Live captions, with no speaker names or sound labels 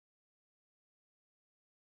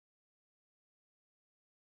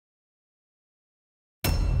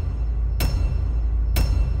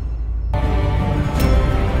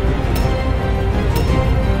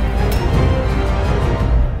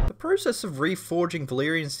process of reforging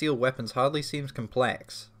Valyrian steel weapons hardly seems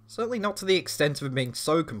complex. Certainly not to the extent of it being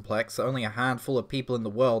so complex that only a handful of people in the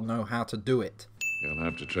world know how to do it. You'll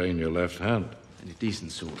have to train your left hand. Any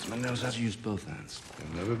decent swordsman knows how to use both hands.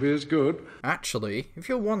 You'll never be as good. Actually, if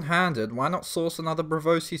you're one-handed, why not source another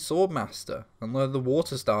Braavosi swordmaster and learn the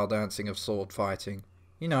water style dancing of sword fighting?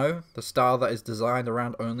 You know, the style that is designed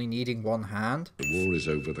around only needing one hand. The war is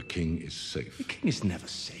over, the king is safe. The king is never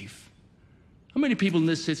safe. How many people in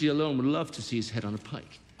this city alone would love to see his head on a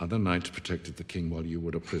pike? Other knights protected the king while you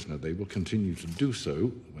were a prisoner. They will continue to do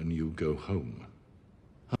so when you go home.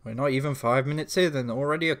 We're not even 5 minutes in and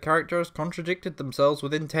already a character has contradicted themselves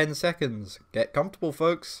within 10 seconds. Get comfortable,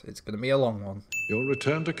 folks. It's going to be a long one. You'll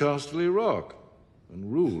return to Casterly Rock and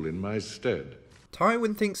rule in my stead.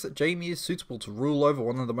 Tywin thinks that Jaime is suitable to rule over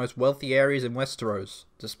one of the most wealthy areas in Westeros,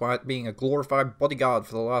 despite being a glorified bodyguard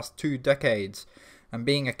for the last 2 decades, and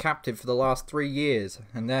being a captive for the last 3 years,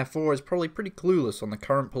 and therefore is probably pretty clueless on the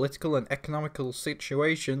current political and economical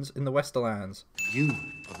situations in the Westerlands. You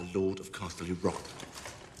are the Lord of Casterly Rock.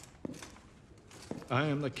 I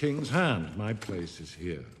am the king's hand. My place is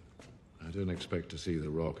here. I don't expect to see the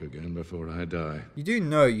rock again before I die. You do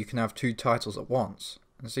know you can have 2 titles at once,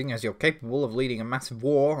 and seeing as you're capable of leading a massive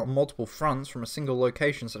war on multiple fronts from a single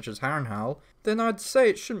location such as Harrenhal, then I'd say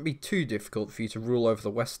it shouldn't be too difficult for you to rule over the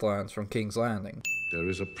Westlands from King's Landing. There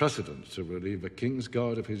is a precedent to relieve a king's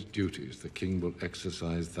guard of his duties. The king will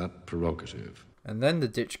exercise that prerogative. And then the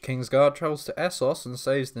ditched Kingsguard travels to Essos and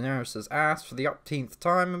saves Daenerys' ass for the upteenth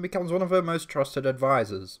time and becomes one of her most trusted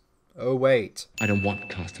advisors. Oh wait. I don't want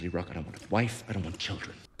Casterly Rock, I don't want a wife, I don't want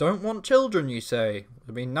children. Don't want children, you say? It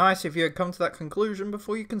would be nice if you had come to that conclusion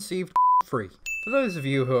before you conceived free. For those of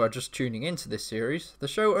you who are just tuning into this series, the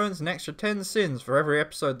show earns an extra 10 sins for every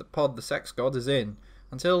episode that Pod the Sex God is in,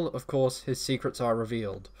 until, of course, his secrets are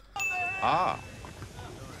revealed. Ah,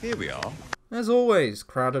 here we are. As always,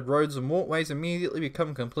 crowded roads and walkways immediately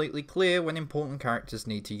become completely clear when important characters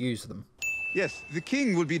need to use them. Yes, the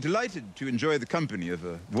king will be delighted to enjoy the company of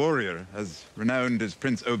a warrior as renowned as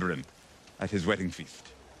Prince Oberyn at his wedding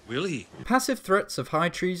feast. Will he? Passive threats of high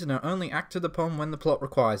treason are only acted upon when the plot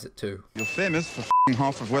requires it to. You're famous for f***ing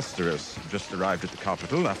half of Westeros. You've just arrived at the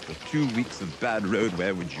capital after 2 weeks of bad road.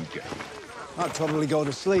 Where would you go? I'd probably go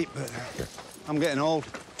to sleep, but I'm getting old.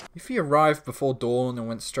 If he arrived before dawn and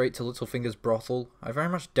went straight to Littlefinger's brothel, I very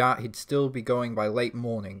much doubt he'd still be going by late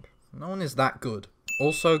morning. No one is that good.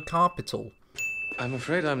 Also, Carpital. I'm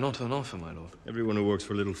afraid I'm not on offer, my lord. Everyone who works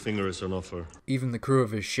for Littlefinger is on offer. Even the crew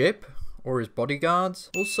of his ship? Or his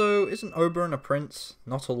bodyguards? Also, isn't Oberyn a prince,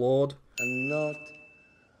 not a lord? And not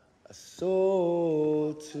a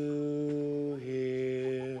soul to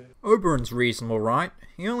hear. Oberyn's reasonable, right?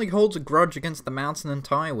 He only holds a grudge against the Mountain and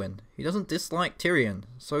Tywin. He doesn't dislike Tyrion,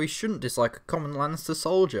 so he shouldn't dislike a common Lannister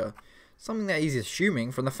soldier. Something that he's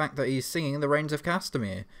assuming from the fact that he's singing the Rains of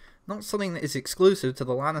Castamere. Not something that is exclusive to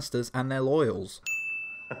the Lannisters and their loyals.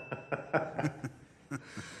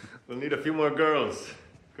 We'll need a few more girls.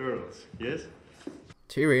 Girls, yes?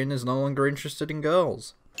 Tyrion is no longer interested in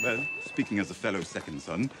girls. Well, speaking as a fellow second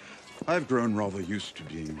son, I've grown rather used to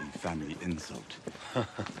being the family insult.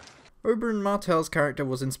 Oberyn Martell's character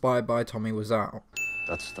was inspired by Tommy Wiseau.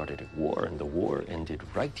 That started a war, and the war ended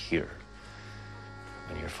right here,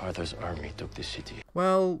 when your father's army took the city.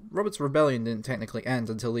 Well, Robert's rebellion didn't technically end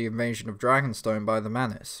until the invasion of Dragonstone by the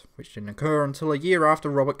Manus, which didn't occur until a year after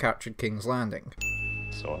Robert captured King's Landing.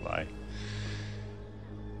 So have I.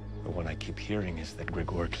 But what I keep hearing is that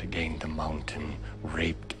Gregor gained the mountain,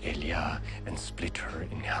 raped Elia, and split her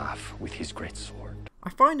in half with his great sword.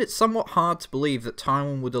 I find it somewhat hard to believe that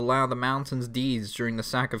Tywin would allow the Mountain's deeds during the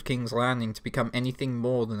sack of King's Landing to become anything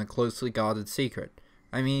more than a closely guarded secret.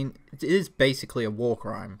 I mean, it is basically a war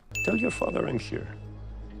crime. Tell your father I'm here.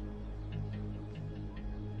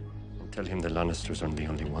 And tell him the Lannisters aren't the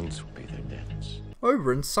only ones who pay their debts.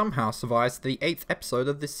 Oberyn somehow survives to the 8th episode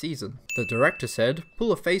of this season. The director said,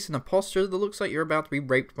 "Pull a face in a posture that looks like you're about to be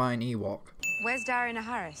raped by an Ewok." Where's Dario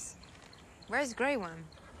Naharis? Where's Grey Worm?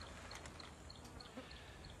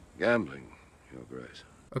 Gambling, Your Grace.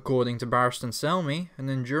 According to Barristan Selmy, an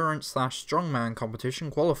endurance/strongman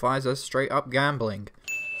competition qualifies as straight-up gambling.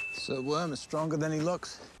 Sir Worm is stronger than he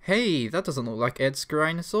looks. Hey, that doesn't look like Ed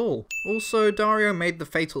Skrein at all. Also, Dario made the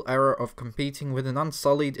fatal error of competing with an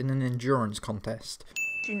Unsullied in an endurance contest.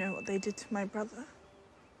 Do you know what they did to my brother?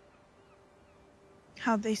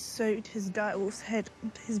 How they sewed his direwolf's head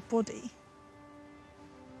onto his body.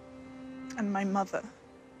 And my mother.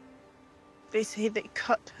 They say they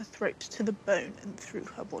cut her throat to the bone and threw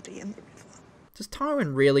her body in the river. Does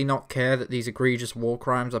Tywin really not care that these egregious war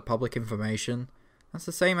crimes are public information? That's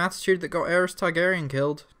the same attitude that got Aerys Targaryen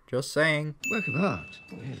killed. Just saying. Work of art,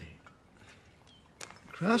 really.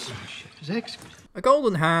 Craftsmanship is excellent. A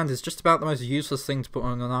golden hand is just about the most useless thing to put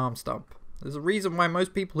on an arm stump. There's a reason why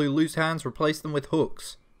most people who lose hands replace them with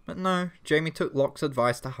hooks. But no, Jaime took Locke's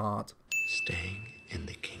advice to heart. Staying in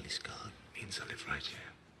the King's Guard means I live right here,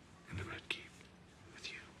 in the Red Keep,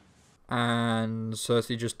 with you. And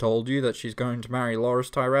Cersei just told you that she's going to marry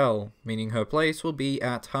Loras Tyrell, meaning her place will be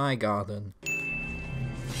at Highgarden.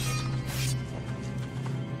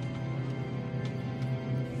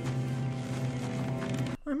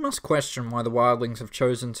 I must question why the wildlings have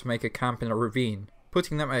chosen to make a camp in a ravine,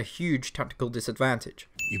 putting them at a huge tactical disadvantage.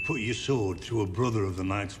 You put your sword through a brother of the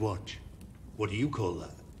Night's Watch. What do you call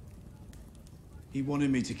that? He wanted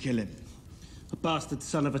me to kill him. A bastard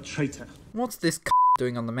son of a traitor. What's this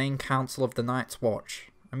doing on the main council of the Night's Watch?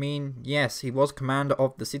 I mean, yes, he was commander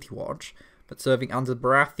of the City Watch, but serving under the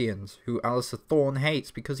Baratheons, who Alistair Thorne hates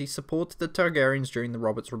because he supported the Targaryens during the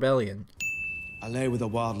Robert's Rebellion. I lay with a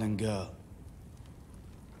wildling girl.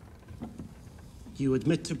 You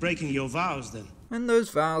admit to breaking your vows, then? And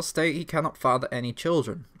those vows state he cannot father any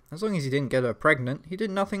children. As long as he didn't get her pregnant, he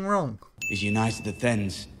did nothing wrong. He's united the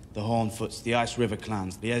Thenns, the Hornfoots, the Ice River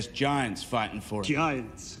clans. He has giants fighting for him.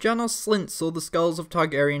 Giants? Janos Slint saw the skulls of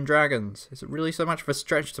Targaryen dragons. Is it really so much of a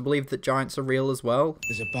stretch to believe that giants are real as well?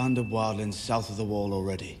 There's a band of wildlings south of the wall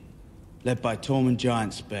already. Led by Tormund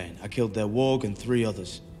Giantsbane. I killed their warg and 3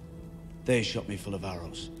 others. They shot me full of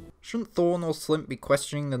arrows. Shouldn't Thorne or Slint be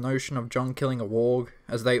questioning the notion of Jon killing a warg,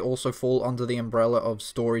 as they also fall under the umbrella of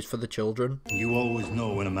stories for the children? You always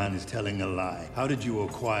know when a man is telling a lie. How did you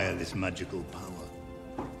acquire this magical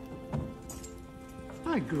power?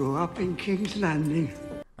 I grew up in King's Landing.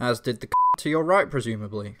 As did the to your right,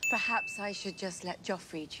 presumably. Perhaps I should just let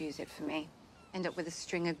Joffrey choose it for me. End up with a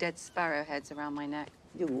string of dead sparrow heads around my neck.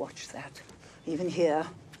 You watch that. Even here,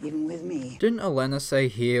 even with me. Didn't Olenna say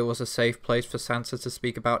here was a safe place for Sansa to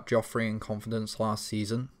speak about Joffrey in confidence last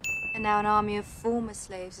season? And now an army of former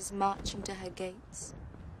slaves is marching to her gates.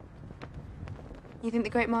 You think the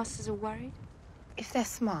Great Masters are worried? If they're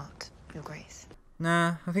smart, Your Grace.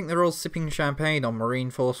 Nah, I think they're all sipping champagne on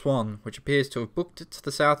Marine Force One, which appears to have booked it to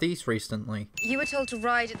the southeast recently. You were told to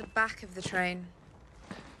ride at the back of the train.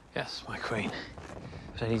 Yes, my queen.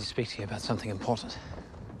 But I need to speak to you about something important.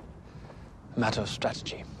 A matter of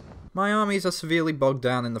strategy. My armies are severely bogged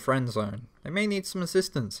down in the friend zone. They may need some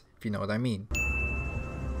assistance, if you know what I mean.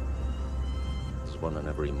 There's one on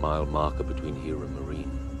every mile marker between here and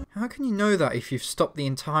Marine. How can you know that if you've stopped the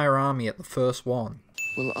entire army at the first one?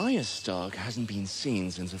 Well, Arya Stark hasn't been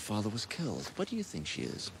seen since her father was killed. What do you think she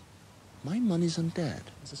is? My money's on Dad.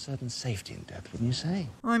 There's a certain safety in death, wouldn't you say?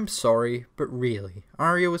 I'm sorry, but really,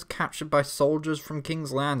 Arya was captured by soldiers from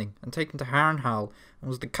King's Landing and taken to Harrenhal and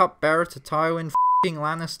was the cupbearer to Tywin f***ing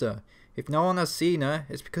Lannister. If no one has seen her,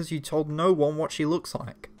 it's because you told no one what she looks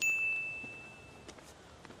like.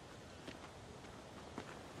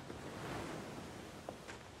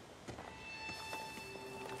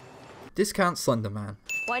 Discount Slenderman.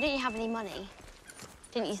 Why don't you have any money?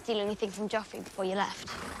 Didn't you steal anything from Joffrey before you left?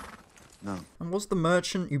 No. And was the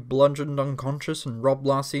merchant you bludgeoned unconscious and robbed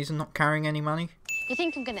last season not carrying any money? You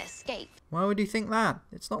think I'm gonna escape? Why would you think that?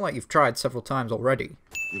 It's not like you've tried several times already.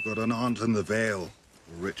 You've got an aunt in the Vale,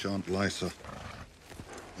 a rich Aunt Lysa.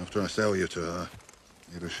 After I sell you to her,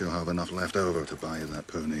 maybe she'll have enough left over to buy you that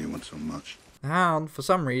pony you want so much. The Hound, for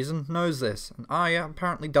some reason, knows this, and Arya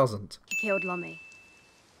apparently doesn't. He killed Lummy.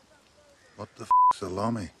 What the f***'s a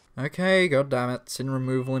Lommy? Okay, goddammit, sin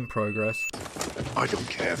removal in progress. I don't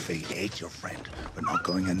care if he hates your friend. We're not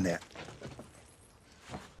going in there.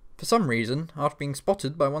 For some reason, after being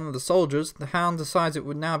spotted by one of the soldiers, the Hound decides it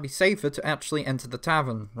would now be safer to actually enter the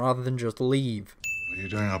tavern, rather than just leave. What are you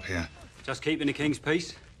doing up here? Just keeping the king's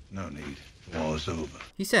peace. No need. War's over.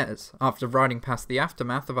 He says, after riding past the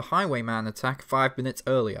aftermath of a highwayman attack 5 minutes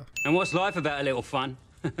earlier. And what's life about a little fun?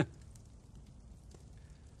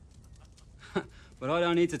 But I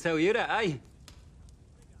don't need to tell you that, eh?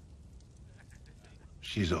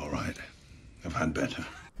 She's all right. I've had better.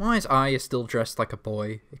 Why is Arya still dressed like a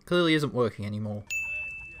boy? It clearly isn't working anymore.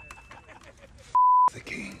 The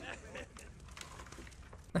king.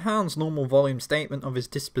 The Hound's normal volume statement of his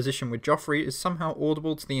disposition with Joffrey is somehow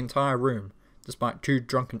audible to the entire room, despite 2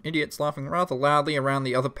 drunken idiots laughing rather loudly around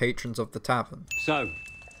the other patrons of the tavern. So,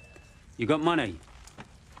 you got money?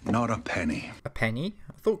 Not a penny. A penny?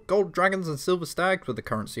 I thought gold dragons and silver stags were the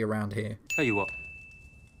currency around here. Tell you what,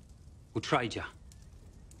 we'll trade you.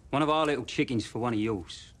 One of our little chickens for one of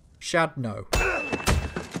yours. Shad, no.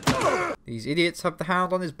 The These idiots have the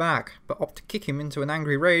Hound on his back, but opt to kick him into an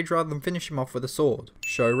angry rage rather than finish him off with a sword.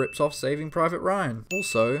 Show rips off Saving Private Ryan.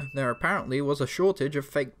 Also, there apparently was a shortage of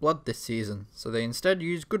fake blood this season, so they instead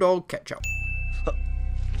used good old ketchup.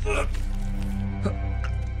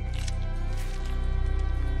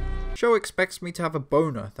 Show expects me to have a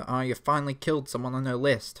boner that Arya finally killed someone on her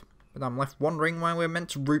list, but I'm left wondering why we're meant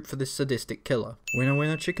to root for this sadistic killer. Winner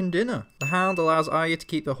winner chicken dinner. The Hound allows Arya to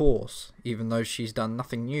keep the horse, even though she's done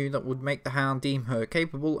nothing new that would make the Hound deem her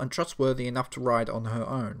capable and trustworthy enough to ride on her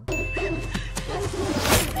own. If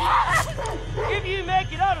you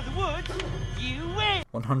make it out of the woods, you win!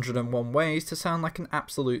 101 ways to sound like an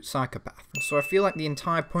absolute psychopath. So I feel like the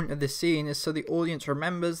entire point of this scene is so the audience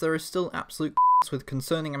remembers there is still absolute with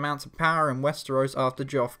concerning amounts of power in Westeros after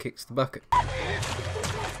Joff kicks the bucket.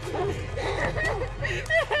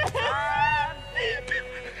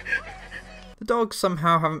 The dogs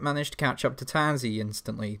somehow haven't managed to catch up to Tansy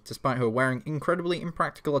instantly, despite her wearing incredibly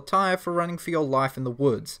impractical attire for running for your life in the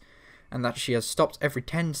woods, and that she has stopped every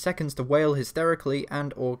 10 seconds to wail hysterically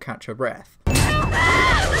and or catch her breath.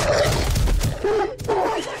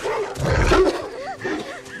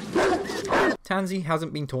 Tansy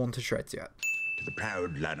hasn't been torn to shreds yet. To the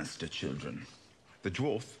proud Lannister children, the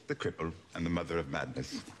dwarf, the cripple, and the mother of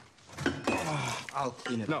madness. I'll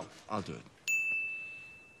clean it. No, I'll do it.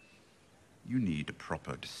 You need a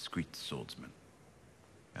proper, discreet swordsman.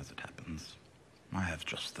 As it happens, I have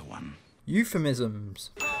just the one. Euphemisms.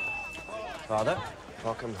 Father,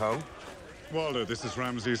 welcome home. Waldo, this is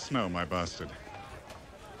Ramsay Snow, my bastard.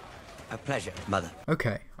 A pleasure, Mother.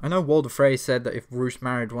 Okay, I know Walder Frey said that if Roose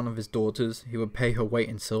married one of his daughters, he would pay her weight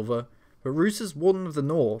in silver, but Roose is Warden of the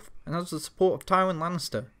North, and has the support of Tywin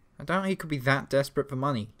Lannister. I doubt he could be that desperate for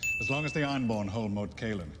money. As long as the Ironborn hold Moat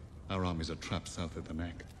Cailin, our armies are trapped south of the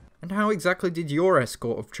Neck. And how exactly did your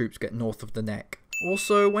escort of troops get north of the Neck?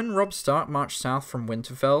 Also, when Robb Stark marched south from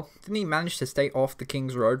Winterfell, didn't he manage to stay off the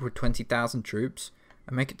King's Road with 20,000 troops,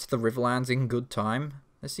 and make it to the Riverlands in good time?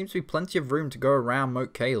 There seems to be plenty of room to go around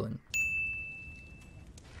Moat Cailin.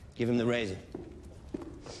 Give him the razor.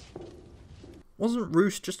 Wasn't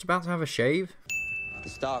Roose just about to have a shave? The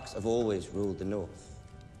Starks have always ruled the North.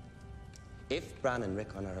 If Bran and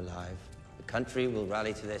Rickon are alive, the country will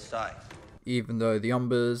rally to their side. Even though the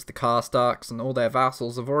Umbers, the Karstarks, and all their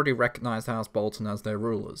vassals have already recognised House Bolton as their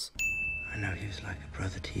rulers. I know he was like a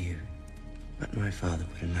brother to you, but my father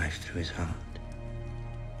put a knife through his heart.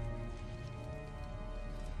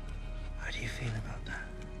 How do you feel about that?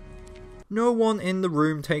 No one in the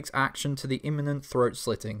room takes action to the imminent throat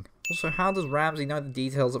slitting. Also, how does Ramsay know the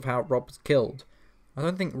details of how Robb was killed? I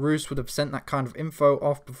don't think Roose would have sent that kind of info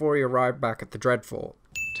off before he arrived back at the Dreadfort.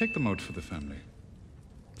 Take them out for the family.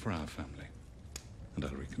 For our family. And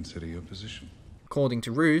I'll reconsider your position. According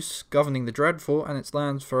to Roose, governing the Dreadfort and its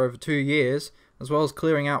lands for over 2 years, as well as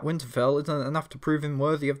clearing out Winterfell, isn't enough to prove him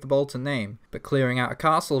worthy of the Bolton name, but clearing out a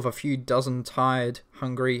castle of a few dozen tired,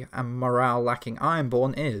 hungry, and morale-lacking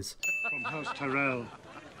Ironborn is. From House Tyrell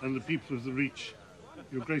and the people of the Reach,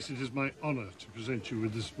 Your Grace, it is my honour to present you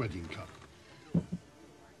with this wedding cup.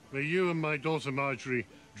 May you and my daughter Marjorie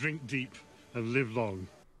drink deep and live long.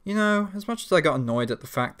 You know, as much as I got annoyed at the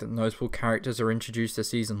fact that notable characters are introduced a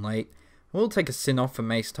season late, I will take a sin off for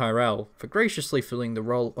Mace Tyrell for graciously filling the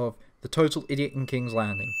role of the total idiot in King's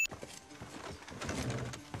Landing.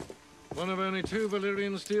 One of only 2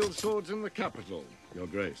 Valyrian steel swords in the capital, Your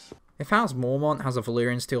Grace. If House Mormont has a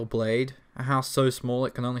Valyrian steel blade, a house so small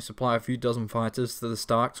it can only supply a few dozen fighters to the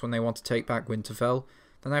Starks when they want to take back Winterfell,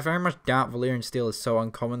 then I very much doubt Valyrian steel is so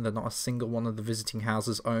uncommon that not a single one of the visiting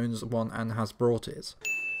houses owns one and has brought it.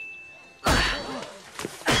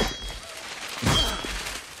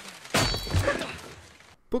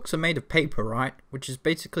 Books are made of paper, right? Which is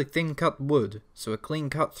basically thin cut wood, so a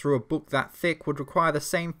clean cut through a book that thick would require the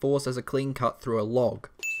same force as a clean cut through a log.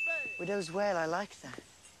 Widow's Wail, I like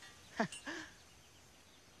that.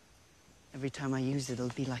 Every time I use it, it'll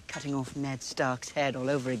be like cutting off Ned Stark's head all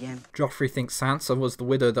over again. Joffrey thinks Sansa was the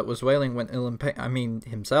widow that was wailing when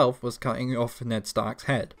himself was cutting off Ned Stark's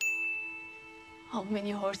head. How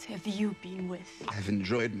many horses have you been with? I've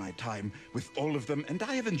enjoyed my time with all of them, and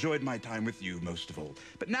I have enjoyed my time with you most of all.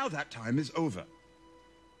 But now that time is over.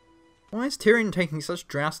 Why is Tyrion taking such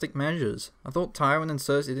drastic measures? I thought Tywin and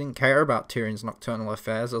Cersei didn't care about Tyrion's nocturnal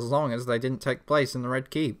affairs as long as they didn't take place in the Red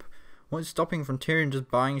Keep. What is stopping from Tyrion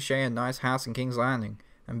just buying Shae a nice house in King's Landing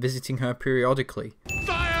and visiting her periodically?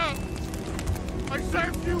 Sire! I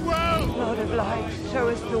served you well! Lord of Light, show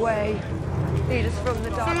us the way. Lead us from the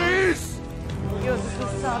darkness. You're the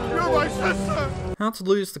son of You're my sister! How to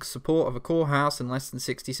lose the support of a core house in less than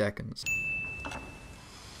 60 seconds.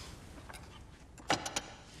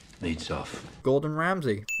 Leads off. Gordon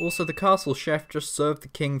Ramsay. Also, the castle chef just served the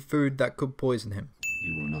king food that could poison him.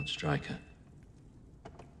 You will not strike her.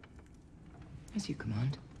 As you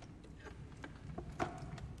command.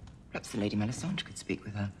 Perhaps the Lady Melisandre could speak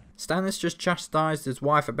with her. Stannis just chastised his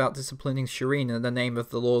wife about disciplining Shireen in the name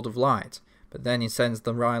of the Lord of Light, but then he sends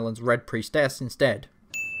the island's Red Priestess instead.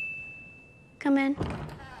 Come in.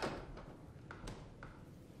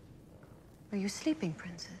 Are you sleeping,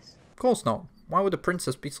 Princess? Of course not. Why would a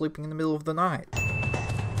princess be sleeping in the middle of the night?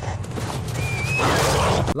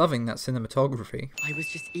 Loving that cinematography. I was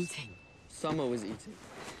just eating. Summer was eating.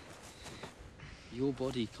 Your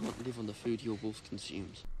body can't live on the food your wolf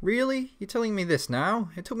consumes. Really? You're telling me this now?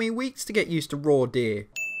 It took me weeks to get used to raw deer.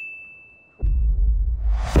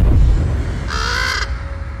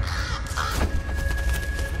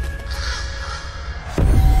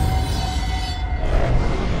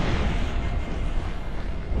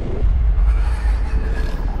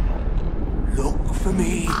 Look for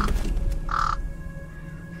me.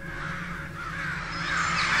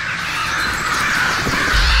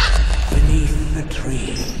 Beneath the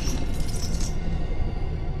tree.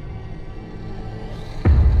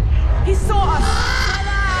 He saw us!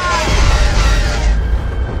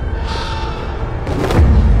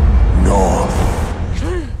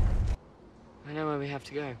 I know where we have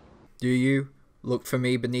to go. Do you? Look for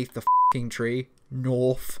me beneath the f***ing tree.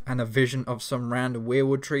 North, and a vision of some random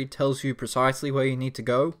weirwood tree tells you precisely where you need to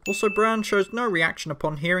go. Also, Bran shows no reaction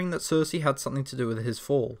upon hearing that Cersei had something to do with his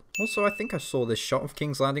fall. Also, I think I saw this shot of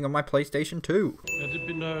King's Landing on my PlayStation 2. Let it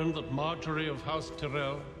be known that Marjorie of House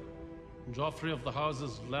Tyrell, Joffrey of the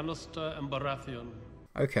houses Lannister and Baratheon.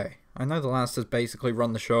 Okay, I know the Lannisters basically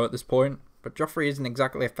run the show at this point, but Joffrey isn't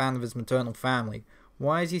exactly a fan of his maternal family.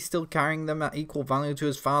 Why is he still carrying them at equal value to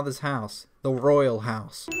his father's house? The royal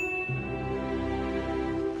house.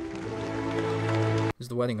 Is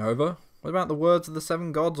the wedding over? What about the words of the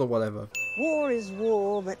 7 gods or whatever? War is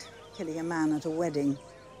war, but killing a man at a wedding.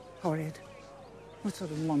 Horrid. What sort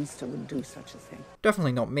of monster would do such a thing?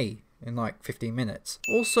 Definitely not me, in like 15 minutes.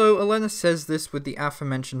 Also, Olenna says this with the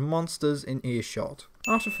aforementioned monsters in earshot.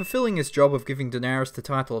 After fulfilling his job of giving Daenerys the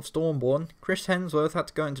title of Stormborn, Chris Hemsworth had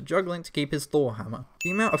to go into juggling to keep his Thor hammer. The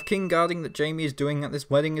amount of king guarding that Jaime is doing at this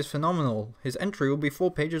wedding is phenomenal. His entry will be 4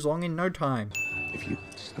 pages long in no time. If you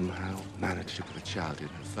somehow managed to put a child in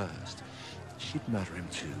her first, she'd murder him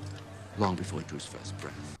too, long before he drew his first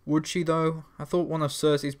breath. Would she though? I thought one of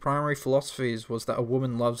Cersei's primary philosophies was that a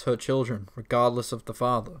woman loves her children, regardless of the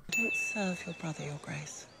father. I don't serve your brother, your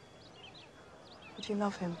grace. But you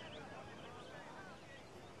love him.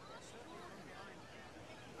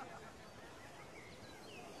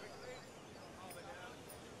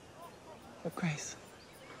 Your grace.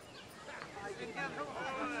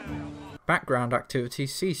 Background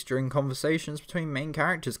activities cease during conversations between main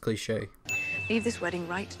characters cliché. Leave this wedding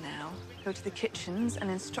right now, go to the kitchens and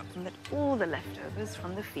instruct them that all the leftovers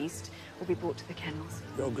from the feast will be brought to the kennels.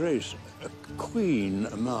 Your Grace, Queen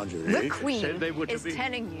Marjorie... The Queen is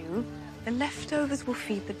telling you the leftovers will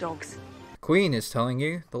feed the dogs. The Queen is telling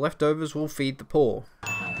you the leftovers will feed the poor.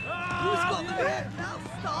 Who's got the bit?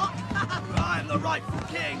 I'm the rightful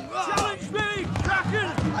king. Challenge me,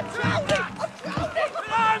 Kraken! I'm drowning!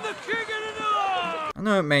 I'm the king of the north! I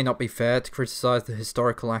know it may not be fair to criticise the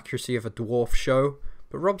historical accuracy of a dwarf show,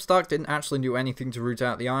 but Robb Stark didn't actually do anything to root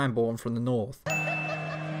out the Ironborn from the north.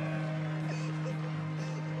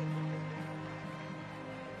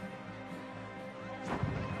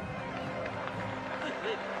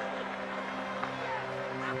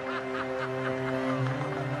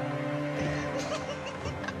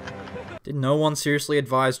 Did no one seriously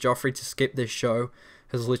advise Joffrey to skip this show,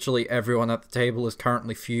 as literally everyone at the table is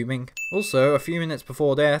currently fuming? Also, a few minutes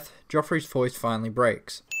before death, Joffrey's voice finally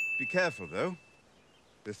breaks. Be careful, though.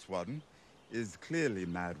 This one is clearly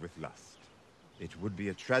mad with lust. It would be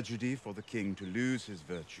a tragedy for the king to lose his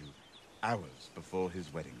virtue hours before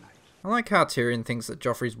his wedding night. I like how Tyrion thinks that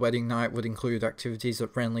Joffrey's wedding night would include activities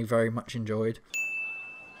that Renly very much enjoyed.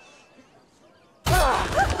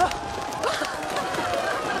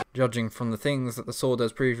 Judging from the things that the sword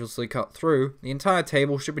has previously cut through, the entire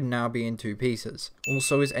table should now be in 2 pieces.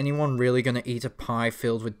 Also, is anyone really going to eat a pie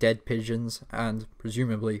filled with dead pigeons and,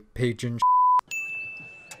 presumably, pigeon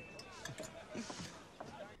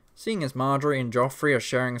Seeing as Marjorie and Joffrey are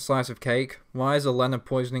sharing a slice of cake, why is Olenna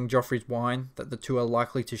poisoning Joffrey's wine that the two are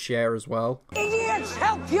likely to share as well? Idiots,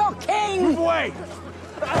 help your king! Move away!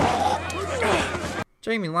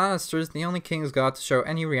 Jaime Lannister is the only Kingsguard to show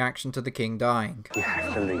any reaction to the king dying. You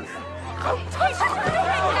have to leave.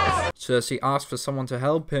 Cersei asks for someone to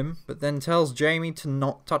help him, but then tells Jaime to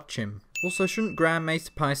not touch him. Also, shouldn't Grand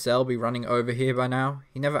Maester Pycelle be running over here by now?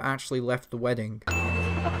 He never actually left the wedding.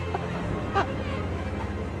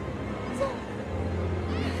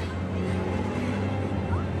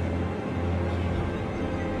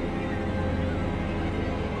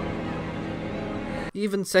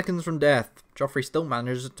 Even seconds from death, Joffrey still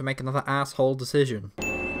manages to make another asshole decision.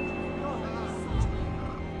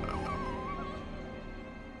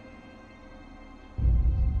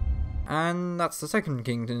 And that's the second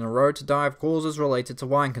king in a row to die of causes related to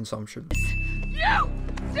wine consumption. You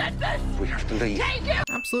did this! We have to leave. Take him!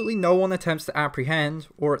 Absolutely no one attempts to apprehend,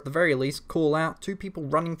 or at the very least call out, two people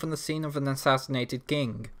running from the scene of an assassinated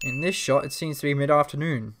king. In this shot it seems to be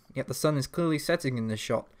mid-afternoon, yet the sun is clearly setting in this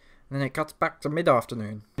shot, and then it cuts back to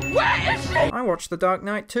mid-afternoon. Where is she? I watched The Dark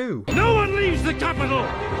Knight too. No one leaves the capital!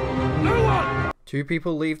 No one! Two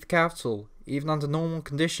people leave the capital, even under normal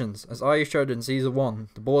conditions, as Arya showed in Season 1.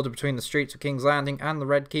 The border between the streets of King's Landing and the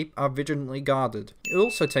Red Keep are vigilantly guarded. It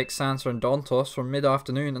also takes Sansa and Dontos from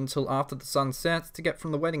mid-afternoon until after the sun sets to get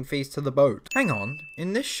from the wedding feast to the boat. Hang on,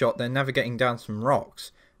 in this shot they're navigating down some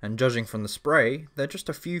rocks, and judging from the spray, they're just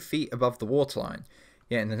a few feet above the waterline.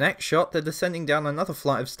 Yet in the next shot, they're descending down another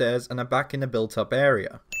flight of stairs and are back in a built-up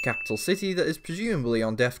area. A capital city that is presumably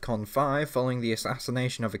on DEFCON 5 following the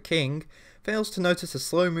assassination of a king, fails to notice a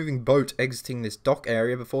slow-moving boat exiting this dock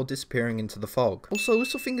area before disappearing into the fog. Also,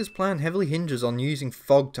 Littlefinger's plan heavily hinges on using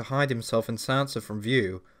fog to hide himself and Sansa from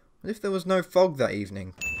view. What if there was no fog that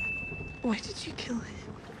evening? Why did you kill him?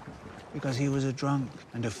 Because he was a drunk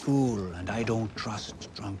and a fool, and I don't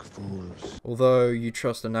trust drunk fools. Although you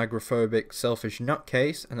trust an agoraphobic, selfish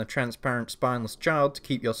nutcase and a transparent, spineless child to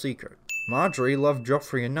keep your secret. Marjorie loved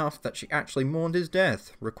Joffrey enough that she actually mourned his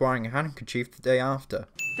death, requiring a handkerchief the day after.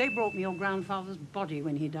 They brought me your grandfather's body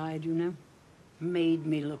when he died, you know. Made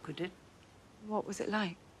me look at it. What was it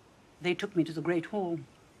like? They took me to the Great Hall.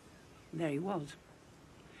 There he was.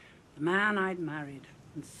 The man I'd married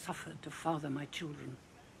and suffered to father my children.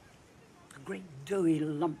 A great doughy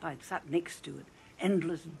lump I'd sat next to at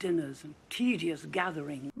endless dinners and tedious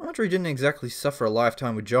gatherings. Marjorie didn't exactly suffer a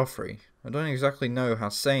lifetime with Joffrey. I don't exactly know how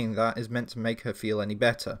saying that is meant to make her feel any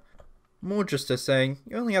better. More just as saying,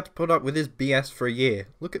 you only had to put up with his BS for a year.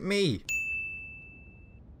 Look at me.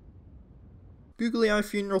 Googly Eye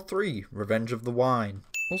Funeral 3, Revenge of the Wine.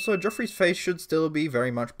 Also, Joffrey's face should still be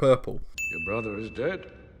very much purple. Your brother is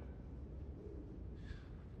dead.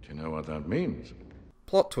 Do you know what that means?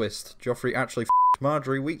 Plot twist, Joffrey actually f***ed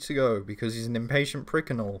Marjorie weeks ago because he's an impatient prick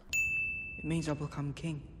and all. It means I'll become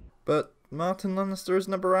king. But Martin Lannister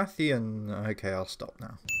isn't a Baratheon. Okay, I'll stop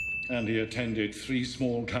now. And he attended 3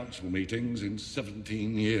 small council meetings in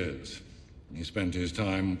 17 years. He spent his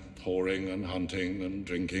time whoring and hunting and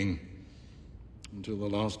drinking until the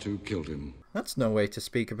last 2 killed him. That's no way to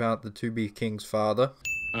speak about the to-be king's father.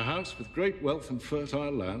 A house with great wealth and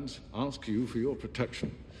fertile lands asks you for your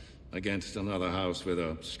protection against another house with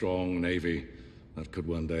a strong navy that could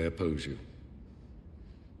one day oppose you.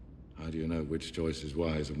 How do you know which choice is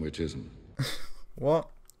wise and which isn't? What?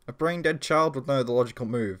 A brain-dead child would know the logical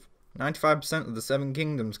move. 95% of the 7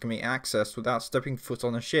 kingdoms can be accessed without stepping foot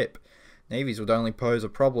on a ship. Navies would only pose a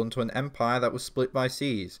problem to an empire that was split by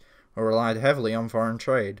seas, or relied heavily on foreign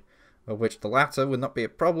trade, of which the latter would not be a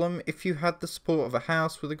problem if you had the support of a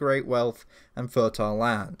house with a great wealth and fertile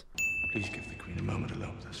land. Please give the Queen a moment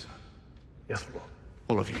alone with her son. Yes, Lord.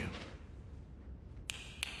 All of you.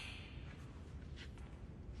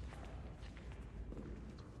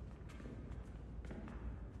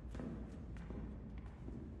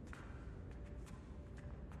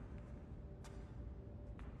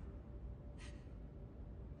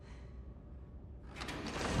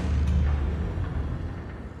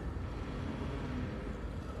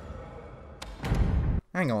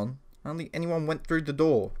 Hang on, hardly anyone went through the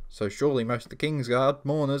door, so surely most of the Kingsguard,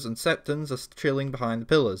 mourners and septons are chilling behind the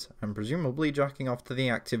pillars, and presumably jacking off to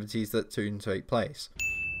the activities that soon take place.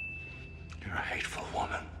 You're a hateful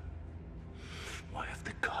woman. Why have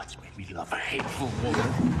the gods made me love a hateful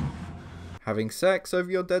woman? Having sex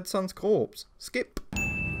over your dead son's corpse. Skip.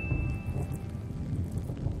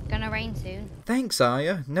 Gonna rain soon. Thanks,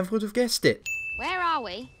 Arya. Never would have guessed it. Where are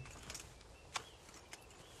we?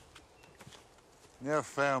 Near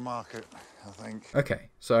Fair Market, I think. Okay,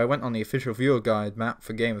 so I went on the official viewer guide map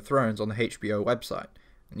for Game of Thrones on the HBO website,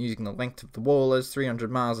 and using the length of the wall as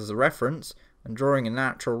 300 miles as a reference, and drawing a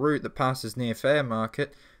natural route that passes near Fair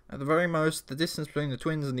Market, at the very most, the distance between the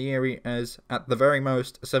Twins and the Eyrie is, at the very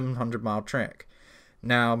most, a 700-mile trek.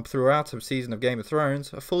 Now, throughout a season of Game of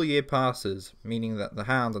Thrones, a full year passes, meaning that the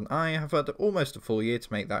Hound and I have had almost a full year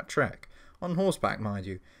to make that trek, on horseback mind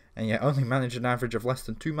you, and yet only manage an average of less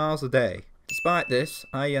than 2 miles a day. Despite this,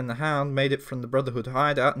 Arya and the Hound made it from the Brotherhood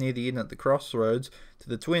hideout near the inn at the crossroads to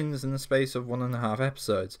the twins in the space of 1.5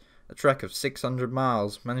 episodes, a trek of 600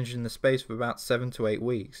 miles, managed in the space of about 7 to 8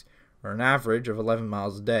 weeks, or an average of 11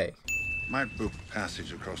 miles a day. Might book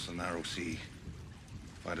passage across the narrow sea.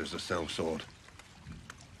 Fighters a sellsword.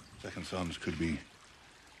 Second Sons could be.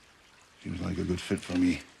 Seems like a good fit for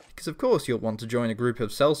me. Because of course you'll want to join a group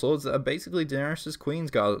of sellswords that are basically Daenerys'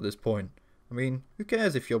 Queensguard at this point. I mean, who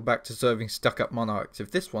cares if you're back to serving stuck-up monarchs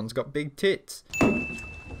if this one's got big tits?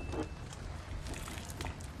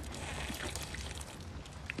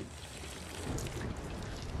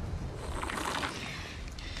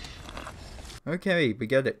 Okay, we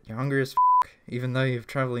get it. You're hungry as f***, even though you're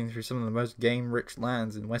travelling through some of the most game-rich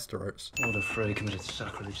lands in Westeros. Lord Frey committed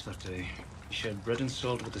sacrilege that day. He shared bread and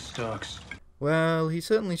salt with the Starks. Well, he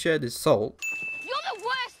certainly shared his salt. You're the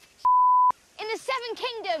worst in the Seven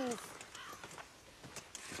Kingdoms!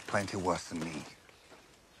 There's plenty worse than me.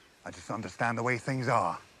 I just understand the way things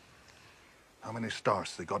are. How many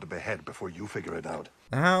Starks they got to behead before you figure it out?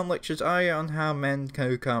 The Hound lectures Arya on how men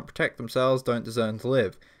who can't protect themselves don't deserve to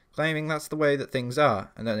live, claiming that's the way that things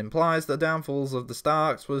are, and that implies the downfalls of the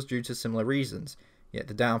Starks was due to similar reasons. Yet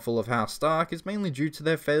the downfall of House Stark is mainly due to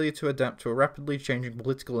their failure to adapt to a rapidly changing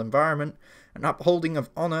political environment and upholding of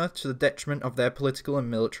honour to the detriment of their political and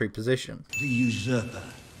military position. The usurper,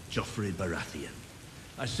 Joffrey Baratheon.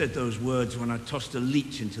 I said those words when I tossed a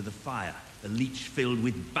leech into the fire, a leech filled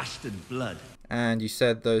with bastard blood. And you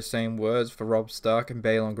said those same words for Robb Stark and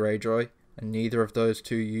Balon Greyjoy, and neither of those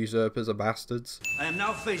two usurpers are bastards. I am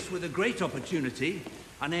now faced with a great opportunity,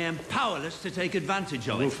 and I am powerless to take advantage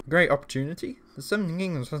of it. Great opportunity? The Seven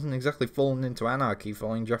Kingdoms hasn't exactly fallen into anarchy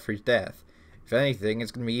following Joffrey's death. If anything,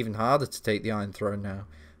 it's going to be even harder to take the Iron Throne now.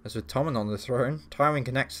 As with Tommen on the throne, Tywin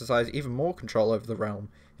can exercise even more control over the realm,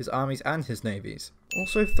 his armies and his navies.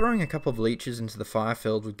 Also, throwing a couple of leeches into the fire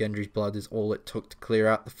filled with Gendry's blood is all it took to clear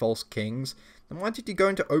out the false kings, then why did you go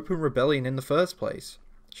into open rebellion in the first place?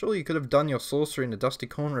 Surely you could have done your sorcery in the dusty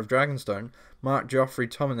corner of Dragonstone, marked Joffrey,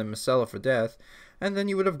 Tommen and Myrcella for death, and then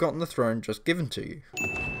you would have gotten the throne just given to you.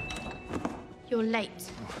 You're late.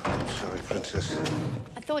 I'm sorry, Princess.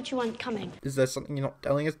 I thought you weren't coming. Is there something you're not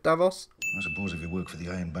telling us, Davos? I suppose if you work for the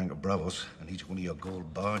Iron Bank of Bravos, and each one of your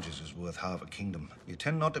gold barges is worth half a kingdom, you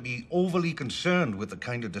tend not to be overly concerned with the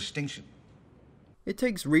kind of distinction. It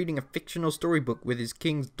takes reading a fictional storybook with his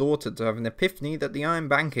king's daughter to have an epiphany that the Iron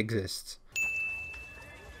Bank exists.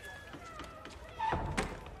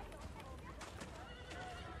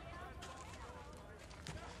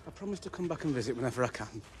 I promise to come back and visit whenever I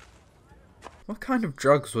can. What kind of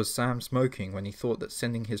drugs was Sam smoking when he thought that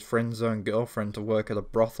sending his friend-zoned girlfriend to work at a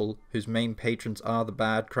brothel whose main patrons are the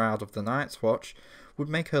bad crowd of the Night's Watch would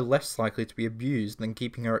make her less likely to be abused than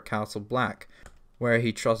keeping her at Castle Black, where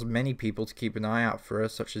he trusts many people to keep an eye out for her,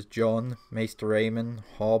 such as Jon, Maester Aemon,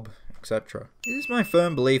 Hobb, etc. It is my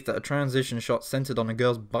firm belief that a transition shot centered on a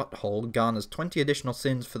girl's butthole garners 20 additional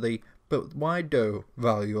sins for the "but why do"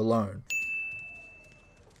 value alone.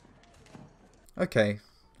 Okay,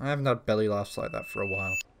 I haven't had belly laughs like that for a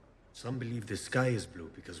while. Some believe the sky is blue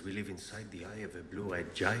because we live inside the eye of a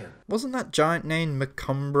blue-eyed giant. Wasn't that giant named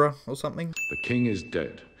Mockingbird or something? The king is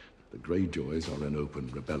dead. The Greyjoys are in open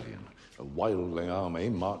rebellion. A wildling army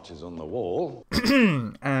marches on the wall.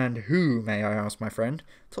 And who, may I ask, my friend,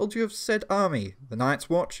 told you of said army? The Night's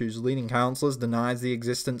Watch, whose leading counsellors denies the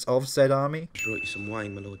existence of said army? I brought you some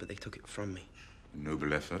wine, my lord, but they took it from me.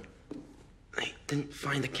 Noble effort. I didn't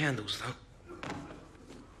find the candles, though.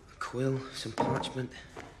 A quill, some parchment,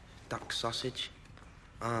 duck sausage,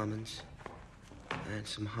 almonds, and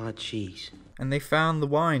some hard cheese. And they found the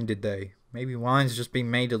wine, did they? Maybe wine's just been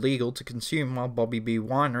made illegal to consume while Bobby B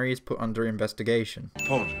Winery is put under investigation.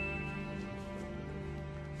 Pod.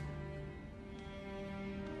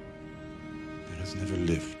 There has never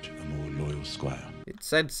lived a more loyal squire. It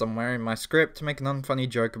said somewhere in my script to make an unfunny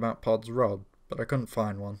joke about Pod's rod, but I couldn't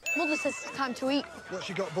find one. Mother says it's time to eat. What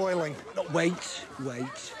you got boiling? No, wait,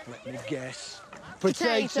 let me guess.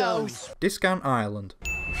 Potatoes! Discount Ireland.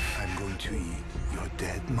 I'm going to eat your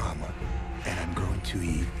dead mama, and I'm going to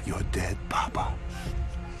eat your dead papa.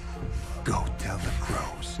 Go tell the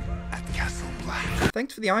crows at Castle Black.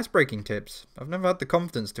 Thanks for the ice-breaking tips. I've never had the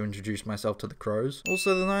confidence to introduce myself to the crows.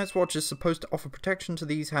 Also, the Night's Watch is supposed to offer protection to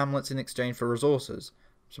these hamlets in exchange for resources.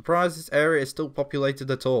 I'm surprised this area is still populated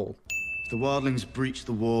at all. If the wildlings breach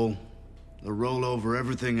the wall, they'll roll over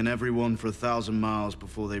everything and everyone for 1,000 miles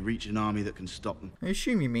before they reach an army that can stop them. I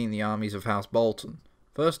assume you mean the armies of House Bolton.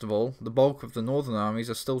 First of all, the bulk of the northern armies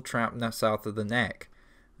are still trapped south of the Neck,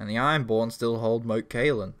 and the Ironborn still hold Moat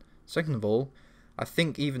Cailin. Second of all, I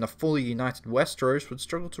think even a fully united Westeros would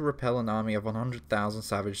struggle to repel an army of 100,000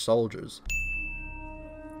 savage soldiers.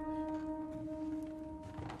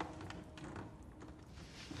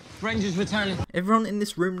 Rangers returning. Everyone in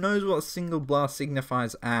this room knows what a single blast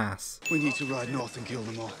signifies ass. We need to ride north and kill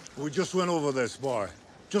them all. We just went over this, boy.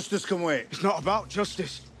 Justice can wait. It's not about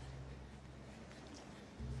justice.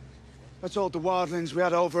 I told the wildlings we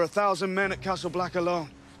had over 1,000 men at Castle Black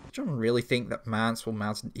alone. Does Jon really think that Mance will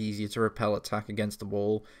mount an easier to repel attack against the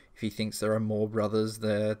wall if he thinks there are more brothers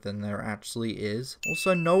there than there actually is?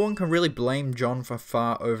 Also, no one can really blame Jon for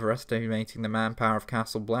far overestimating the manpower of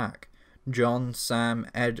Castle Black. Jon, Sam,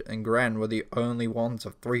 Ed and Gren were the only ones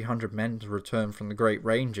of 300 men to return from the Great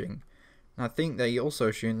Ranging. And I think they also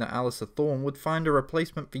assumed that Alistair Thorne would find a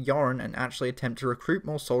replacement for Yoren and actually attempt to recruit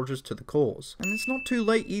more soldiers to the cause. And it's not too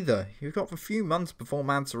late either. You've got a few months before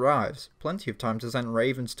Mance arrives. Plenty of time to send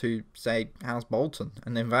ravens to, say, House Bolton,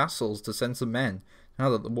 and then vassals to send some men, now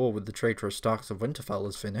that the war with the traitorous Starks of Winterfell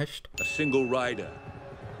is finished. A single rider.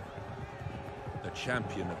 A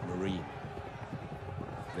champion of Meereen.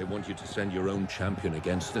 They want you to send your own champion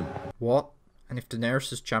against them. What? And if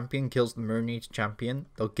Daenerys' champion kills the Meereenese champion,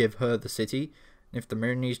 they'll give her the city? And if the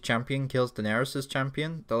Meereenese champion kills Daenerys'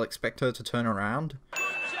 champion, they'll expect her to turn around?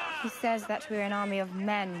 He says that we're an army of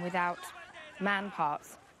men without man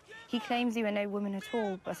parts. He claims you are no woman at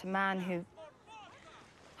all, but a man who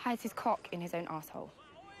hides his cock in his own asshole.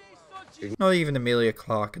 Not even Emilia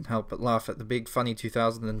Clarke can help but laugh at the big funny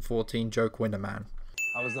 2014 joke winner man.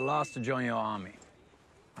 I was the last to join your army.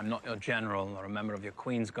 I'm not your general, or a member of your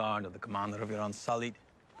Queen's Guard, or the commander of your Unsullied.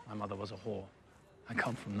 My mother was a whore. I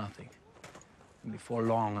come from nothing. And before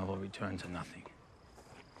long, I will return to nothing.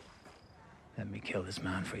 Let me kill this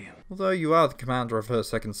man for you. Although you are the commander of her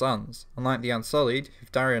second sons, unlike the Unsullied,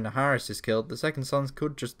 if Dario Naharis is killed, the second sons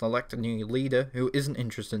could just elect a new leader who isn't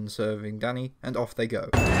interested in serving Dany, and off they go.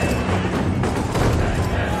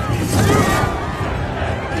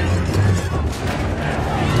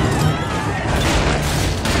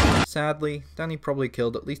 Sadly, Dany probably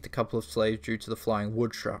killed at least a couple of slaves due to the flying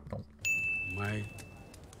wood shrapnel. My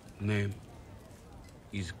name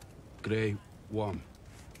is Grey Worm.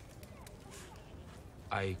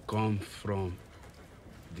 I come from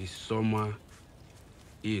the Summer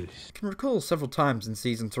Hills. I can recall several times in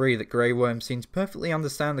Season 3 that Grey Worm seems to perfectly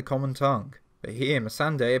understand the common tongue, but here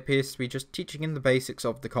Missandei appears to be just teaching him the basics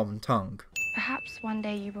of the common tongue. Perhaps one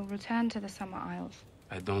day you will return to the Summer Isles.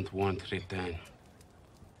 I don't want return.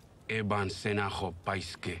 Eban Senacho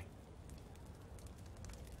Paiske.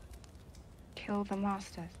 Kill the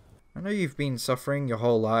masters. I know you've been suffering your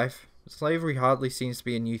whole life, but slavery hardly seems to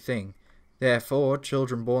be a new thing. Therefore,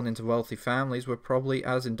 children born into wealthy families were probably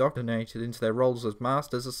as indoctrinated into their roles as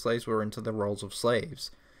masters as slaves were into their roles of slaves.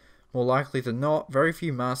 More likely than not, very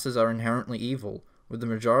few masters are inherently evil, with the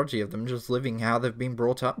majority of them just living how they've been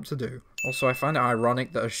brought up to do. Also, I find it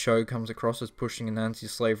ironic that a show comes across as pushing an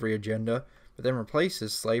anti-slavery agenda, but then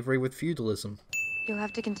replaces slavery with feudalism. You'll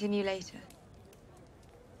have to continue later.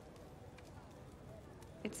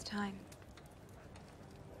 It's time.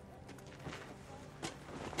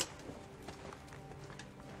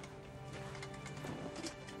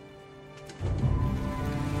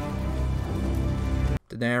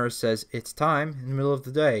 Daenerys says it's time in the middle of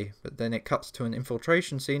the day, but then it cuts to an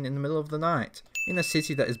infiltration scene in the middle of the night. In a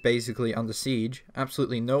city that is basically under siege,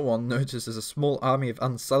 absolutely no one notices a small army of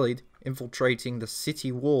Unsullied infiltrating the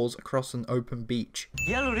city walls across an open beach.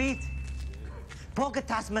 I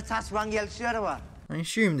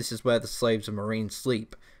assume this is where the slaves of Meereen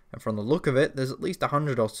sleep, and from the look of it, there's at least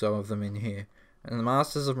 100 or so of them in here, and the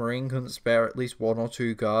masters of Meereen couldn't spare at least 1 or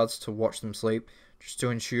 2 guards to watch them sleep, just to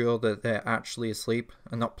ensure that they're actually asleep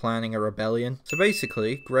and not planning a rebellion. So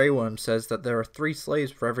basically, Grey Worm says that there are 3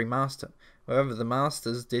 slaves for every master. However, the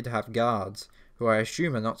masters did have guards, who I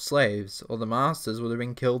assume are not slaves, or the masters would have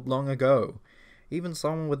been killed long ago. Even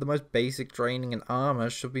someone with the most basic training and armor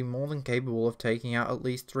should be more than capable of taking out at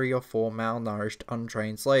least 3 or 4 malnourished,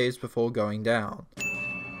 untrained slaves before going down.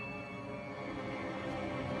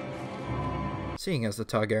 Seeing as the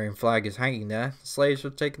Targaryen flag is hanging there, the slaves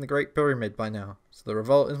would have taken the Great Pyramid by now, so the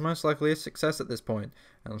revolt is most likely a success at this point,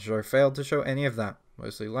 and the show failed to show any of that,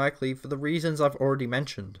 mostly likely for the reasons I've already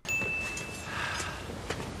mentioned.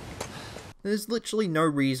 There's literally no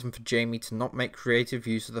reason for Jaime to not make creative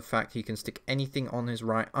use of the fact he can stick anything on his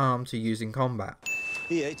right arm to use in combat.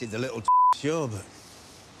 He hated the little sure, but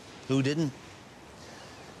who didn't?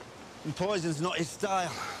 And poison's not his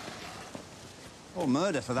style. Or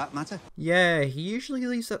murder, for that matter. Yeah, he usually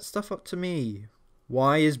leaves that stuff up to me.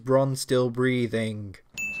 Why is Bronn still breathing?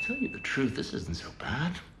 To tell you the truth, this isn't so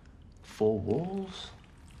bad. 4 walls,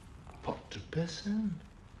 What a person.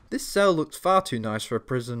 This cell looks far too nice for a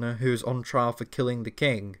prisoner who is on trial for killing the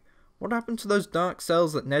king. What happened to those dark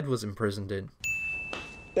cells that Ned was imprisoned in?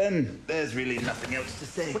 Then there's really nothing else to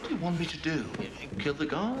say. What do you want me to do? Kill the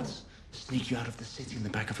guards? Sneak you out of the city in the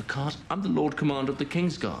back of a cart? I'm the Lord Commander of the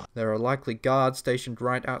King's Guard. There are likely guards stationed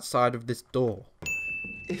right outside of this door.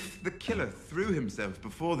 If the killer threw himself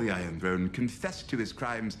before the Iron Throne, confessed to his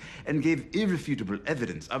crimes, and gave irrefutable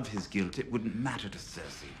evidence of his guilt, it wouldn't matter to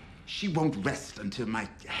Cersei. She won't rest until my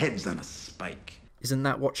head's on a spike. Isn't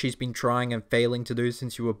that what she's been trying and failing to do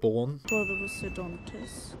since you were born? Brother was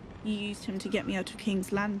Sodontus. You used him to get me out of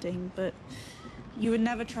King's Landing, but you would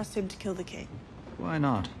never trust him to kill the king. Why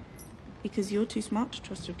not? Because you're too smart to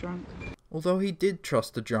trust a drunk. Although he did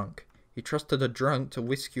trust a drunk. He trusted a drunk to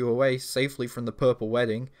whisk you away safely from the Purple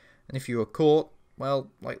Wedding, and if you were caught,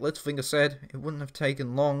 well, like Littlefinger said, it wouldn't have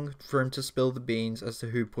taken long for him to spill the beans as to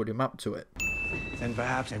who put him up to it. Then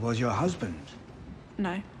perhaps it was your husband.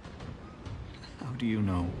 No, How do you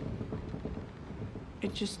know? I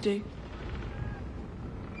just do.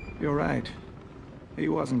 You're right. He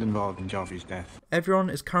wasn't involved in Joffrey's death. Everyone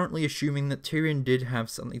is currently assuming that Tyrion did have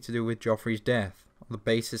something to do with Joffrey's death, on the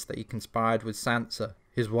basis that he conspired with Sansa,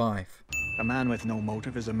 his wife. A man with no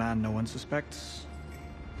motive is a man no one suspects.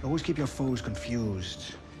 Always keep your foes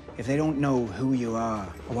confused. If they don't know who you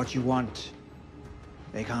are or what you want,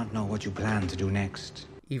 they can't know what you plan to do next.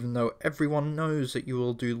 Even though everyone knows that you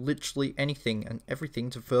will do literally anything and everything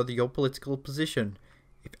to further your political position.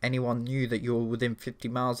 If anyone knew that you were within 50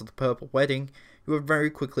 miles of the Purple Wedding, you would very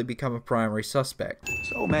quickly become a primary suspect.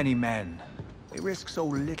 So many men. They risk so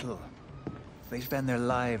little. They spend their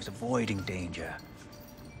lives avoiding danger.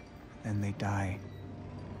 Then they die.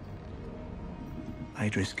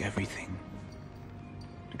 I'd risk everything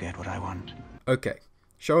to get what I want. Okay,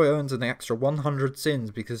 show earns an extra 100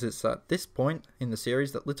 sins because it's at this point in the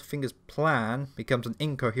series that Littlefinger's plan becomes an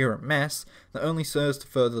incoherent mess that only serves to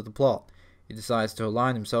further the plot. He decides to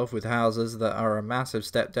align himself with houses that are a massive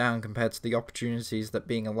step down compared to the opportunities that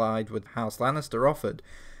being allied with House Lannister offered,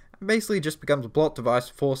 and basically just becomes a plot device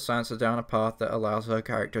to force Sansa down a path that allows her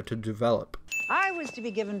character to develop. I was to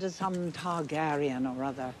be given to some Targaryen or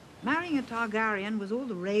other. Marrying a Targaryen was all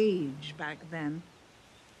the rage back then.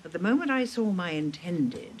 But the moment I saw my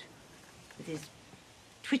intended, with his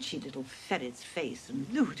twitchy little ferret's face and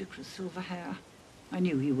ludicrous silver hair, I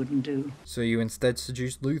knew he wouldn't do. So you instead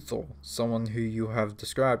seduced Luthor, someone who you have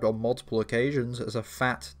described on multiple occasions as a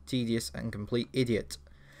fat, tedious and complete idiot.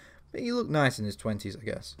 But he looked nice in his 20s, I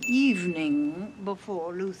guess. Evening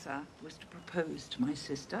before Luther was to propose to my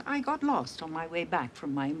sister, I got lost on my way back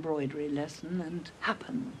from my embroidery lesson and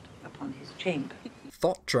happened upon his chamber.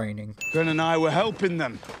 Thought training. Gren and I were helping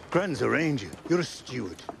them. Gren's a ranger. You're a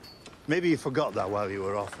steward. Maybe you forgot that while you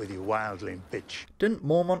were off with your wildling bitch. Didn't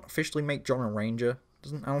Mormont officially make Jon a ranger?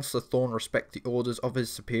 Doesn't Alistair Thorne respect the orders of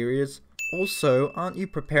his superiors? Also, aren't you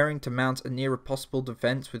preparing to mount a near impossible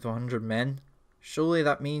defense with 100 men? Surely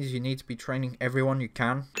that means you need to be training everyone you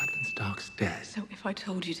can? Captain Stark's dead. So if I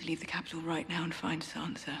told you to leave the capital right now and find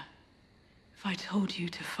Sansa, if I told you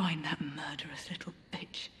to find that murderous little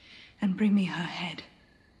bitch and bring me her head,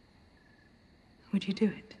 would you do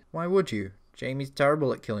it? Why would you? Jaime's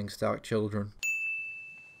terrible at killing Stark children.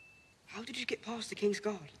 How did you get past the King's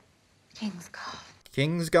Guard? King's Guard.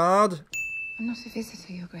 Kingsguard? I'm not a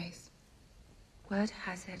visitor, Your Grace. Word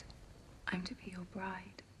has it, I'm to be your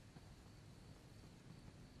bride.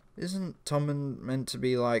 Isn't Tommen meant to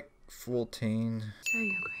be like 14? So,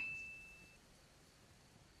 Your Grace.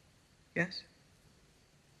 Yes?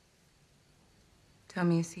 Tell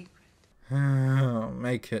me a secret.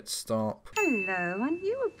 Make it stop. Hello, aren't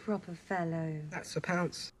you a proper fellow? That's a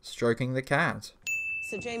pounce. Stroking the cat.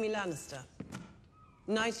 Sir Jaime Lannister,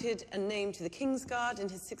 knighted and named to the King's Guard in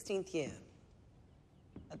his 16th year.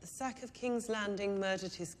 At the sack of King's Landing,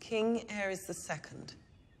 murdered his king, Aerys II.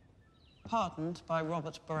 Pardoned by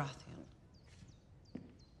Robert Baratheon.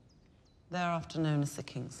 Thereafter known as the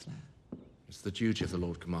Kingslayer. It's the duty of the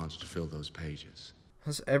Lord Commander to fill those pages.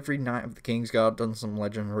 Has every knight of the Kingsguard done some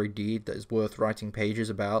legendary deed that is worth writing pages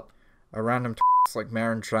about? A random like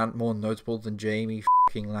Meryn Trant more notable than Jaime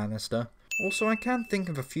f***ing Lannister? Also, I can think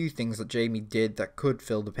of a few things that Jaime did that could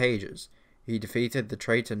fill the pages. He defeated the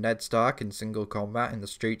traitor Ned Stark in single combat in the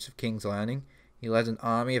streets of King's Landing. He led an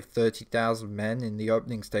army of 30,000 men in the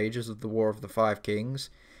opening stages of the War of the Five Kings.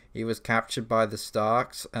 He was captured by the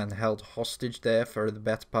Starks and held hostage there for the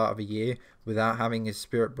better part of a year without having his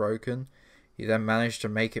spirit broken. He then managed to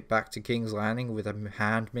make it back to King's Landing with a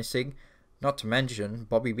hand missing. Not to mention,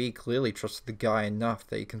 Bobby B clearly trusted the guy enough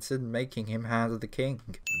that he considered making him Hand of the King.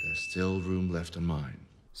 There's still room left in mine.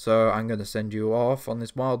 So I'm going to send you off on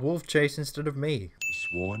this wild wolf chase instead of me. He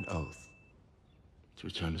swore an oath to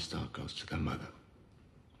return the Stark girls to their mother.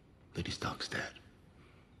 Lady Stark's dead.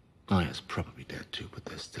 Arya's probably dead too, but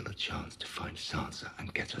there's still a chance to find Sansa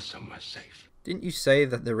and get her somewhere safe. Didn't you say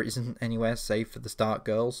that there isn't anywhere safe for the Stark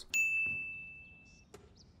girls?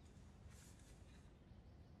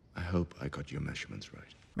 I hope I got your measurements right.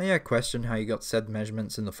 May I question how you got said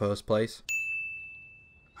measurements in the first place?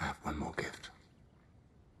 I have one more gift.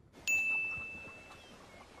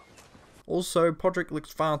 Also, Podrick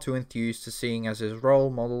looks far too enthused to seeing as his role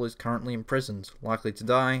model is currently imprisoned, likely to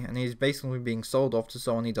die, and he's basically being sold off to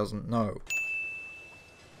someone he doesn't know.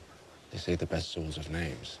 They say the best swords have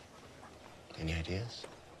names. Any ideas?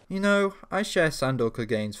 You know, I share Sandor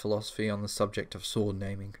Clegane's philosophy on the subject of sword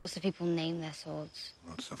naming. Lots of people name their swords.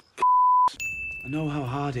 Lots of I know how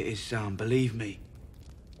hard it is, Sam, believe me.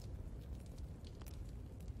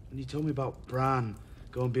 When you told me about Bran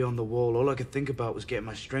going beyond the wall, all I could think about was getting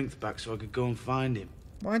my strength back so I could go and find him.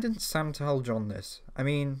 Why didn't Sam tell Jon this? I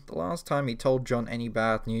mean, the last time he told Jon any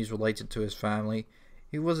bad news related to his family,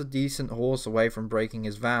 he was a decent horse away from breaking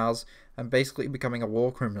his vows and basically becoming a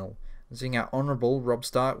war criminal. And seeing how honourable Robb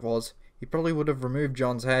Stark was, he probably would have removed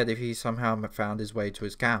Jon's head if he somehow found his way to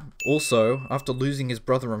his camp. Also, after losing his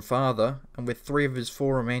brother and father, and with 3 of his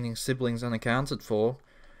 4 remaining siblings unaccounted for,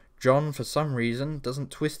 Jon, for some reason,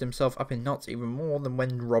 doesn't twist himself up in knots even more than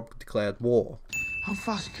when Robb declared war. How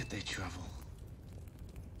fast could they travel?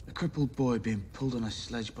 A crippled boy being pulled on a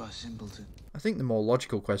sledge by a simpleton. I think the more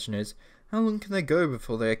logical question is, how long can they go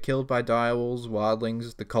before they are killed by direwolves,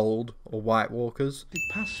 wildlings, the cold, or white walkers? They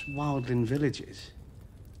pass wildling villages.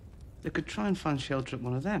 They could try and find shelter at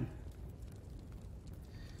one of them.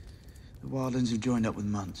 The wildlings have joined up with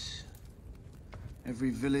Munts.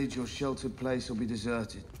 Every village or sheltered place will be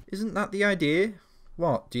deserted. Isn't that the idea?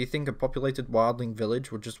 What, do you think a populated wildling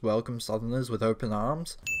village would just welcome southerners with open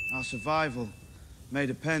arms? Our survival may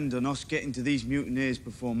depend on us getting to these mutineers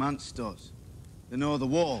before Mance does. They know the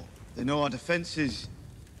wall. They know our defences.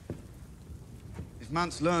 If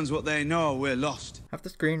Mance learns what they know, we're lost. Have the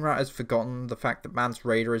screenwriters forgotten the fact that Mance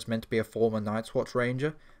Rayder is meant to be a former Night's Watch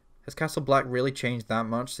Ranger? Has Castle Black really changed that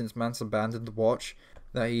much since Mance abandoned the Watch,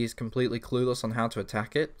 that he is completely clueless on how to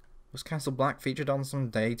attack it? Was Castle Black featured on some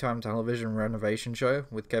daytime television renovation show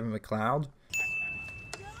with Kevin McLeod?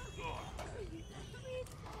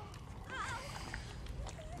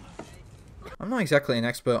 I'm not exactly an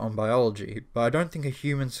expert on biology, but I don't think a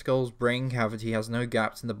human skull's brain cavity has no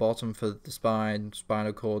gaps in the bottom for the spine,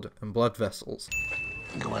 spinal cord, and blood vessels.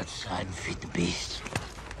 Go outside and feed the beast.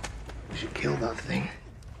 You should kill that thing.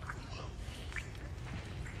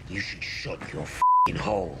 You should shut your f***ing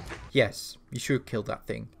hole. Yes, you should kill that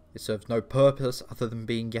thing. It serves no purpose other than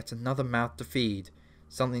being yet another mouth to feed.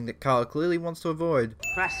 Something that Carl clearly wants to avoid.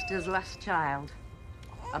 Craster's last child.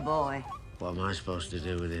 A boy. What am I supposed to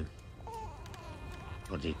do with him?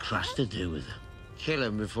 What did Craster do with him? Kill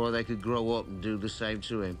him before they could grow up and do the same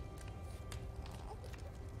to him.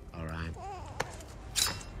 All right.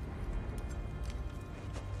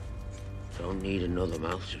 Don't need another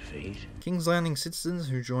mouth to feed. King's Landing citizens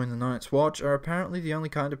who join the Night's Watch are apparently the only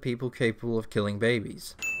kind of people capable of killing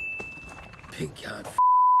babies. Pig-yard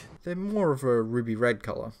They're more of a ruby red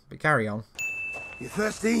colour, but carry on. You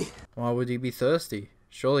thirsty? Why would he be thirsty?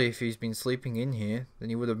 Surely if he's been sleeping in here, then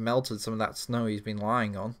he would have melted some of that snow he's been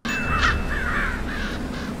lying on.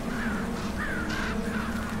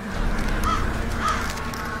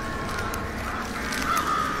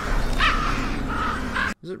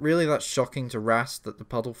 Is it really that shocking to Rast that the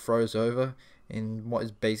puddle froze over in what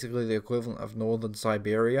is basically the equivalent of northern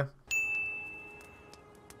Siberia?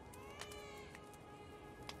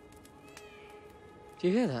 Do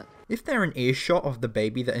you hear that? If they're in earshot of the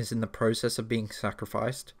baby that is in the process of being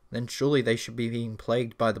sacrificed, then surely they should be being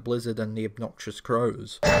plagued by the blizzard and the obnoxious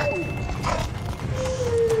crows. Bran!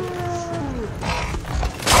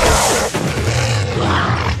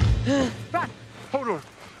 Hold on!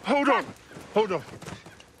 Hold on! Hold on!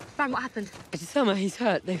 Bran, what happened? It's Summer, he's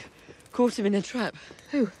hurt. They've caught him in a trap.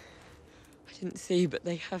 Who? I didn't see, but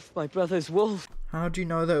they have my brother's wolf. How do you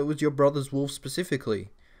know that it was your brother's wolf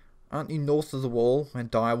specifically? Aren't you north of the wall, where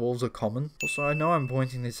direwolves are common? Also, I know I'm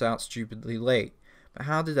pointing this out stupidly late, but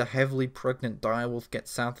how did a heavily pregnant direwolf get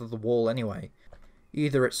south of the wall anyway?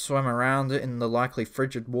 Either it swam around it in the likely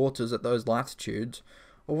frigid waters at those latitudes,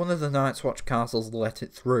 or one of the Night's Watch castles let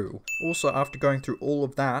it through. Also, after going through all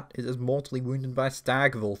of that, it is mortally wounded by a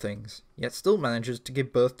stag of all things, yet still manages to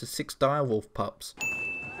give birth to 6 direwolf pups.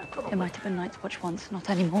 There might have been Night's Watch once, not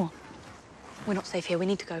anymore. We're not safe here, we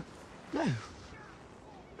need to go. No.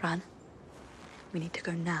 Bran, we need to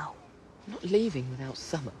go now. I'm not leaving without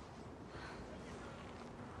Summer.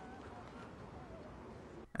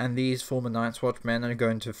 And these former Night's Watch men are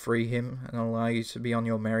going to free him and allow you to be on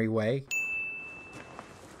your merry way?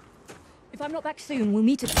 If I'm not back soon, we'll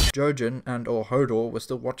meet at... Jojen and or Hodor were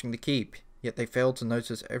still watching the keep, yet they failed to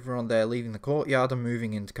notice everyone there leaving the courtyard and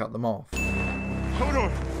moving in to cut them off. Hodor!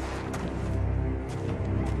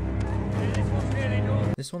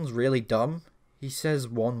 This one's really dumb. He says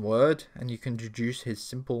one word, and you can deduce his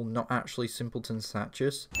simple, not actually simpleton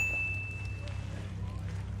statures.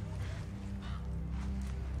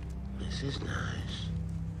 This is nice.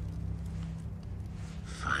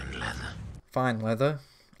 Fine leather. Fine leather,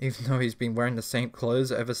 even though he's been wearing the same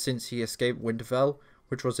clothes ever since he escaped Winterfell,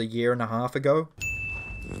 which was 1.5 years ago.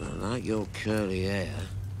 And I like your curly hair.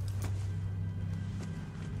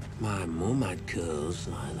 My mum had curls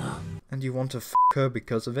like that. And you want to f her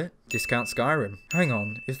because of it? Discount Skyrim. Hang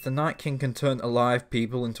on, if the Night King can turn alive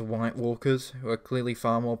people into White Walkers, who are clearly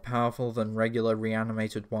far more powerful than regular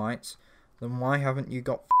reanimated whites, then why haven't you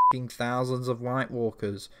got f***ing thousands of White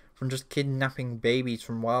Walkers from just kidnapping babies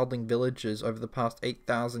from wildling villages over the past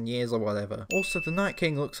 8,000 years or whatever? Also, the Night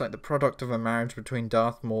King looks like the product of a marriage between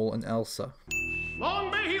Darth Maul and Elsa.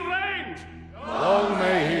 Long may he reign! Long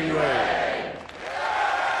may he reign!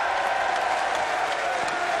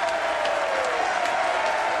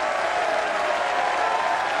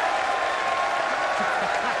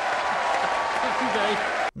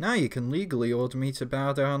 Now you can legally order me to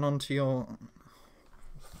bow down onto your...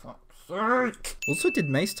 Fuck's sake! Also, did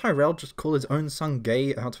Mace Tyrell just call his own son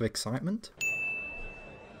gay out of excitement?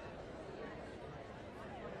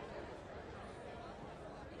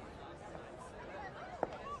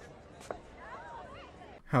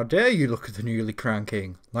 How dare you look at the newly crowned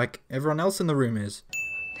king, like everyone else in the room is.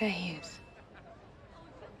 There he is.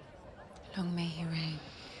 Long may he reign.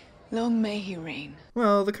 Long may he reign.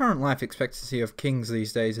 Well, the current life expectancy of kings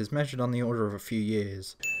these days is measured on the order of a few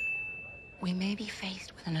years. We may be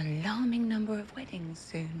faced with an alarming number of weddings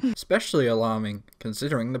soon. Especially alarming,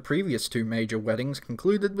 considering the previous 2 major weddings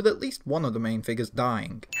concluded with at least one of the main figures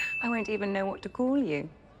dying. I won't even know what to call you.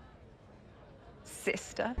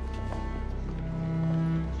 Sister?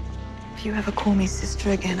 If you ever call me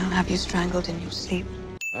sister again, I'll have you strangled in your sleep.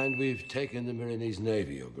 And we've taken the Myronese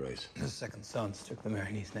Navy, Your Grace. The Second Sons took the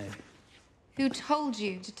Myronese Navy. Who told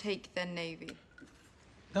you to take their navy?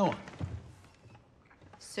 No one.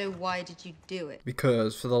 So why did you do it?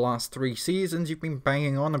 Because for the last 3 seasons you've been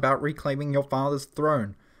banging on about reclaiming your father's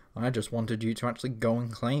throne. I just wanted you to actually go and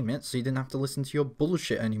claim it so you didn't have to listen to your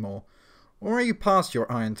bullshit anymore. Or are you past your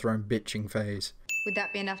Iron Throne bitching phase? Would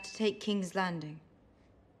that be enough to take King's Landing?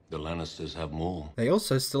 The Lannisters have more. They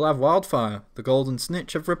also still have Wildfire, the golden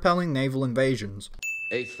snitch of repelling naval invasions.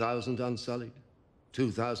 8,000 Unsullied,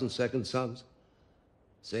 2,000 Second Sons,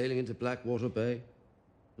 sailing into Blackwater Bay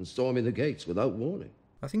and storming the gates without warning.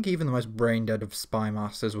 I think even the most brain-dead of spy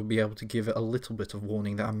masters would be able to give it a little bit of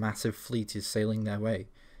warning that a massive fleet is sailing their way.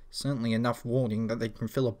 Certainly enough warning that they can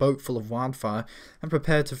fill a boat full of wildfire and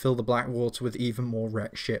prepare to fill the Blackwater with even more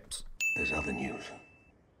wrecked ships. There's other news.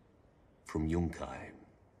 From Yunkai.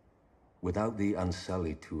 Without the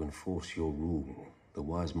Unsullied to enforce your rule, the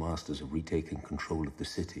wise masters have retaken control of the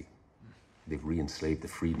city. They've re-enslaved the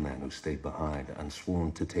freedmen who stayed behind and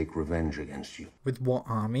sworn to take revenge against you. With what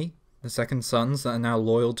army? The Second Sons that are now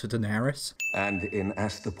loyal to Daenerys? And in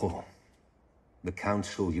Astapor, the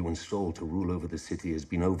council you installed to rule over the city has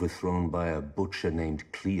been overthrown by a butcher named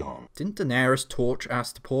Cleon. Didn't Daenerys torch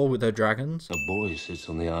Astapor with her dragons? A boy sits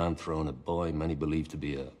on the Iron Throne, a boy many believe to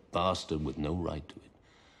be a bastard with no right to it.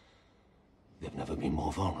 They've never been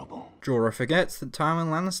more vulnerable. Jorah forgets that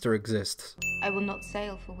Tywin Lannister exists. I will not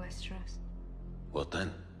sail for Westeros. What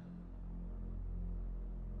then?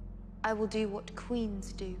 I will do what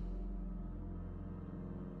queens do.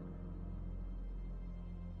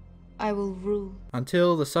 I will rule.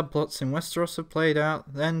 Until the subplots in Westeros have played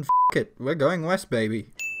out, then f*** it, we're going west, baby.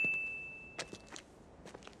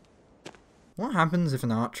 What happens if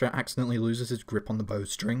an archer accidentally loses his grip on the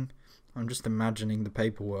bowstring? I'm just imagining the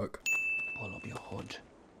paperwork. Pull up your hood.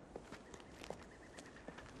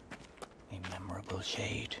 A memorable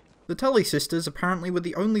shade. The Tully sisters apparently were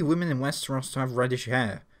the only women in Westeros to have reddish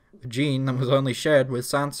hair, a gene that was only shared with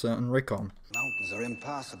Sansa and Rickon. Mountains are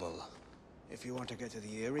impassable. If you want to get to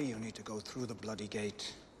the Eyrie, you need to go through the Bloody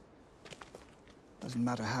Gate. Doesn't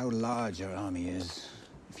matter how large your army is.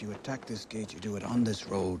 If you attack this gate, you do it on this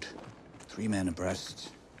road. 3 men abreast.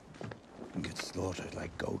 And get slaughtered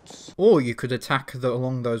like goats. Or you could attack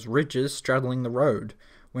along those ridges straddling the road,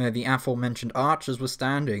 where the aforementioned archers were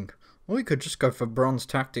standing. Or he could just go for Bron's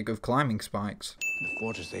tactic of climbing spikes. The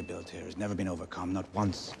fortress they built here has never been overcome, not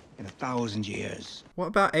once in 1,000 years. What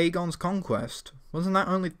about Aegon's conquest? Wasn't that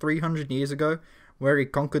only 300 years ago, where he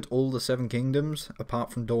conquered all the 7 kingdoms,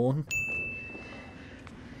 apart from Dorne?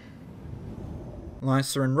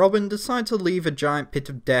 Lysa and Robin decide to leave a giant pit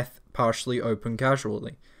of death partially open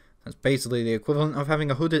casually. That's basically the equivalent of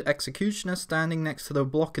having a hooded executioner standing next to the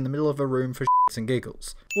block in the middle of a room for shits and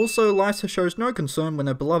giggles. Also, Lysa shows no concern when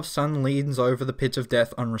her beloved son leans over the pit of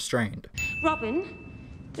death unrestrained.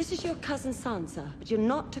 Robin, this is your cousin Sansa, but you're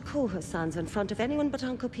not to call her Sansa in front of anyone but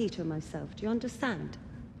Uncle Peter and myself. Do you understand?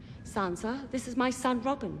 Sansa, this is my son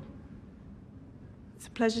Robin. It's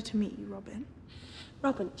a pleasure to meet you, Robin.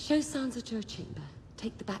 Robin, show Sansa to her chamber.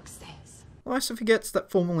 Take the back stairs. Lysa forgets that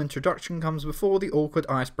formal introduction comes before the awkward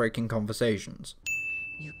ice-breaking conversations.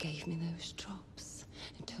 You gave me those drops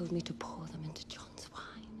and told me to pour them into John's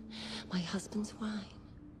wine, my husband's wine.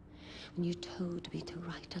 When you told me to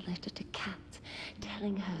write a letter to Kat,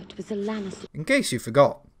 telling her it was a Lannister. In case you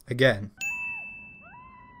forgot, again.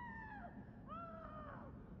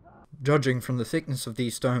 Judging from the thickness of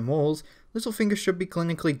these stone walls, Littlefinger should be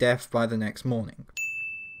clinically deaf by the next morning.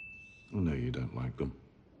 I know you don't like them.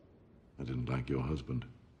 I didn't like your husband.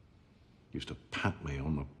 Used to pat me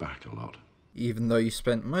on the back a lot. Even though you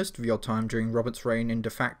spent most of your time during Robert's reign in de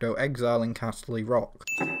facto exile in Casterly Rock.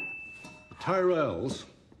 The Tyrells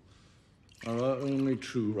are our only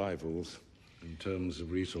true rivals in terms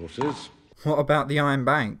of resources. What about the Iron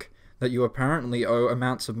Bank, that you apparently owe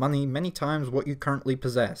amounts of money many times what you currently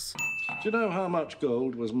possess? Do you know how much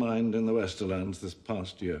gold was mined in the Westerlands this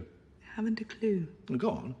past year? Haven't a clue.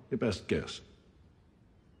 Go on, your best guess.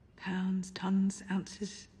 Pounds, tons,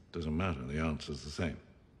 ounces. Doesn't matter, the answer's the same.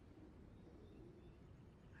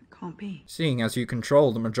 It can't be. Seeing as you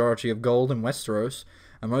control the majority of gold in Westeros,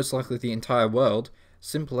 and most likely the entire world,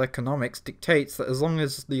 simple economics dictates that as long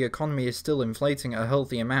as the economy is still inflating at a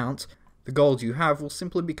healthy amount, the gold you have will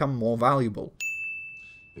simply become more valuable.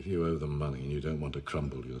 If you owe them money and you don't want to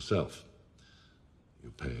crumble yourself,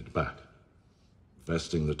 you pay it back.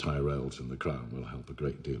 Vesting the Tyrells in the crown will help a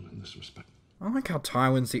great deal in this respect. I like how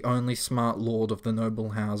Tywin's the only smart lord of the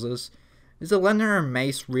noble houses. Is Olenna and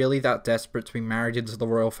Mace really that desperate to be married into the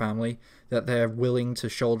royal family that they're willing to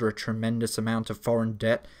shoulder a tremendous amount of foreign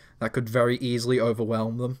debt that could very easily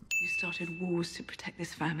overwhelm them? You started wars to protect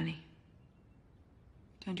this family.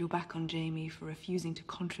 Turned your back on Jaime for refusing to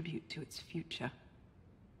contribute to its future.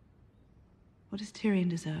 What does Tyrion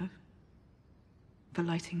deserve? For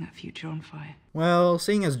lighting that future on fire. Well,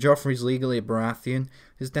 seeing as Joffrey's legally a Baratheon,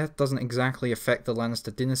 his death doesn't exactly affect the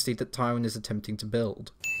Lannister dynasty that Tywin is attempting to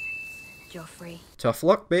build. Joffrey. Tough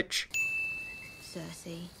luck, bitch.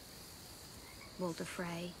 Cersei. Walder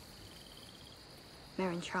Frey.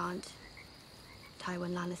 Meryn Trant.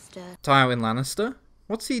 Tywin Lannister. Tywin Lannister?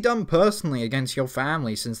 What's he done personally against your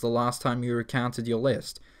family since the last time you recounted your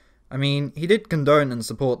list? I mean, he did condone and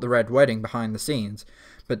support the Red Wedding behind the scenes,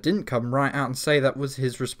 but didn't come right out and say that was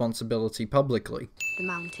his responsibility publicly. The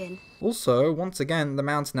Mountain. Also, once again, the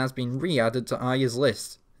Mountain has been re-added to Arya's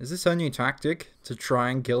list. Is this her new tactic? To try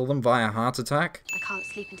and kill them via heart attack? I can't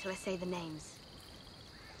sleep until I say the names.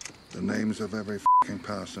 The names of every f***ing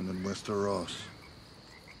person in Westeros.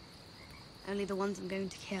 Only the ones I'm going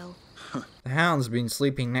to kill. The Hound's been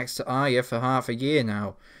sleeping next to Arya for half a year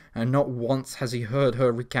now, and not once has he heard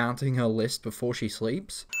her recounting her list before she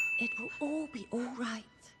sleeps. It will all be all right.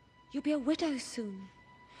 You'll be a widow soon.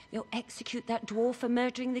 They'll execute that dwarf for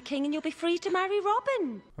murdering the king and you'll be free to marry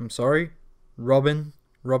Robin. I'm sorry? Robin?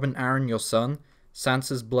 Robin Arryn, your son?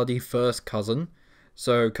 Sansa's bloody first cousin?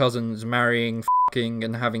 So cousins marrying, f***ing,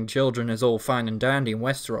 and having children is all fine and dandy in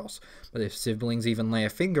Westeros, but if siblings even lay a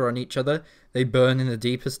finger on each other, they burn in the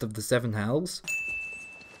deepest of the 7 hells?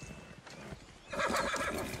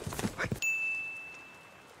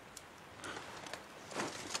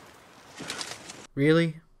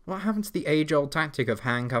 Really? What happened to the age-old tactic of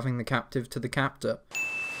handcuffing the captive to the captor?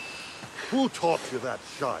 Who taught you that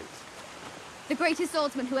shite? The greatest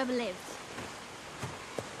swordsman who ever lived.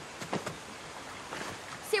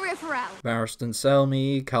 Syrio Forel. Barristan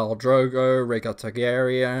Selmy, Khal Drogo, Rhaegar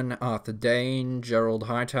Targaryen, Arthur Dayne, Gerald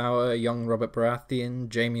Hightower, young Robert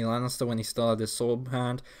Baratheon, Jaime Lannister when he started his sword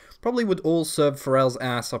hand, probably would all serve Forel's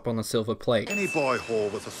ass up on a silver plate. Any boy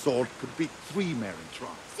whore with a sword could beat 3 Meryn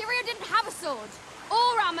Trant. Syrio didn't have a sword.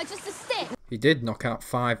 Or armor, just a stick. He did knock out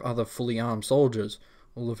 5 other fully armed soldiers,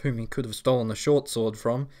 all of whom he could have stolen the short sword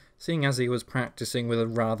from, seeing as he was practicing with a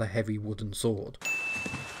rather heavy wooden sword.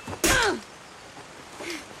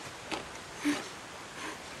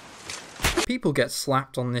 People get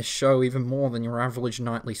slapped on this show even more than your average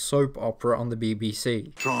nightly soap opera on the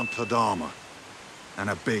BBC. Trantadama. And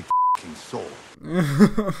a big f***ing sword.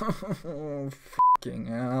 Oh, f***ing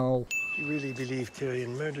hell. You really believe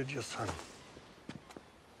Tyrion murdered your son?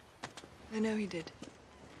 I know he did.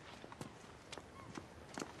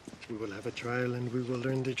 We will have a trial and we will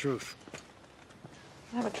learn the truth.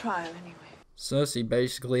 We'll have a trial anyway. Cersei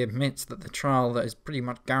basically admits that the trial that is pretty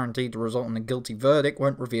much guaranteed to result in a guilty verdict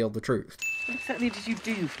won't reveal the truth. What exactly did you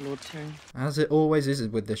do for Lord Tyrion? As it always is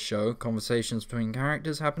with this show, conversations between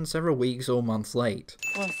characters happen several weeks or months late.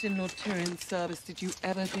 Whilst in Lord Tyrion's service, did you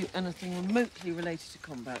ever do anything remotely related to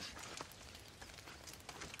combat?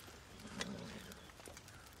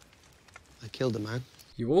 I killed a man.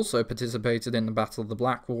 You also participated in the Battle of the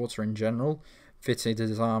Blackwater in general, fitted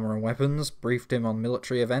his armour and weapons, briefed him on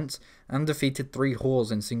military events, and defeated 3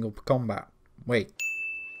 whores in single combat. Wait.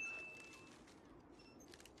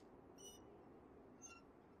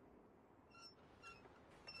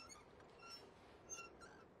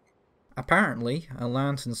 Apparently, a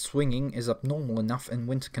lantern swinging is abnormal enough in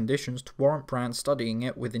winter conditions to warrant Bran studying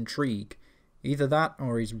it with intrigue. Either that,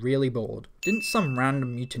 or he's really bored. Didn't some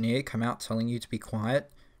random mutineer come out telling you to be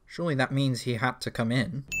quiet? Surely that means he had to come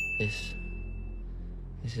in.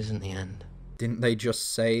 This isn't the end. Didn't they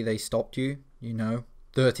just say they stopped you,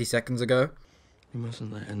 30 seconds ago? You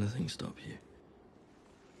mustn't let anything stop you.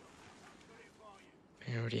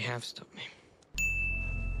 They already have stopped me.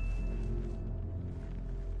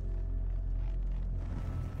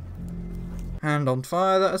 Hand on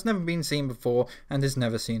fire that has never been seen before and is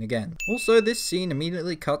never seen again. Also, this scene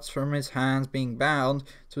immediately cuts from his hands being bound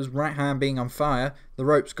to his right hand being on fire, the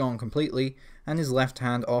rope's gone completely, and his left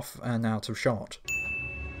hand off and out of shot.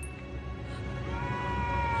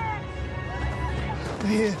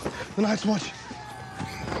 Here, the Night's Watch.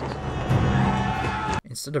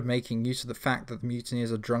 Instead of making use of the fact that the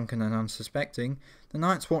mutineers are drunken and unsuspecting, the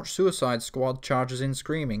Night's Watch Suicide Squad charges in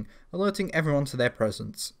screaming, alerting everyone to their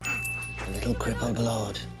presence. A little crippled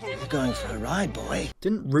lord. You're going for a ride, boy.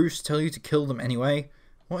 Didn't Roose tell you to kill them anyway?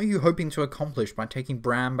 What are you hoping to accomplish by taking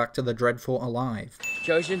Bran back to the Dreadfort alive?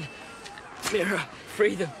 Jojen, Mira,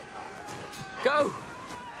 free them. Go!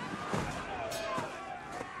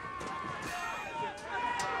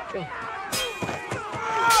 Go.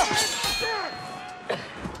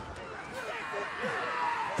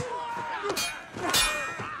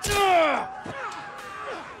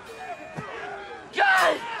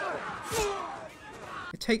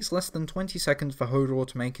 It takes less than 20 seconds for Hodor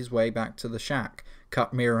to make his way back to the shack,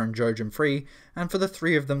 cut Mira and Jojen free, and for the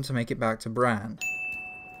 3 of them to make it back to Bran.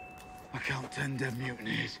 I count 10 dead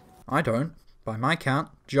mutineers. I don't. By my count,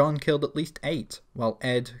 Jon killed at least 8, while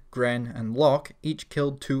Ed, Gren, and Locke each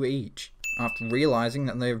killed 2 each. After realising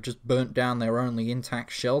that they have just burnt down their only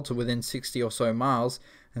intact shelter within 60 or so miles,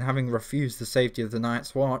 and having refused the safety of the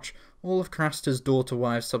Night's Watch, all of Craster's daughter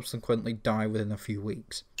wives subsequently die within a few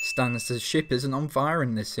weeks. Stannis' ship isn't on fire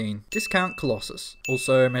in this scene. Discount Colossus.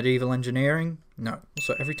 Also medieval engineering? No.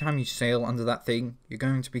 Also every time you sail under that thing, you're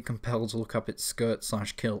going to be compelled to look up its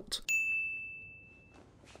skirt/kilt.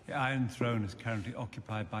 The Iron Throne is currently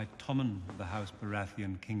occupied by Tommen of the House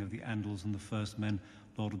Baratheon, King of the Andals and the First Men,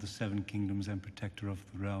 Lord of the Seven Kingdoms and Protector of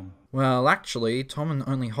the Realm. Well, actually, Tommen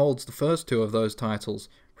only holds the first 2 of those titles.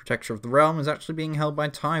 Protector of the Realm is actually being held by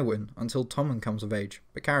Tywin until Tommen comes of age.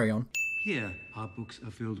 But carry on. Here, our books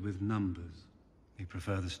are filled with numbers. We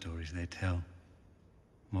prefer the stories they tell.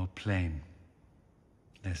 More plain.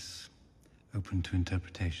 Less open to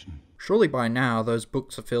interpretation. Surely by now those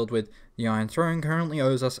books are filled with the Iron Throne currently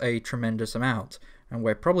owes us a tremendous amount, and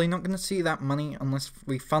we're probably not going to see that money unless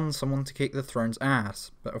we fund someone to kick the throne's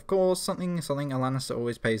ass. But of course, something a Lannister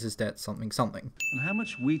always pays his debt something. And how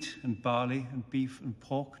much wheat and barley and beef and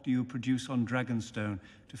pork do you produce on Dragonstone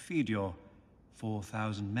to feed your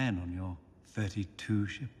 4,000 men on your 32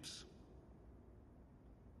 ships?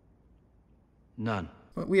 None.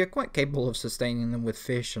 But we are quite capable of sustaining them with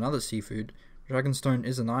fish and other seafood. Dragonstone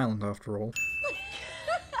is an island after all.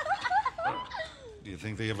 Do you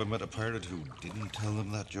think they ever met a pirate who didn't tell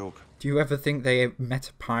them that joke? Do you ever think they met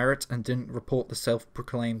a pirate and didn't report the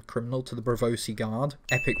self-proclaimed criminal to the Braavosi Guard?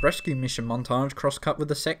 Epic rescue mission montage cross-cut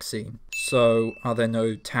with a sex scene. So, are there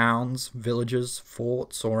no towns, villages,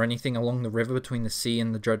 forts, or anything along the river between the sea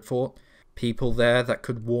and the Dreadfort? People there that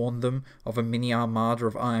could warn them of a mini armada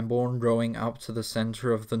of Ironborn rowing up to the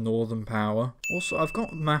centre of the Northern Power? Also, I've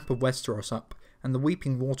got a map of Westeros up, and the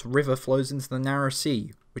Weeping Water River flows into the Narrow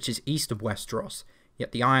Sea, which is east of Westeros,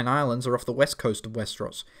 yet the Iron Islands are off the west coast of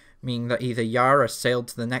Westeros, meaning that either Yara sailed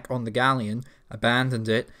to the neck on the galleon, abandoned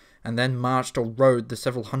it, and then marched or rowed the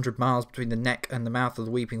several hundred miles between the neck and the mouth of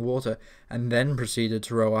the Weeping Water, and then proceeded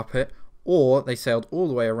to row up it, or they sailed all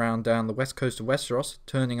the way around down the west coast of Westeros,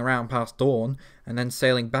 turning around past Dorne, and then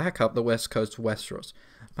sailing back up the west coast of Westeros,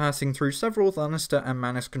 passing through several Lannister and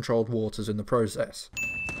Manus-controlled waters in the process.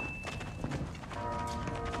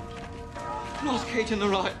 Lost Kate in the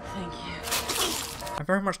right. Thank you. I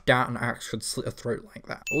very much doubt an axe could slit a throat like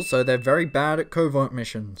that. Also, they're very bad at covert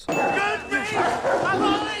missions.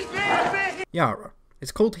 Yara.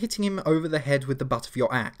 It's called hitting him over the head with the butt of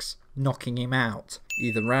your axe, knocking him out.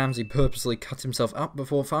 Either Ramsay purposely cut himself up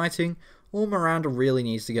before fighting, or Miranda really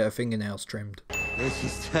needs to get her fingernails trimmed. This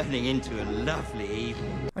is turning into a lovely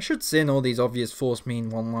evening. I should sin all these obvious force mean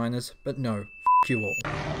one-liners, but no, f*** you all.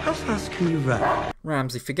 How fast can you run?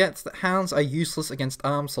 Ramsay forgets that hounds are useless against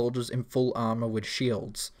armed soldiers in full armour with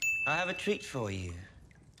shields. I have a treat for you.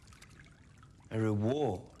 A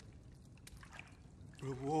reward.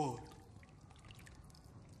 Reward?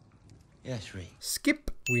 Yes, Reed.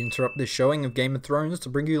 Skip! We interrupt this showing of Game of Thrones to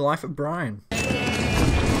bring you Life of Brian.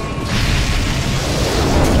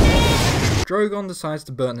 Drogon decides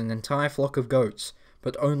to burn an entire flock of goats,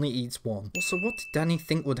 but only eats one. Also, what did Dany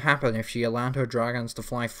think would happen if she allowed her dragons to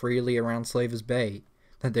fly freely around Slaver's Bay?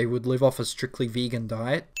 That they would live off a strictly vegan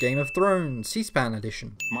diet? Game of Thrones, C-SPAN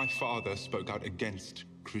edition. My father spoke out against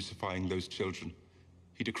crucifying those children.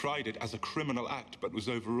 He decried it as a criminal act, but was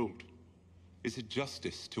overruled. Is it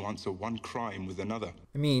justice to answer one crime with another?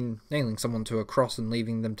 I mean, nailing someone to a cross and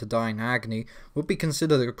leaving them to die in agony would be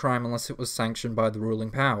considered a crime unless it was sanctioned by the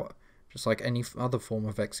ruling power, just like any other form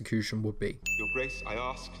of execution would be. Your Grace, I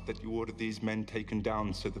ask that you order these men taken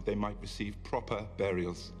down so that they might receive proper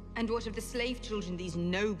burials. And what of the slave children these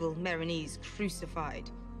noble Meereenese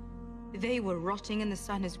crucified? They were rotting in the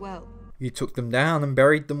sun as well. You took them down and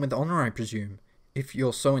buried them with honour, I presume. If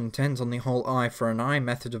you're so intent on the whole eye for an eye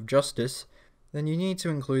method of justice, then you need to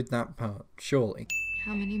include that part, surely.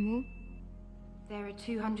 How many more? There are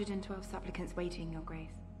 212 supplicants waiting, Your Grace.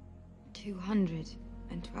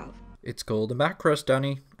 212. It's called a back crust,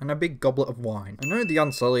 Dany, and a big goblet of wine. I know the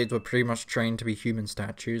Unsullied were pretty much trained to be human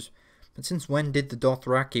statues, but since when did the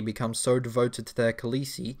Dothraki become so devoted to their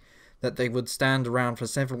Khaleesi that they would stand around for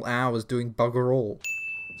several hours doing bugger all?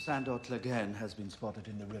 Sandor Clegane has been spotted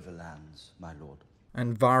in the Riverlands, my lord.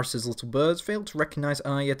 And Varys' little birds failed to recognise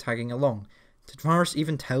Arya tagging along. Did Varys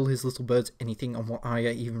even tell his little birds anything on what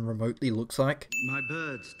Arya even remotely looks like? My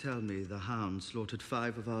birds tell me the hound slaughtered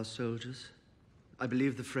 5 of our soldiers. I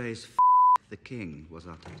believe the phrase "F the king" was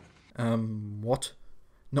uttered. What?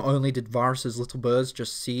 Not only did Varys' little birds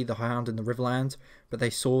just see the hound in the Riverlands, but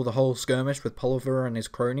they saw the whole skirmish with Polliver and his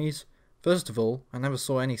cronies? First of all, I never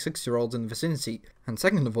saw any 6-year-olds in the vicinity, and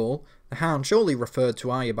second of all, the hound surely referred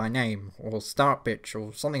to Arya by name, or start bitch,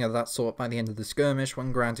 or something of that sort by the end of the skirmish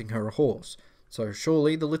when granting her a horse. So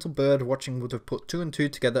surely the little bird watching would have put 2 and 2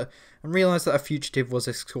 together and realised that a fugitive was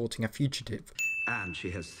escorting a fugitive. And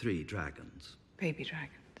she has 3 dragons. Baby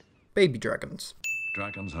dragons. Baby dragons.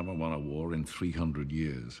 Dragons haven't won a war in 300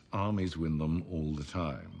 years. Armies win them all the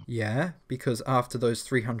time. Yeah, because after those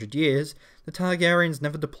 300 years, the Targaryens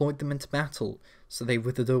never deployed them into battle, so they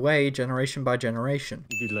withered away generation by generation.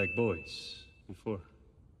 You did like boys before.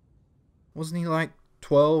 Wasn't he like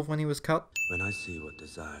 12 when he was cut? When I see what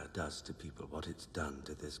desire does to people, what it's done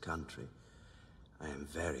to this country, I am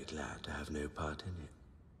very glad to have no part in it.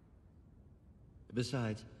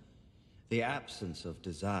 Besides, the absence of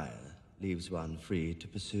desire leaves one free to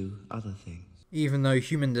pursue other things. Even though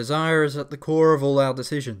human desire is at the core of all our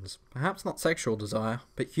decisions. Perhaps not sexual desire,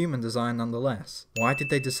 but human desire nonetheless. Why did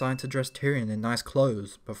they decide to dress Tyrion in nice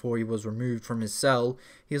clothes before he was removed from his cell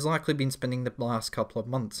he has likely been spending the last couple of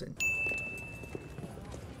months in?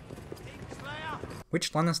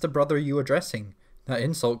 Which Lannister brother are you addressing? That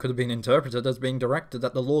insult could have been interpreted as being directed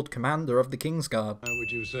at the Lord Commander of the Kingsguard. How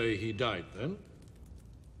would you say he died, then?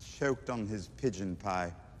 Choked on his pigeon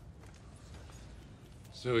pie.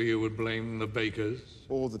 So you would blame the bakers?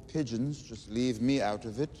 Or the pigeons, just leave me out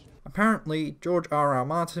of it. Apparently, George R.R.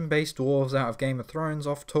 Martin based dwarves out of Game of Thrones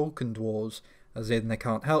off Tolkien dwarves, as in they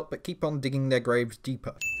can't help but keep on digging their graves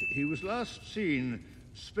deeper. He was last seen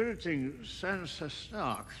spiriting Sansa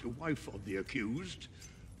Stark, the wife of the accused,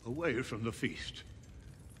 away from the feast.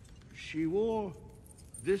 She wore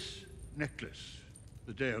this necklace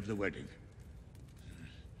the day of the wedding.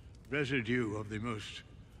 Residue of the most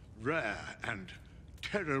rare and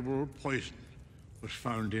terrible poison was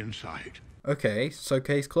found inside. Okay, so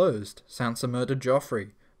case closed. Sansa murdered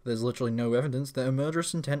Joffrey. There's literally no evidence that a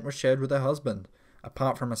murderous intent was shared with her husband,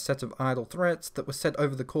 apart from a set of idle threats that were set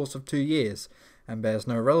over the course of 2 years, and bears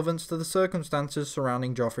no relevance to the circumstances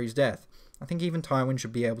surrounding Joffrey's death, I think even Tywin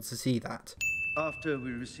should be able to see that. After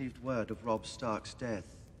we received word of Robb Stark's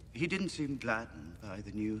death, he didn't seem gladdened by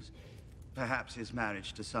the news. Perhaps his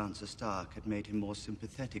marriage to Sansa Stark had made him more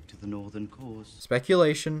sympathetic to the Northern cause.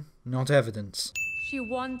 Speculation, not evidence. She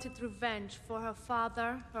wanted revenge for her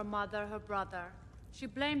father, her mother, her brother. She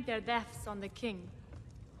blamed their deaths on the king.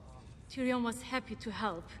 Tyrion was happy to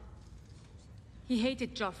help. He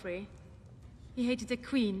hated Joffrey. He hated the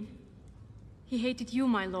queen. He hated you,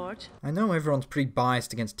 my lord. I know everyone's pretty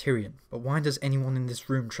biased against Tyrion, but why does anyone in this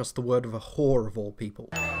room trust the word of a whore of all people?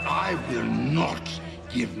 I will not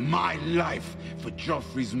give my life for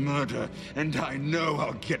Joffrey's murder, and I know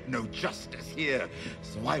I'll get no justice here,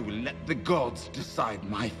 so I will let the gods decide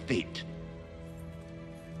my fate.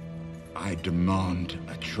 I demand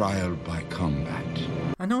a trial by combat.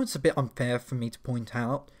 I know it's a bit unfair for me to point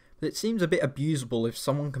out, but it seems a bit abusable if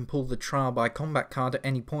someone can pull the trial by combat card at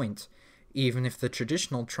any point, even if the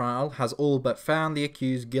traditional trial has all but found the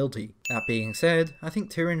accused guilty. That being said, I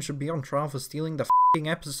think Tyrion should be on trial for stealing the f***ing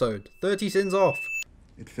episode. 30 sins off.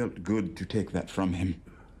 It felt good to take that from him.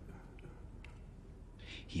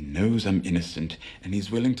 He knows I'm innocent, and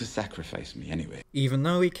he's willing to sacrifice me anyway. Even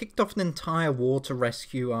though he kicked off an entire war to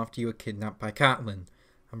rescue after you were kidnapped by Catelyn.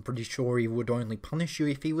 I'm pretty sure he would only punish you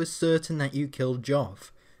if he was certain that you killed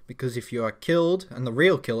Joff. Because if you are killed, and the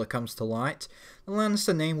real killer comes to light, the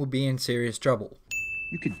Lannister name would be in serious trouble.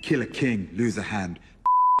 You could kill a king, lose a hand,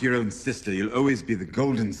 your own sister, you'll always be the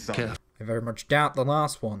golden son. I very much doubt the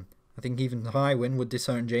last one. I think even Tywin would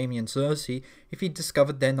disown Jaime and Cersei if he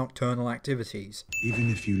discovered their nocturnal activities. Even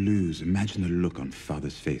if you lose, imagine the look on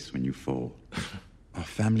Father's face when you fall. Our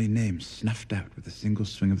family name snuffed out with a single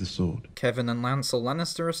swing of the sword. Kevan and Lancel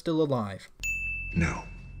Lannister are still alive. No.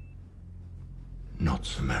 Not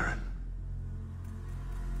Samarin.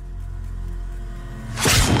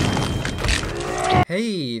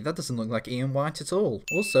 Hey, that doesn't look like Ian White at all.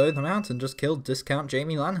 Also, the Mountain just killed Discount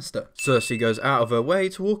Jaime Lannister. Cersei goes out of her way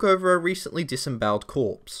to walk over a recently disemboweled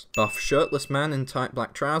corpse. Buff, shirtless man in tight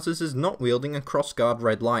black trousers is not wielding a crossguard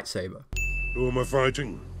red lightsaber. Who am I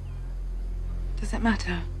fighting? Does it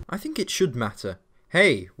matter? I think it should matter.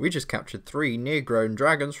 Hey, we just captured 3 near-grown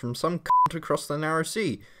dragons from some cunt across the narrow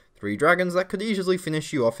sea. 3 dragons that could easily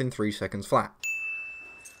finish you off in 3 seconds flat.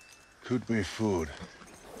 Could be food.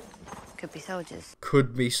 Could be soldiers.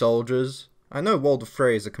 Could be soldiers. I know Walder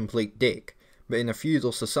Frey is a complete dick, but in a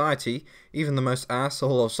feudal society, even the most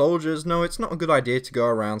asshole of soldiers know it's not a good idea to go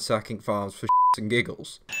around sacking farms for shits and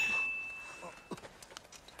giggles.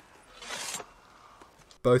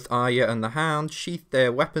 Both Arya and the Hound sheathed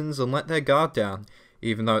their weapons and let their guard down,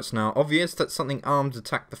 even though it's now obvious that something armed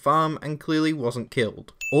attacked the farm and clearly wasn't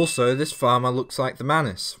killed. Also, this farmer looks like the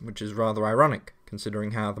Manus, which is rather ironic,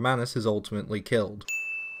 considering how the Manus is ultimately killed.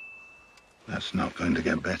 That's not going to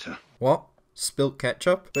get better. What? Spilt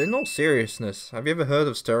ketchup? But in all seriousness, have you ever heard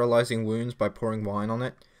of sterilizing wounds by pouring wine on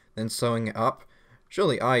it, then sewing it up?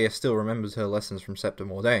 Surely Arya still remembers her lessons from Septa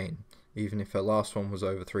Mordain, even if her last one was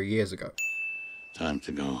over 3 years ago. Time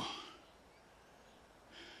to go.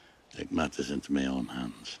 Take matters into my own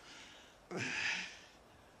hands.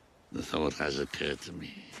 The thought has occurred to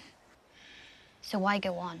me. So why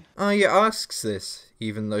go on? Arya asks this,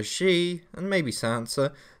 even though she, and maybe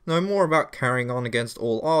Sansa, know more about carrying on against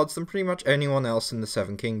all odds than pretty much anyone else in the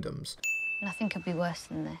Seven Kingdoms. Nothing could be worse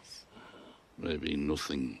than this. Maybe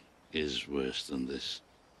nothing is worse than this.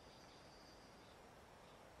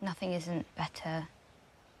 Nothing isn't better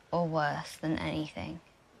or worse than anything.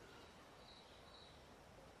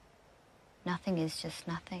 Nothing is just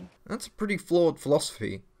nothing. That's a pretty flawed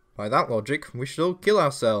philosophy. By that logic, we should all kill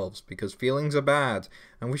ourselves because feelings are bad,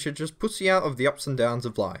 and we should just pussy out of the ups and downs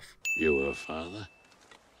of life. You were father?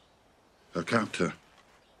 Her captor.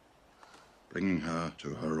 Bringing her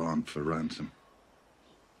to her aunt for ransom.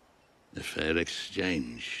 A fair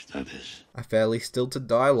exchange, that is. A fairly stilted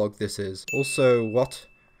dialogue this is. Also, what?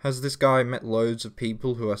 Has this guy met loads of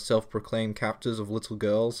people who are self-proclaimed captors of little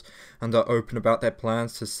girls, and are open about their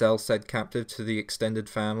plans to sell said captive to the extended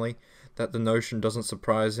family, that the notion doesn't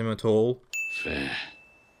surprise him at all? Fair.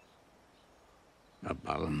 A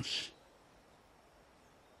balance.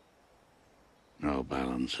 No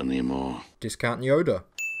balance anymore. Discount Yoda.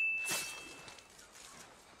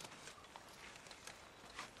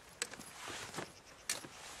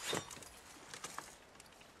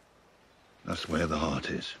 That's where the heart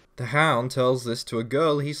is. The Hound tells this to a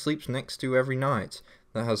girl he sleeps next to every night,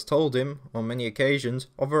 that has told him, on many occasions,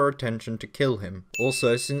 of her intention to kill him.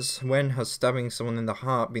 Also, since when has stabbing someone in the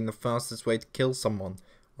heart been the fastest way to kill someone?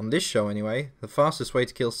 On this show anyway, the fastest way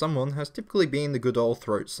to kill someone has typically been the good old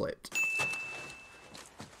throat slit.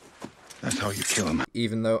 That's how you kill him.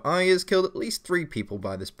 Even though Arya's killed at least 3 people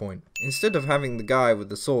by this point. Instead of having the guy with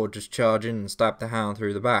the sword just charge in and stab the hound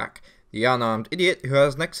through the back, the unarmed idiot who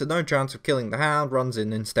has next to no chance of killing the hound runs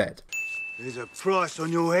in instead. There's a price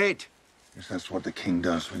on your head. Guess that's what the king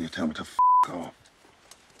does when you tell me to f off.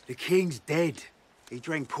 The king's dead. He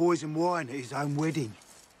drank poison wine at his own wedding.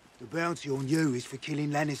 The bounty on you is for killing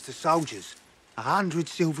Lannister soldiers. 100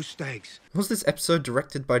 silver stags. Was this episode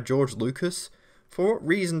directed by George Lucas? For what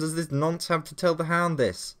reason does this nonce have to tell the hound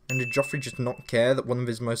this? And did Joffrey just not care that one of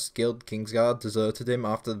his most skilled Kingsguard deserted him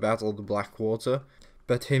after the Battle of the Blackwater?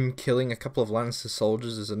 But him killing a couple of Lannister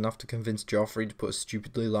soldiers is enough to convince Joffrey to put a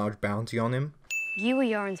stupidly large bounty on him? You were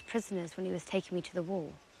Yoren's prisoners when he was taking me to the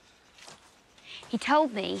wall. He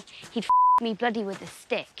told me he'd me bloody with a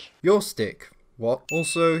stick. Your stick? What?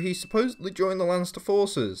 Also, he supposedly joined the Lannister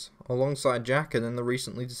forces, alongside Jaqen and the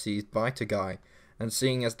recently deceased Biter guy. And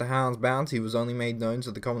seeing as the Hound's bounty was only made known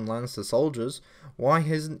to the common Lannister soldiers, why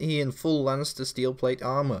isn't he in full Lannister steel plate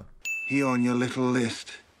armour? He on your little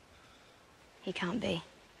list? He can't be.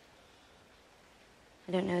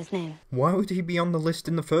 I don't know his name. Why would he be on the list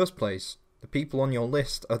in the first place? The people on your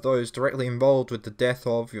list are those directly involved with the death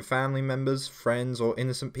of your family members, friends, or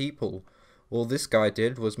innocent people. All this guy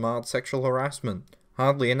did was mild sexual harassment,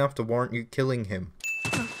 hardly enough to warrant you killing him.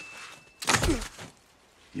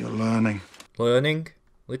 You're learning. Learning?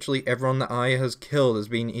 Literally everyone that Arya has killed has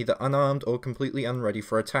been either unarmed or completely unready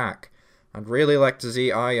for attack. I'd really like to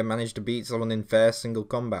see Arya manage to beat someone in fair single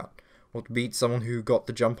combat, or to beat someone who got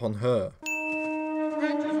the jump on her.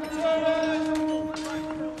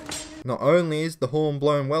 Not only is the horn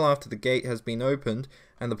blown well after the gate has been opened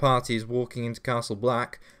and the party is walking into Castle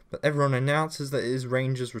Black, but everyone announces that it is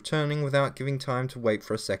Rangers returning without giving time to wait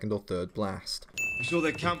for a second or third blast. We saw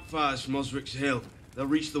their campfires from Osric's Hill. They'll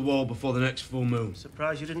reach the wall before the next full moon.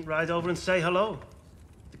 Surprised you didn't ride over and say hello.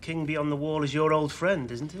 The king beyond the wall is your old friend,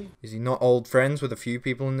 isn't he? Is he not old friends with a few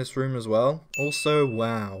people in this room as well? Also,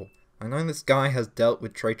 wow. I know this guy has dealt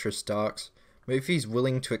with traitorous Starks, but if he's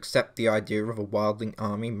willing to accept the idea of a wildling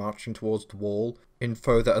army marching towards the wall,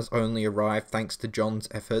 info that has only arrived thanks to Jon's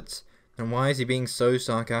efforts, then why is he being so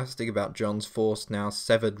sarcastic about Jon's forced now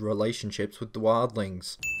severed relationships with the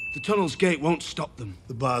wildlings? The tunnel's gate won't stop them.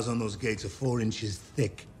 The bars on those gates are 4 inches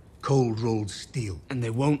thick, cold-rolled steel. And they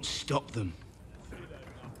won't stop them.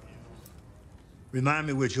 Remind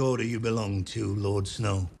me which order you belong to, Lord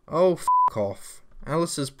Snow. Oh, f*** off.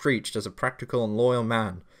 Alistair's preached as a practical and loyal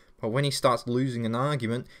man, but when he starts losing an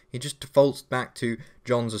argument, he just defaults back to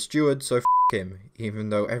Jon's a steward, so f*** him, even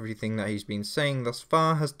though everything that he's been saying thus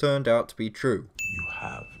far has turned out to be true. You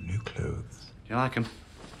have new clothes. Do you like them?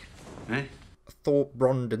 Eh? I thought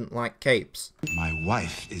Bronn didn't like capes. My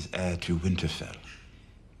wife is heir to Winterfell.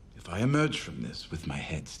 If I emerge from this with my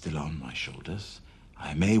head still on my shoulders,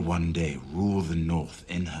 I may one day rule the North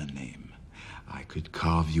in her name. I could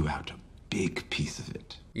carve you out a big piece of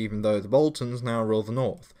it. Even though the Boltons now rule the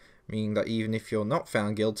North, meaning that even if you're not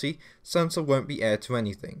found guilty, Sansa won't be heir to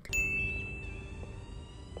anything.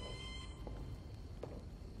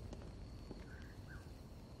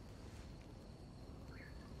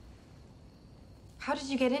 How did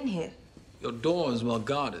you get in here? Your door is well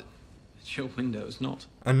guarded. It's your windows, not.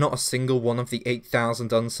 And not a single one of the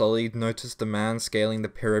 8,000 Unsullied noticed a man scaling the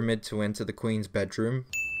pyramid to enter the Queen's bedroom.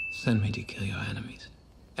 Send me to kill your enemies.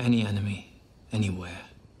 Any enemy, anywhere.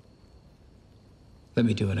 Let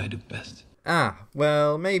me do what I do best. Ah,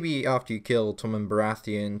 well, maybe after you kill Tommen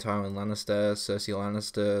Baratheon, Tywin Lannister, Cersei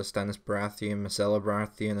Lannister, Stannis Baratheon, Myrcella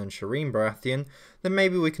Baratheon, and Shireen Baratheon, then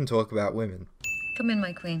maybe we can talk about women. Come in,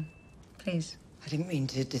 my queen. Please. I didn't mean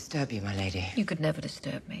to disturb you, my lady. You could never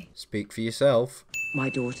disturb me. Speak for yourself. My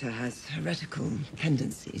daughter has heretical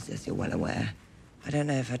tendencies, as you're well aware. I don't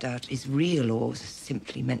know if her doubt is real or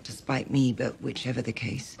simply meant to spite me, but whichever the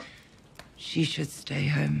case, she should stay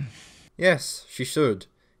home. Yes, she should.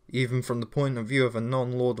 Even from the point of view of a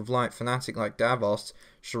non-Lord of Light fanatic like Davos,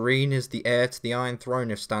 Shireen is the heir to the Iron Throne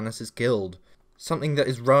if Stannis is killed. Something that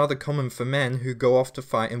is rather common for men who go off to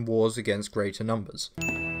fight in wars against greater numbers.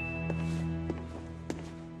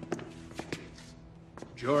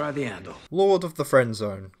 Jorah the Andal. Lord of the Friend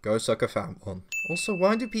Zone. Go suck a fat one. Also,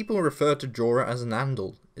 why do people refer to Jorah as an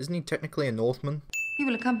Andal? Isn't he technically a Northman? He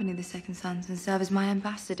will accompany the Second Sons and serve as my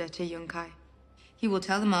ambassador to Yunkai. He will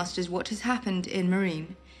tell the Masters what has happened in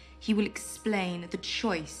Meereen. He will explain the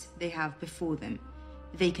choice they have before them.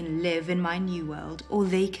 They can live in my new world, or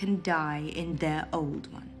they can die in their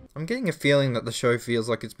old one. I'm getting a feeling that the show feels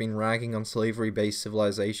like it's been ragging on slavery-based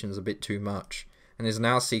civilizations a bit too much, and is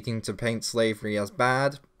now seeking to paint slavery as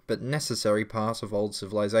bad, but necessary part of old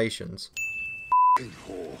civilizations.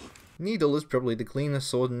 Needle is probably the cleanest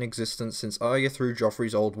sword in existence since Arya threw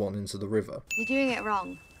Joffrey's old one into the river. You're doing it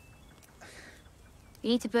wrong. You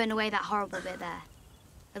need to burn away that horrible bit there.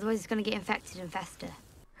 Otherwise it's going to get infected and fester.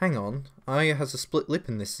 Hang on, Arya has a split lip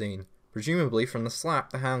in this scene, presumably from the slap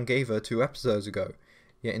the Hound gave her 2 episodes ago.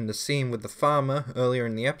 Yet in the scene with the farmer earlier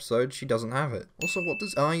in the episode, she doesn't have it. Also, what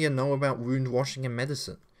does Arya know about wound washing and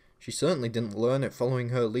medicine? She certainly didn't learn it following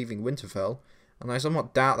her leaving Winterfell, and I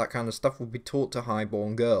somewhat doubt that kind of stuff would be taught to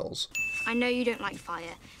highborn girls. I know you don't like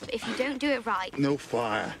fire, but if you don't do it right... No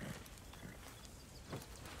fire.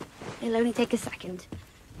 It'll only take a second.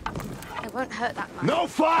 It won't hurt that much. No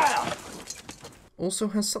fire! Also,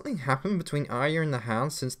 has something happened between Arya and the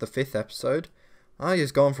Hound since the 5th episode?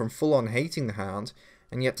 Arya's gone from full-on hating the Hound,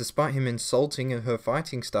 and yet despite him insulting her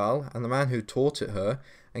fighting style and the man who taught it her,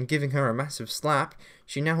 and giving her a massive slap,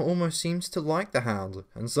 she now almost seems to like the Hound,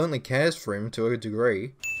 and certainly cares for him to a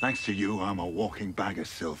degree. Thanks to you, I'm a walking bag of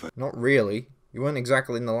silver. Not really. You weren't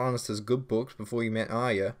exactly in the Lannisters' good books before you met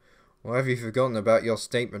Arya. Or have you forgotten about your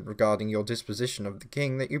statement regarding your disposition of the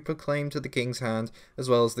king that you proclaimed to the king's hand as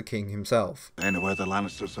well as the king himself? Anywhere the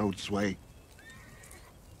Lannisters hold sway.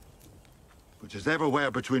 Which is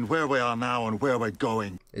everywhere between where we are now and where we're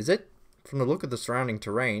going. Is it? From the look of the surrounding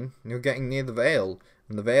terrain, you're getting near the Vale,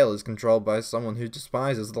 and the Vale is controlled by someone who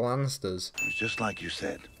despises the Lannisters. It's just like you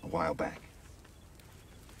said a while back.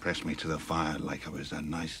 Pressed me to the fire like I was a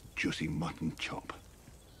nice juicy mutton chop.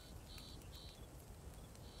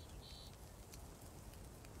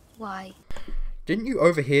 Why? Didn't you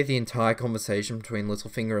overhear the entire conversation between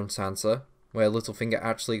Littlefinger and Sansa, where Littlefinger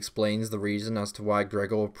actually explains the reason as to why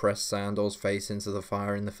Gregor pressed Sandor's face into the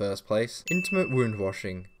fire in the first place? Intimate wound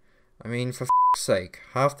washing. I mean, for f***'s sake,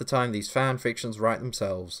 half the time these fan fictions write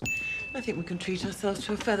themselves. I think we can treat ourselves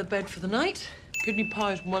to a feather bed for the night. Kidney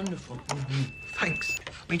pie is wonderful. Thanks.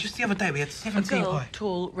 I mean, just the other day we had 17 A girl, pie.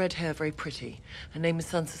 tall, red hair, very pretty. Her name is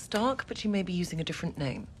Sansa Stark, but she may be using a different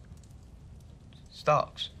name.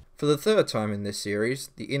 Starks. For the 3rd time in this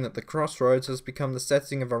series, the inn at the crossroads has become the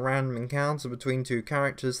setting of a random encounter between 2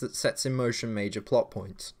 characters that sets in motion major plot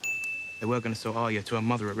points. They were going to sell Arya to her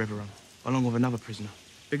mother at Riverrun, along with another prisoner.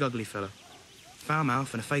 Big ugly fella. Foul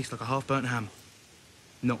mouth and a face like a half-burnt ham.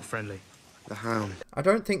 Not friendly. The Hound. I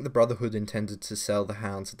don't think the Brotherhood intended to sell the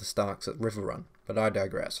Hound to the Starks at Riverrun, but I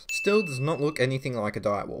digress. Still does not look anything like a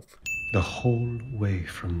direwolf. The whole way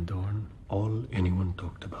from Dorne, all anyone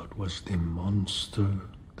talked about was the monster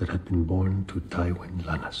that had been born to Tywin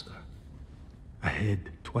Lannister. A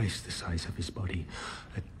head twice the size of his body,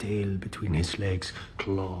 a tail between his legs,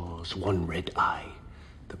 claws, one red eye.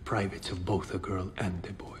 The privates of both a girl and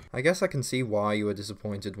a boy. I guess I can see why you were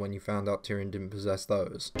disappointed when you found out Tyrion didn't possess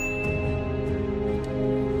those.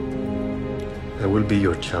 I will be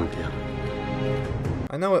your champion.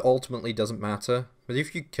 I know it ultimately doesn't matter, but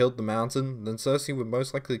if you killed the Mountain, then Cersei would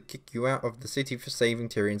most likely kick you out of the city for saving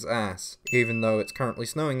Tyrion's ass. Even though it's currently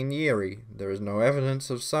snowing in Eyrie, there is no evidence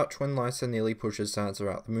of such when Lysa nearly pushes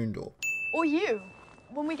Sansa out the moon door. Or you.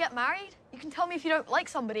 When we get married, you can tell me if you don't like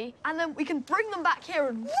somebody, and then we can bring them back here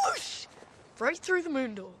and whoosh! Right through the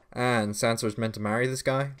moon door. And Sansa is meant to marry this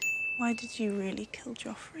guy? Why did you really kill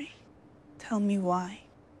Joffrey? Tell me why.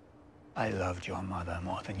 I loved your mother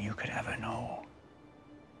more than you could ever know.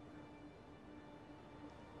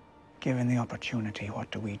 Given the opportunity, what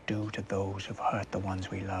do we do to those who've hurt the ones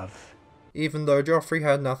we love? Even though Joffrey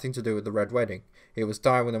had nothing to do with the Red Wedding, it was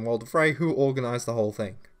Tywin and Walder Frey who organised the whole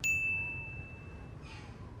thing.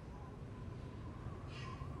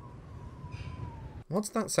 What's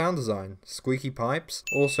that sound design? Squeaky pipes?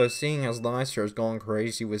 Also, seeing as Lysa has gone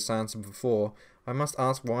crazy with Sansa before, I must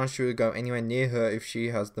ask why she would go anywhere near her if she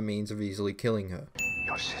has the means of easily killing her.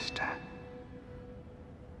 Your sister.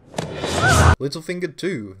 Littlefinger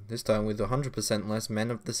too, this time with 100% less men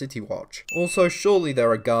of the City Watch. Also, surely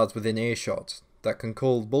there are guards within earshot that can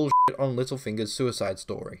call bullshit on Littlefinger's suicide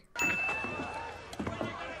story.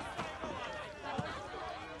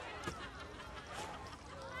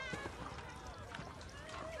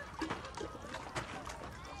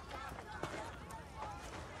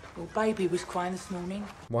 Your baby was crying this morning.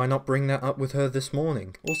 Why not bring that up with her this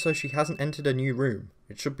morning? Also, she hasn't entered a new room.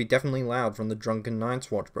 It should be definitely loud from the drunken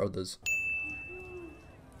Night's Watch brothers.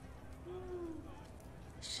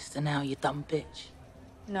 It's just an owl, you dumb bitch.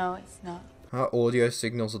 No, it's not. Are audio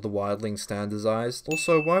signals of the wildlings standardized?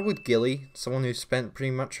 Also, why would Gilly, someone who spent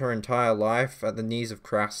pretty much her entire life at the knees of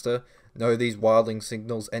Craster, know these wildling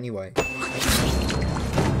signals anyway?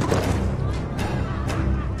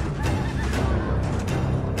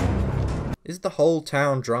 Is the whole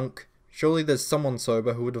town drunk? Surely there's someone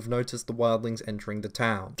sober who would have noticed the wildlings entering the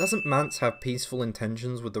town. Doesn't Mance have peaceful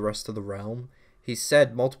intentions with the rest of the realm? He's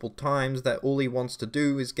said multiple times that all he wants to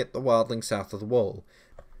do is get the wildlings south of the wall,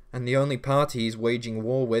 and the only party he's waging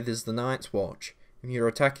war with is the Night's Watch. If you're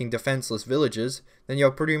attacking defenseless villagers, then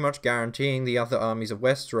you're pretty much guaranteeing the other armies of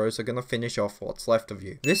Westeros are gonna finish off what's left of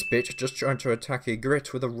you. This bitch just tried to attack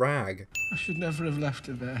Ygritte with a rag. I should never have left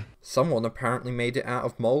her there. Someone apparently made it out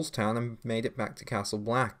of Molestown and made it back to Castle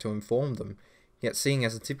Black to inform them. Yet seeing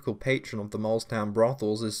as a typical patron of the Molestown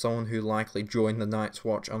brothels is someone who likely joined the Night's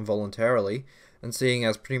Watch involuntarily, and seeing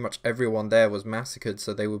as pretty much everyone there was massacred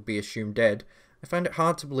so they would be assumed dead, I find it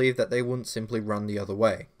hard to believe that they wouldn't simply run the other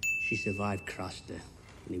way. She survived Craster,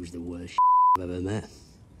 and he was the worst I've ever met.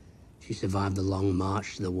 She survived the long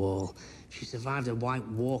march to the wall. She survived a White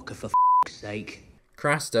Walker, for f***'s sake.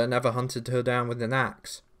 Craster never hunted her down with an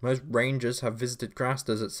axe. Most rangers have visited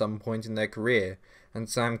Crasters at some point in their career, and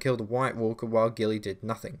Sam killed a White Walker while Gilly did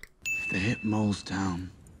nothing. If they hit Molestown,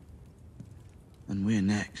 then we're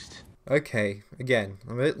next. Okay, again,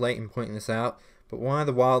 I'm a bit late in pointing this out, but why are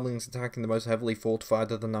the wildlings attacking the most heavily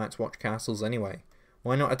fortified of the Night's Watch castles anyway?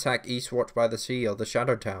 Why not attack Eastwatch by the Sea or the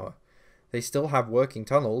Shadow Tower? They still have working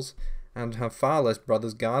tunnels, and have far less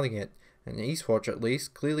brothers guarding it, and Eastwatch at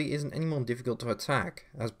least clearly isn't any more difficult to attack,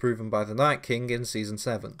 as proven by the Night King in Season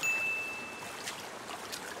 7.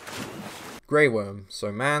 Grey Worm,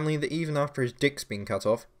 so manly that even after his dick's been cut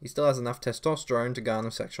off, he still has enough testosterone to garner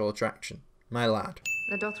sexual attraction. My lad.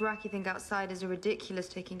 The Dothraki think outsiders are ridiculous,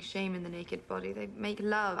 taking shame in the naked body. They make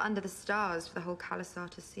love under the stars for the whole Khalasar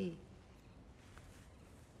to see.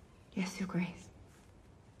 Yes, Your Grace.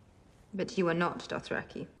 But you are not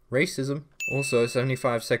Dothraki. Racism. Also, a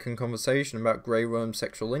 75-second conversation about Grey Worm's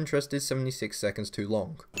sexual interest is 76 seconds too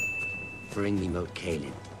long. Bring me Moat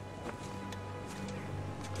Cailin.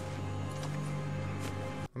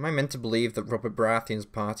 Am I meant to believe that Robert Baratheon's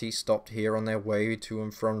party stopped here on their way to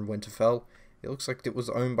and from Winterfell? It looks like it was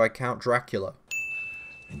owned by Count Dracula.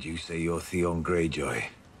 And you say you're Theon Greyjoy?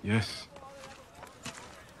 Yes.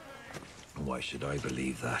 Why should I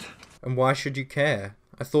believe that? And why should you care?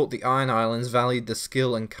 I thought the Iron Islands valued the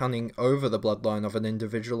skill and cunning over the bloodline of an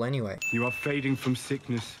individual anyway. You are fading from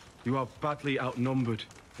sickness. You are badly outnumbered.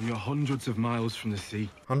 And you're hundreds of miles from the sea.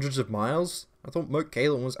 Hundreds of miles? I thought Moat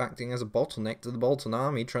Cailin was acting as a bottleneck to the Bolton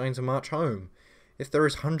army trying to march home. If there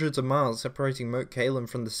is hundreds of miles separating Moat Cailin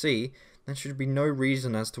from the sea, there should be no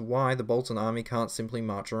reason as to why the Bolton army can't simply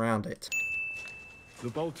march around it. The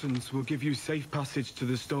Boltons will give you safe passage to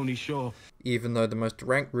the Stony Shore. Even though the most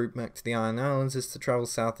direct route back to the Iron Islands is to travel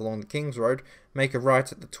south along the King's Road, make a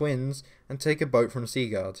right at the Twins, and take a boat from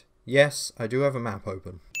Seaguard. Yes, I do have a map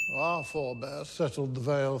open. Our forebears settled the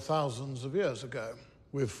Vale thousands of years ago.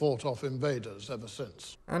 We've fought off invaders ever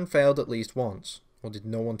since. And failed at least once. Or did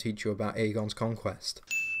no one teach you about Aegon's conquest?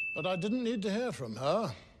 But I didn't need to hear from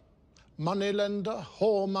her. Moneylender,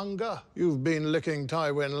 whoremonger. You've been licking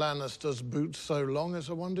Tywin Lannister's boots so long it's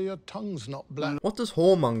a wonder your tongue's not black. What does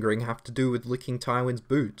whoremongering have to do with licking Tywin's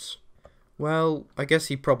boots? Well, I guess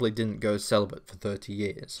he probably didn't go celibate for 30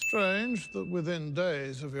 years. Strange that within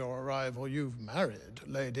days of your arrival you've married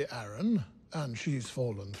Lady Arryn, and she's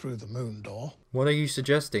fallen through the moon door. What are you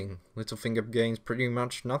suggesting? Littlefinger gains pretty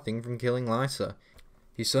much nothing from killing Lysa.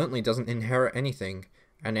 He certainly doesn't inherit anything,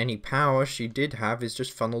 and any power she did have is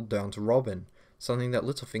just funneled down to Robin, something that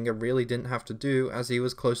Littlefinger really didn't have to do as he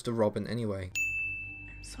was close to Robin anyway.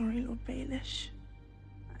 I'm sorry, Lord Baelish.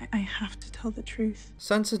 I have to tell the truth.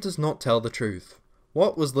 Sansa does not tell the truth.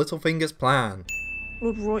 What was Littlefinger's plan?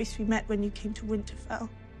 Lord Royce, we met when you came to Winterfell.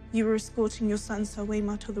 You were escorting your son Sir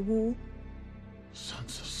Waymar to the wall.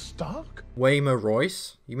 Sansa Stark? Waymar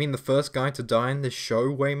Royce? You mean the first guy to die in this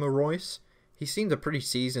show, Waymar Royce? He seemed a pretty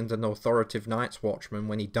seasoned and authoritative Night's Watchman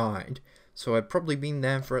when he died, so had probably been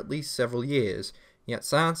there for at least several years, yet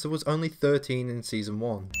Sansa was only 13 in Season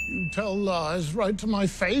 1. You tell lies right to my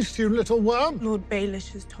face, you little worm. Lord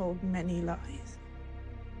Baelish has told many lies.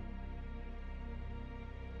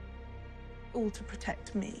 All to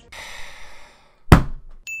protect me.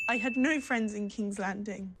 I had no friends in King's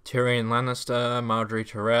Landing. Tyrion Lannister, Margaery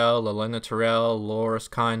Tyrell, Olenna Tyrell, Loras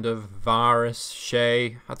kind of, Varys,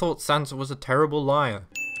 Shae. I thought Sansa was a terrible liar.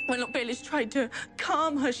 When Lord Baelish tried to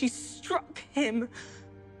calm her, she struck him.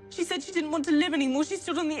 She said she didn't want to live anymore. She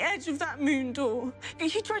stood on the edge of that moon door. He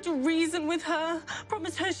tried to reason with her,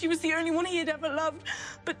 promised her she was the only one he had ever loved,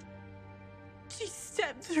 but she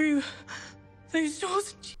stepped through those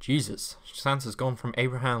doors. Jesus, Sansa's gone from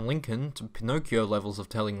Abraham Lincoln to Pinocchio levels of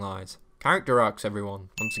telling lies. Character arcs, everyone.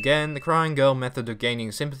 Once again, the crying girl method of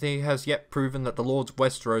gaining sympathy has yet proven that the Lords of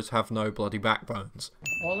Westeros have no bloody backbones.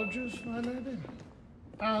 Apologies, my lady.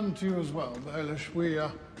 And to you as well, Baelish. We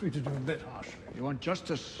treated you a bit harshly. You want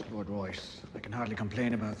justice, Lord Royce. I can hardly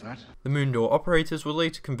complain about that. The Moondor operators were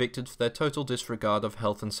later convicted for their total disregard of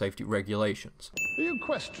health and safety regulations. Are you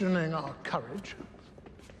questioning our courage?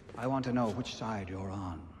 I want to know which side you're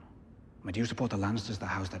on. Do you support the Lannisters, the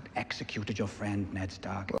house that executed your friend Ned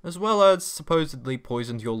Stark? As well as supposedly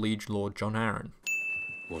poisoned your liege lord Jon Arryn.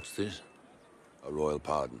 What's this? A royal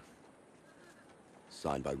pardon.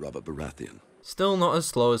 Signed by Robert Baratheon. Still not as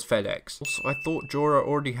slow as FedEx. Also, I thought Jorah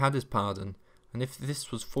already had his pardon. And if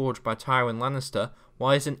this was forged by Tywin Lannister,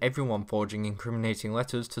 why isn't everyone forging incriminating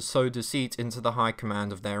letters to sow deceit into the high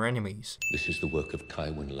command of their enemies? This is the work of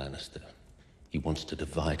Tywin Lannister. He wants to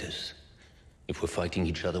divide us. If we're fighting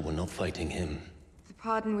each other, we're not fighting him. The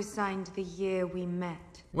pardon was signed the year we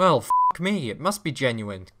met. Well, f*** me, it must be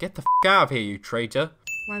genuine. Get the f*** out of here, you traitor.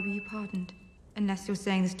 Why were you pardoned? Unless you're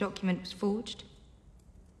saying this document was forged?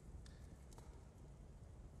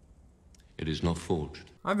 It is not forged.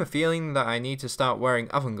 I have a feeling that I need to start wearing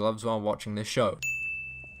oven gloves while watching this show.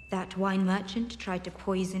 That wine merchant tried to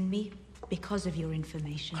poison me because of your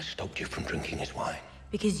information. I stopped you from drinking his wine.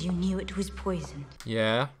 Because you knew it was poisoned.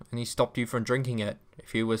 Yeah, and he stopped you from drinking it.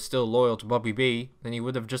 If he was still loyal to Bobby B, then he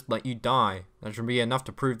would have just let you die. That should be enough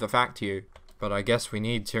to prove the fact to you. But I guess we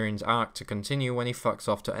need Tyrion's arc to continue when he fucks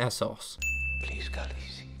off to Essos. Please,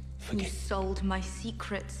 Khaleesi, You sold my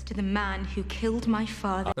secrets to the man who killed my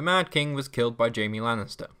father. The Mad King was killed by Jaime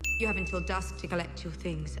Lannister. You have until dusk to collect your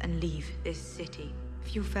things and leave this city.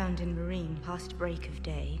 If you're found in Meereen past break of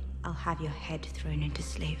day, I'll have your head thrown into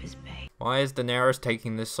Slaver's Bay. Why is Daenerys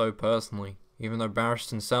taking this so personally? Even though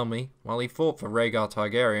Barristan Selmy, while he fought for Rhaegar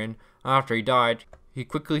Targaryen, after he died, he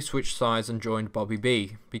quickly switched sides and joined Bobby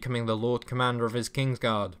B, becoming the Lord Commander of his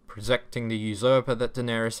Kingsguard, protecting the usurper that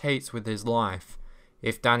Daenerys hates with his life.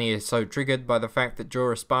 If Dany is so triggered by the fact that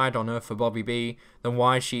Jorah spied on her for Bobby B, then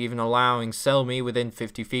why is she even allowing Selmy within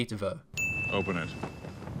 50 feet of her? Open it.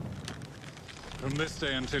 From this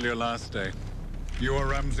day until your last day, you are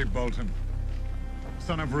Ramsay Bolton,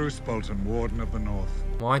 son of Roose Bolton, Warden of the North.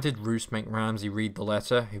 Why did Roose make Ramsay read the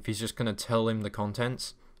letter if he's just gonna tell him the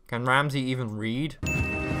contents? Can Ramsay even read?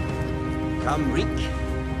 Come, Reek.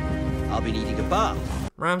 I'll be needing a bath.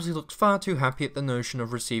 Ramsay looks far too happy at the notion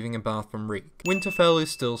of receiving a bath from Reek. Winterfell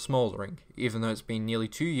is still smouldering, even though it's been nearly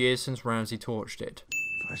 2 years since Ramsay torched it.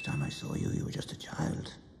 First time I saw you, you were just a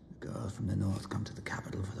child. A girl from the north come to the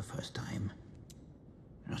capital for the first time.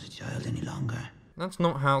 You're not a child any longer. That's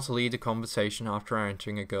not how to lead a conversation after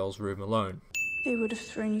entering a girl's room alone. They would have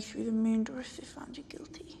thrown you through the moon door if they found you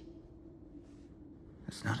guilty.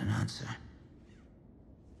 That's not an answer.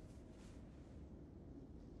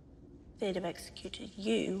 They'd have executed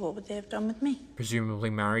you. What would they have done with me?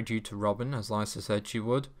 Presumably married you to Robin, as Lysa said she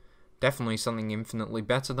would. Definitely something infinitely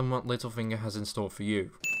better than what Littlefinger has in store for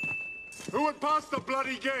you. Who would pass the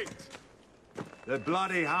bloody gate? The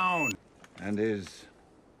bloody hound. And his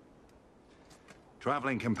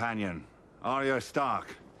traveling companion, Arya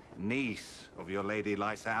Stark, niece of your lady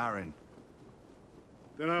Lysa Arryn.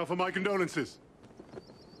 Then I offer my condolences.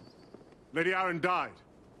 Lady Arryn died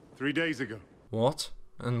 3 days ago. What?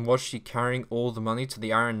 And was she carrying all the money to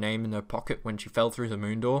the Arryn name in her pocket when she fell through the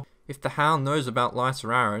moon door? If the Hound knows about Lysa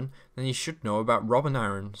Arryn, then he should know about Robin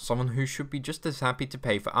Arryn, someone who should be just as happy to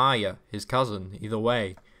pay for Arya, his cousin, either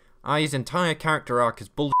way. Arya's entire character arc is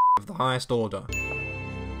bullshit of the highest order.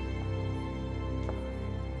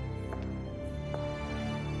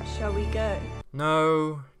 Shall we go?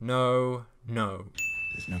 No, no, no.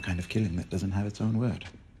 There's no kind of killing that doesn't have its own word.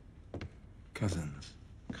 Cousins.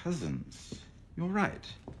 Cousins. You're right.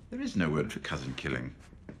 There is no word for cousin killing.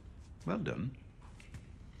 Well done.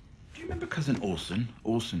 Do you remember Cousin Orson?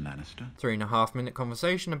 Orson Lannister? 3.5-minute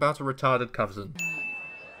conversation about a retarded cousin.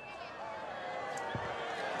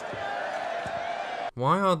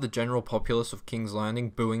 Why are the general populace of King's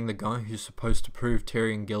Landing booing the guy who's supposed to prove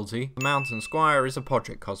Tyrion guilty? The Mountain Squire is a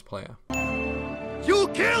Podrick cosplayer. You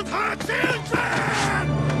killed her children!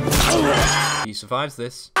 He survives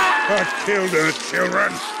this. I killed her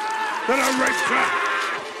children! Then I raped her!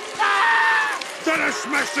 Then I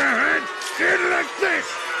smashed her head in like this!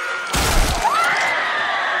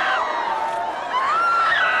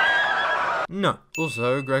 No.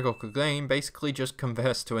 Also, Gregor Clegane basically just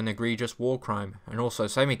confessed to an egregious war crime, and also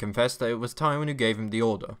semi-confessed that it was Tywin who gave him the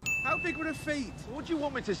order. How big were the feet? What do you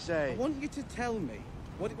want me to say? I want you to tell me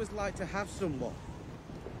what it was like to have someone.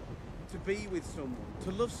 To be with someone,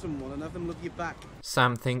 to love someone and have them love you back.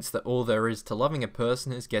 Sam thinks that all there is to loving a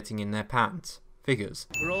person is getting in their pants. Figures.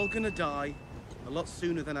 We're all gonna die a lot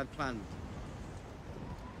sooner than I'd planned.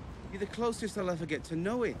 You're the closest I'll ever get to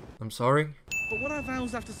knowing. I'm sorry? But what our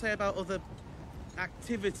vows have to say about other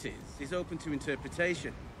activities is open to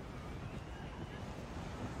interpretation.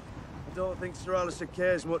 I don't think Sir Alistair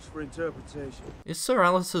cares much for interpretation. Is Sir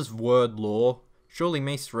Alistair's word law? Surely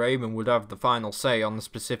Maester Aemon would have the final say on the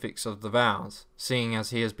specifics of the vows, seeing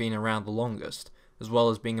as he has been around the longest, as well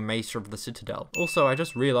as being a Maester of the Citadel. Also, I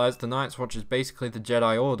just realised the Night's Watch is basically the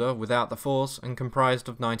Jedi Order without the Force and comprised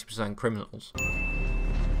of 90% criminals.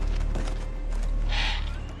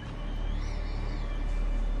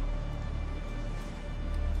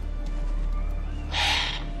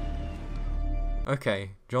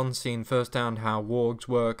 Okay, Jon's seen firsthand how wargs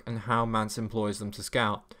work and how Mance employs them to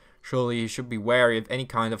scout. Surely he should be wary of any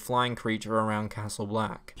kind of flying creature around Castle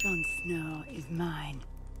Black. Jon Snow is mine.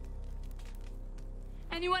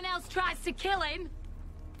 Anyone else tries to kill him,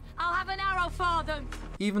 I'll have an arrow for them.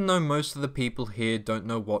 Even though most of the people here don't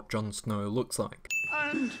know what Jon Snow looks like.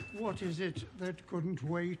 And what is it that couldn't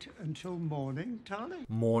wait until morning, Tali?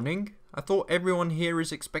 Morning? I thought everyone here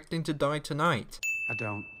is expecting to die tonight. I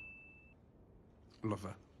don't love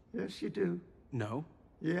her. Yes, you do. No.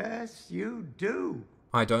 Yes, you do.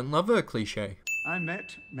 I don't love her, cliché. I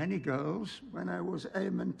met many girls when I was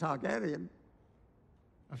Aemon Targaryen.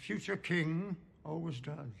 A future king always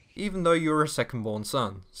does. Even though you're a second-born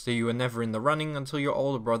son, so you were never in the running until your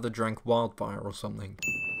older brother drank wildfire or something.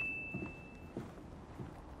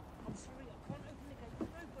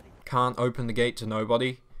 Can't open the gate to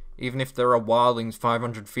nobody? Even if there are wildlings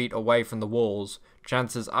 500 feet away from the walls,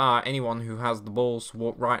 chances are anyone who has the balls to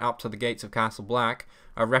walk right up to the gates of Castle Black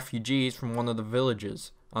are refugees from one of the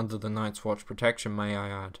villages, under the Night's Watch protection may I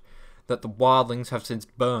add, that the wildlings have since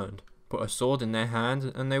burned, put a sword in their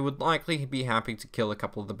hand, and they would likely be happy to kill a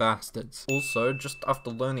couple of the bastards. Also, just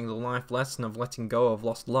after learning the life lesson of letting go of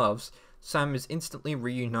lost loves, Sam is instantly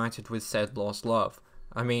reunited with said lost love.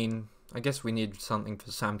 I mean, I guess we need something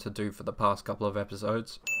for Sam to do for the past couple of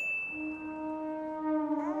episodes.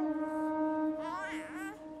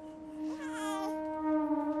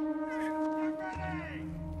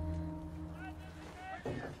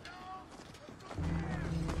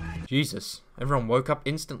 Jesus, everyone woke up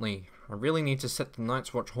instantly. I really need to set the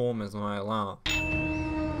Night's Watch home as my alarm.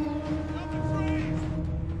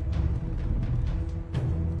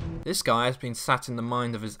 This guy has been sat in the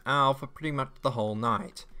mind of his owl for pretty much the whole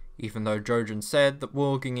night, even though Jojen said that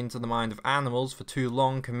walking into the mind of animals for too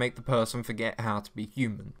long can make the person forget how to be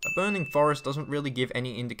human. A burning forest doesn't really give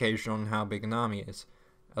any indication on how big an army is.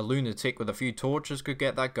 A lunatic with a few torches could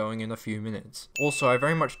get that going in a few minutes. Also, I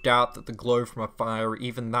very much doubt that the glow from a fire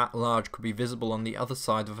even that large could be visible on the other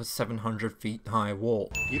side of a 700 feet high wall.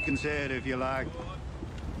 You can say it if you like.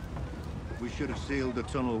 We should have sealed the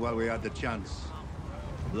tunnel while we had the chance,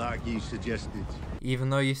 like you suggested. Even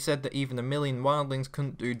though you said that even a million wildlings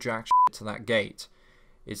couldn't do jack shit to that gate.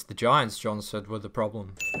 It's the giants, Jon said, were the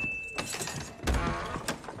problem.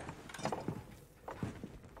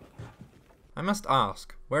 I must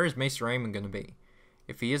ask, where is Maester Aemon going to be?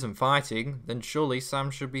 If he isn't fighting, then surely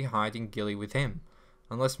Sam should be hiding Gilly with him.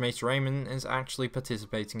 Unless Maester Aemon is actually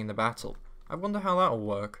participating in the battle. I wonder how that'll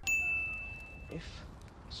work. If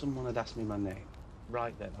someone had asked me my name,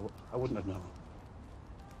 right then, I wouldn't have known.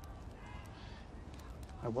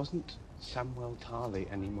 I wasn't Samwell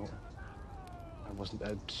Tarly anymore. I wasn't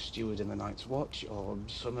a steward in the Night's Watch, or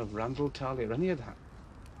son of Randall Tarly, or any of that.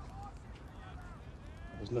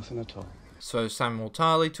 I was nothing at all. So Samwell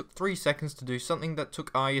Tarly took 3 seconds to do something that took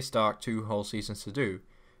Arya Stark 2 whole seasons to do.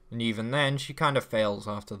 And even then, she kind of fails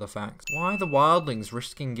after the fact. Why are the wildlings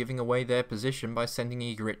risking giving away their position by sending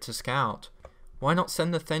Ygritte to scout? Why not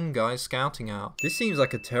send the Then guys scouting out? This seems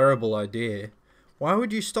like a terrible idea. Why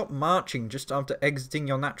would you stop marching just after exiting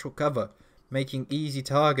your natural cover, making easy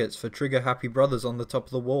targets for trigger-happy brothers on the top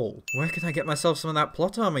of the wall? Where can I get myself some of that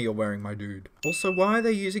plot armor you're wearing, my dude? Also, why are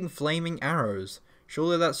they using flaming arrows?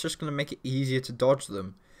 Surely that's just going to make it easier to dodge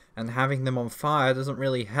them, and having them on fire doesn't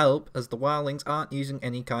really help as the wildlings aren't using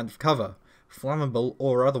any kind of cover, flammable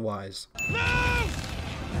or otherwise.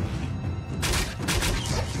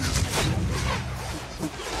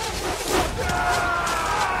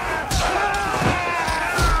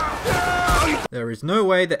 There is no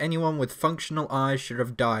way that anyone with functional eyes should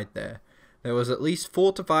have died there. There was at least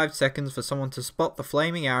 4 to 5 seconds for someone to spot the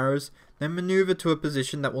flaming arrows, then maneuver to a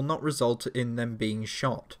position that will not result in them being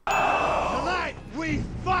shot. Tonight we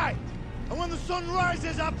fight! And when the sun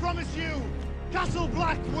rises, I promise you, Castle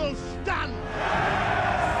Black will stand!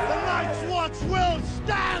 The Night's Watch will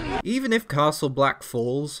stand! Even if Castle Black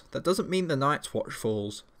falls, that doesn't mean the Night's Watch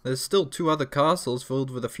falls. There's still 2 other castles filled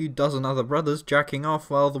with a few dozen other brothers jacking off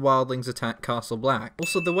while the wildlings attack Castle Black.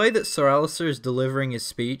 Also, the way that Sir Alistair is delivering his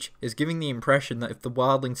speech is giving the impression that if the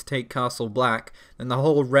wildlings take Castle Black, then the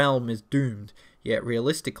whole realm is doomed. Yet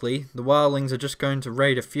realistically, the wildlings are just going to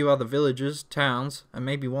raid a few other villages, towns, and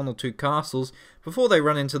maybe 1 or 2 castles before they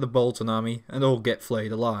run into the Bolton army and all get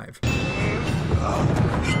flayed alive.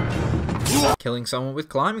 Killing someone with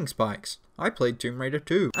climbing spikes. I played Tomb Raider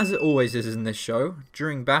 2. As it always is in this show,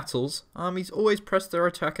 during battles, armies always press their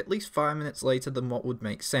attack at least 5 minutes later than what would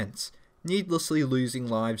make sense, needlessly losing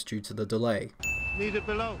lives due to the delay. Need it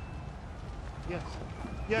below. Yes.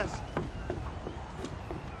 Yes.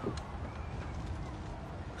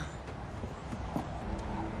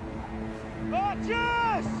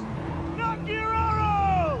 Archers! Knock your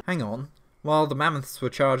arrows! Hang on. While the mammoths were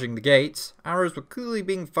charging the gates, arrows were clearly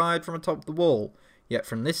being fired from atop the wall. Yet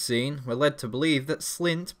from this scene, we're led to believe that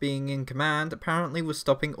Slint, being in command, apparently was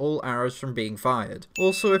stopping all arrows from being fired.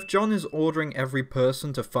 Also, if John is ordering every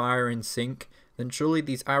person to fire in sync, then surely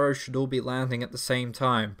these arrows should all be landing at the same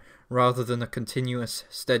time, rather than a continuous,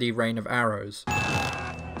 steady rain of arrows.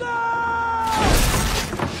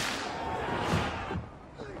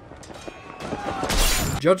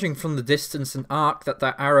 Judging from the distance and arc that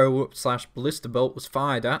arrow/ballista bolt was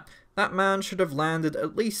fired at, that man should have landed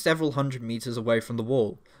at least several hundred meters away from the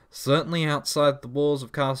wall, certainly outside the walls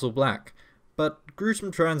of Castle Black. But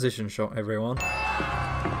gruesome transition shot, everyone.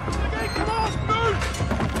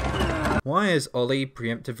 Why is Ollie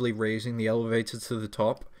preemptively raising the elevator to the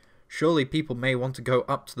top? Surely people may want to go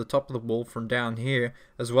up to the top of the wall from down here,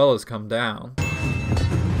 as well as come down.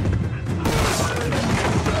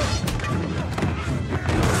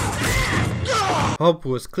 Hobb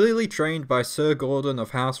was clearly trained by Sir Gordon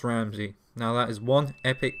of House Ramsay. Now that is one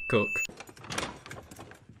epic cook.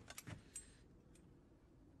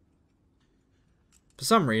 For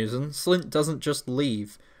some reason, Slint doesn't just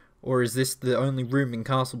leave. Or is this the only room in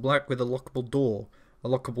Castle Black with a lockable door? A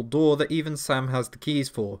lockable door that even Sam has the keys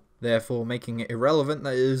for, therefore making it irrelevant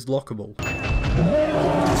that it is lockable.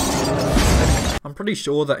 I'm pretty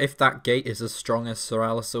sure that if that gate is as strong as Sir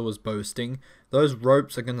Alistair was boasting, those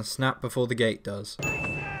ropes are going to snap before the gate does.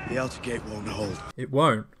 The outer gate won't hold. It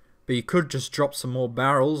won't, but you could just drop some more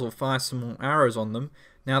barrels or fire some more arrows on them,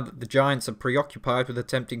 now that the giants are preoccupied with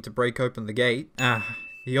attempting to break open the gate.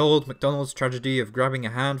 The old McDonald's tragedy of grabbing a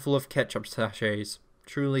handful of ketchup sachets.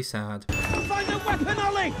 Truly sad. Find the weapon,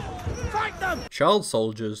 Ollie! Fight them! Child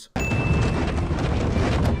soldiers.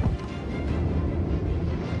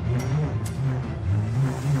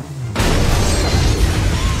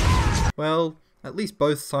 Well, at least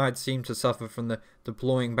both sides seem to suffer from the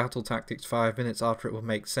deploying battle tactics 5 minutes after it will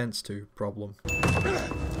make sense to problem.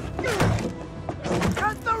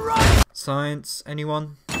 Science,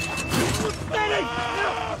 anyone?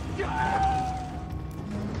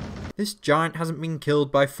 This giant hasn't been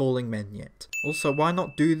killed by falling men yet. Also, why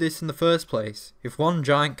not do this in the first place? If one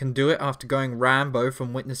giant can do it after going Rambo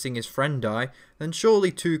from witnessing his friend die, then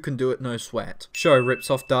surely 2 can do it no sweat. Show rips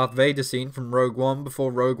off Darth Vader scene from Rogue One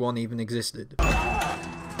before Rogue One even existed.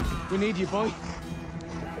 We need you, boy.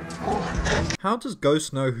 How does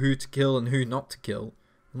Ghost know who to kill and who not to kill?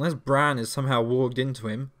 Unless Bran is somehow warged into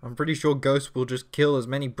him, I'm pretty sure Ghost will just kill as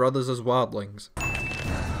many brothers as wildlings.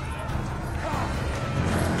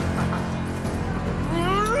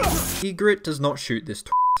 Egret does not shoot this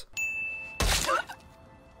twat.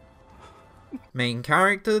 Main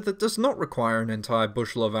character that does not require an entire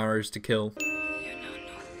bushel of arrows to kill.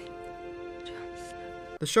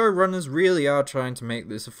 The showrunners really are trying to make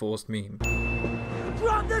this a forced meme.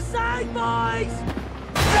 Drop the side, boys!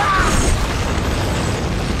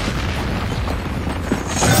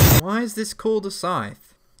 Why is this called a scythe?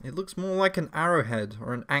 It looks more like an arrowhead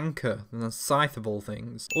or an anchor than a scythe of all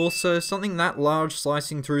things. Also, something that large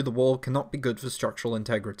slicing through the wall cannot be good for structural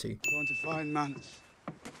integrity. Going to find Mance.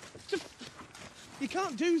 You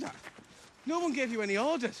can't do that. No one gave you any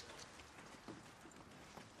orders.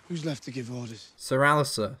 Who's left to give orders? Sir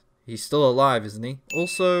Alistair. He's still alive, isn't he?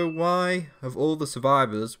 Also, why, of all the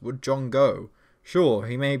survivors, would John go? Sure,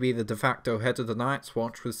 he may be the de facto head of the Night's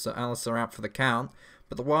Watch with Sir Alistair out for the count,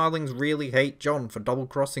 but the wildlings really hate John for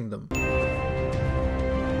double-crossing them.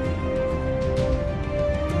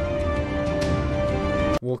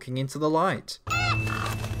 Walking into the light.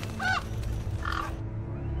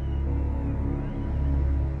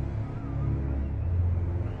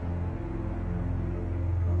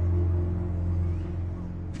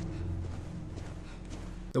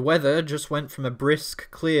 The weather just went from a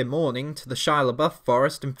brisk, clear morning to the Shia LaBeouf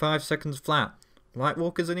forest in 5 seconds flat. Light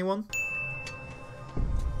walkers, anyone?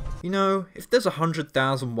 You know, if there's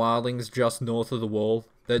 100,000 wildlings just north of the wall,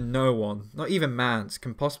 then no one, not even Mance,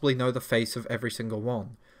 can possibly know the face of every single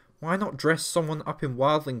one. Why not dress someone up in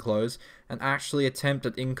wildling clothes and actually attempt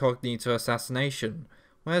at incognito assassination?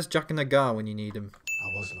 Where's Jack and Nagar when you need him?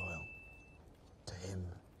 I was loyal.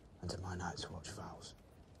 to my Night's Watch vows.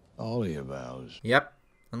 All your vows? Yep,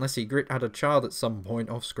 unless Ygritte had a child at some point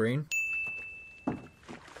off screen.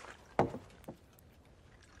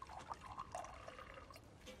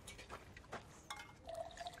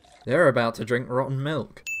 They're about to drink rotten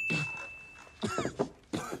milk.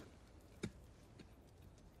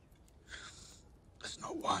 It's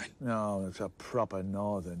not wine. No, it's a proper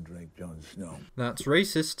northern drink, Jon Snow. That's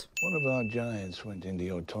racist. One of our giants went into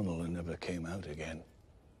your tunnel and never came out again.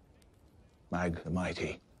 Mag the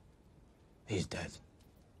Mighty. He's dead.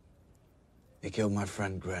 He killed my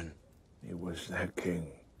friend Gren. He was their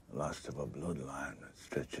king, the last of a bloodline that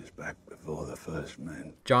stretches back before the first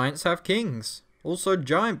men. Giants have kings. Also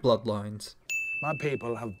giant bloodlines. My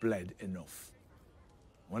people have bled enough.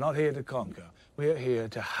 We're not here to conquer. We're here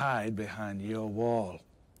to hide behind your wall.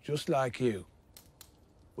 Just like you.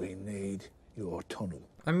 We need your tunnel.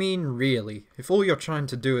 I mean, really, if all you're trying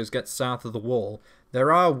to do is get south of the wall,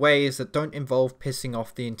 there are ways that don't involve pissing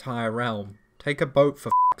off the entire realm. Take a boat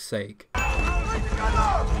for f***'s sake.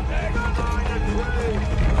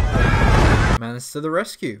 Manners to the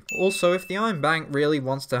rescue. Also, if the Iron Bank really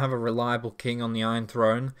wants to have a reliable king on the Iron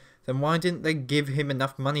Throne, then why didn't they give him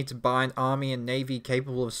enough money to buy an army and navy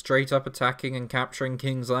capable of straight up attacking and capturing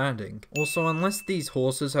King's Landing? Also, unless these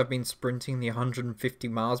horses have been sprinting the 150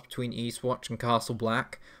 miles between Eastwatch and Castle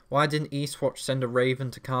Black, why didn't Eastwatch send a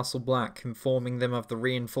raven to Castle Black, informing them of the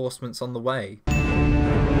reinforcements on the way?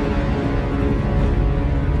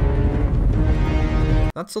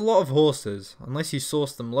 That's a lot of horses. Unless you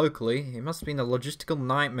sourced them locally, it must have been a logistical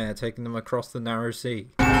nightmare taking them across the narrow sea.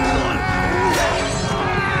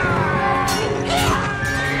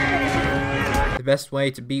 The best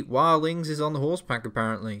way to beat wildlings is on the horseback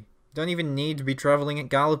apparently. You don't even need to be travelling at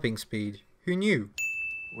galloping speed. Who knew?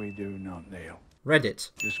 We do not kneel.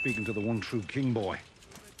 Reddit. You're speaking to the one true king, boy.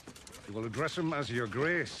 You will address him as your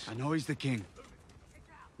grace. I know he's the king.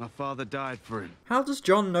 My father died for him. How does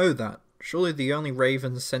Jon know that? Surely the only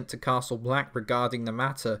ravens sent to Castle Black regarding the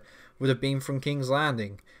matter would have been from King's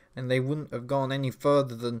Landing, and they wouldn't have gone any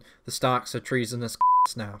further than the Starks are treasonous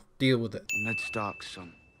now. Deal with it. Ned Stark's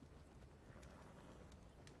son.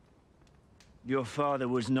 Your father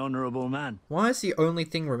was an honourable man. Why is the only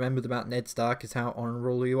thing remembered about Ned Stark is how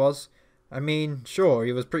honourable he was? I mean, sure,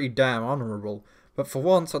 he was pretty damn honourable, but for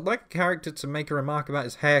once I'd like a character to make a remark about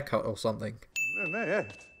his haircut or something.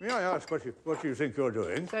 May I ask what you think you're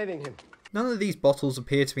doing? Saving him. None of these bottles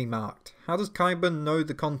appear to be marked. How does Qyburn know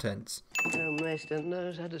the contents? No maester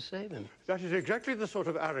knows how to save him. That is exactly the sort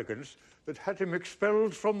of arrogance that had him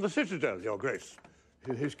expelled from the Citadel, Your Grace.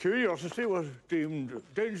 His curiosity was deemed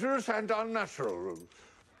dangerous and unnatural.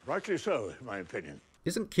 Rightly so, in my opinion.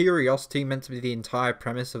 Isn't curiosity meant to be the entire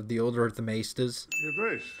premise of the Order of the Maesters? Your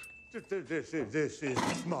Grace, this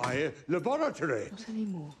is my laboratory. Not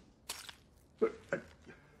anymore.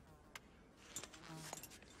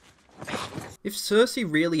 If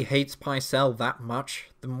Cersei really hates Pycelle that much,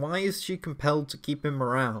 then why is she compelled to keep him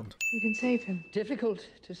around? You can save him. Difficult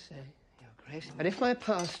to say, Your Grace. But if my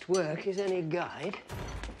past work is any guide,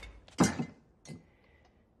 we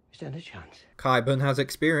stand a chance. Qyburn has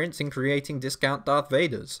experience in creating discount Darth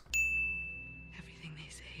Vaders. Everything they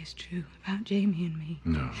say is true about Jamie and me.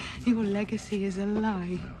 No. Your legacy is a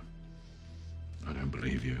lie. I don't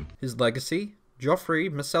believe you. His legacy? Joffrey,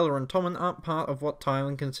 Myrcella and Tommen aren't part of what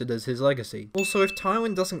Tywin considers his legacy. Also, if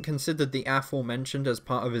Tywin doesn't consider the aforementioned as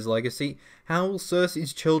part of his legacy, how will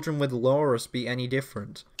Cersei's children with Loras be any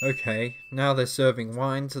different? Okay, now they're serving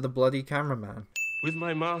wine to the bloody cameraman. With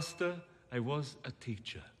my master, I was a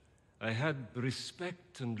teacher. I had the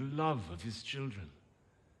respect and love of his children.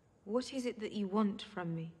 What is it that you want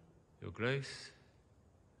from me? Your Grace,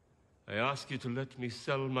 I ask you to let me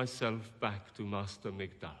sell myself back to Master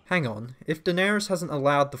Migdal. Hang on, if Daenerys hasn't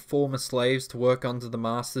allowed the former slaves to work under the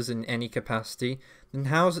masters in any capacity, then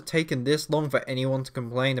how has it taken this long for anyone to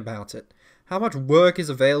complain about it? How much work is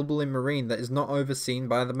available in Meereen that is not overseen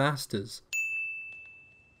by the masters?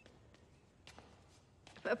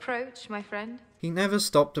 Approach, my friend. He never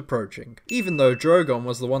stopped approaching. Even though Drogon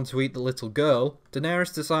was the one to eat the little girl,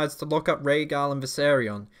 Daenerys decides to lock up Rhaegal and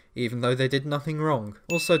Viserion, even though they did nothing wrong.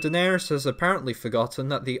 Also, Daenerys has apparently forgotten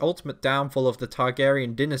that the ultimate downfall of the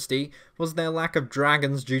Targaryen dynasty was their lack of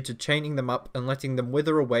dragons due to chaining them up and letting them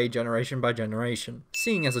wither away generation by generation.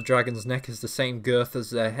 Seeing as a dragon's neck is the same girth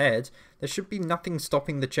as their head, there should be nothing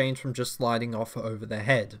stopping the chains from just sliding off over their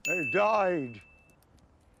head. They died,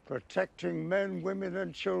 protecting men, women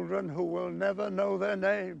and children who will never know their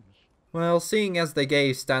names. Well, seeing as they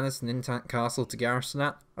gave Stannis an intact castle to garrison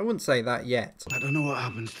at, I wouldn't say that yet. I don't know what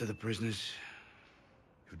happens to the prisoners.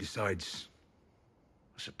 Who decides?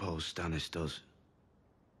 I suppose Stannis does.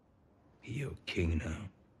 You're king now.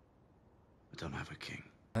 I don't have a king.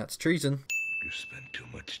 That's treason. You spend too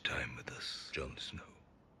much time with us, Jon Snow.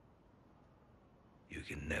 You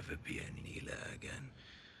can never be any healer again.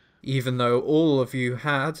 Even though all of you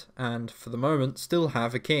had, and for the moment still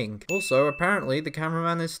have, a king. Also, apparently the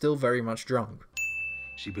cameraman is still very much drunk.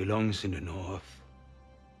 She belongs in the north.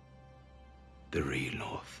 The real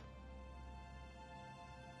north.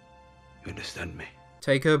 You understand me?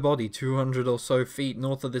 Take her body 200 or so feet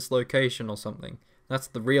north of this location or something. That's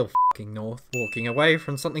the real f***ing north. Walking away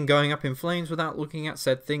from something going up in flames without looking at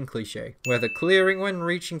said thing cliché. Weather clearing when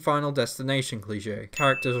reaching final destination cliché.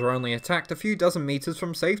 Characters are only attacked a few dozen meters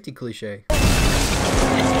from safety cliché.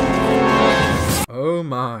 Oh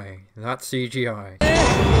my, that's CGI.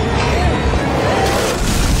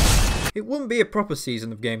 It wouldn't be a proper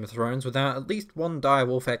season of Game of Thrones without at least one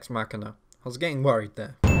direwolf ex machina. I was getting worried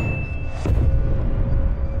there.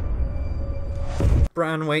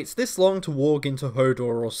 Bran waits this long to walk into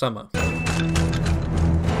Hodor or Summer.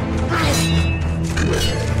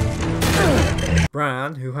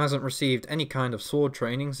 Bran, who hasn't received any kind of sword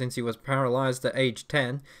training since he was paralysed at age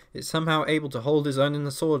 10, is somehow able to hold his own in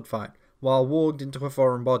the sword fight, while warged into a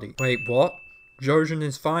foreign body. Wait, what? Jojen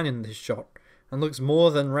is fine in this shot, and looks more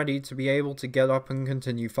than ready to be able to get up and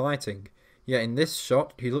continue fighting. Yet in this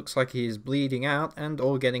shot, he looks like he is bleeding out and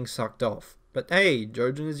or getting sucked off. But hey,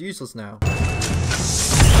 Jojen is useless now.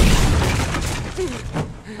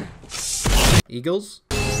 Eagles?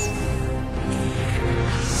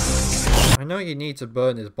 I know you need to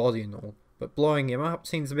burn his body and all, but blowing him up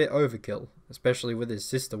seems a bit overkill, especially with his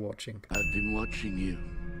sister watching. I've been watching you.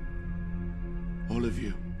 All of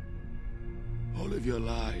you. All of your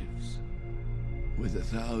lives. With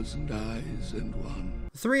 1,000 eyes and one.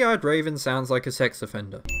 The three-eyed raven sounds like a sex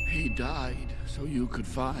offender. He died so you could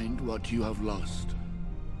find what you have lost.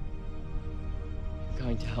 You're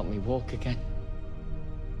going to help me walk again?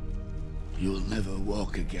 You'll never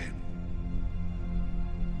walk again.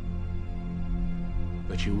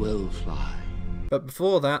 But you will fly. But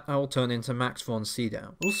before that, I will turn into Max von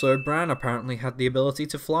Sydow. Also, Bran apparently had the ability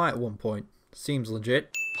to fly at one point. Seems legit.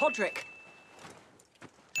 Podrick!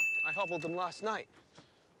 I hobbled them last night.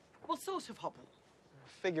 What sort of hobble?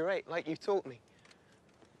 Figure 8, like you taught me.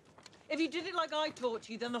 If you did it like I taught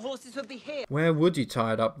you, then the horses would be here. Where would you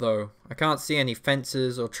tie it up, though? I can't see any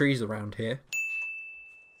fences or trees around here.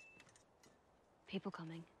 People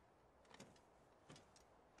coming.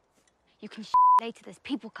 You can later, there's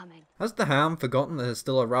people coming. Has the Hound forgotten that there's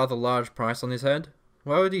still a rather large price on his head?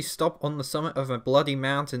 Why would he stop on the summit of a bloody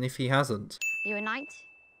mountain if he hasn't? You a knight?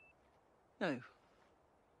 No.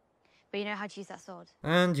 But you know how to use that sword.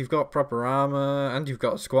 And you've got proper armour, and you've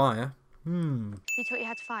got a squire. Who taught you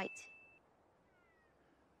how to fight?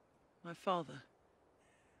 My father.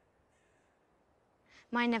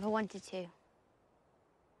 Mine never wanted to.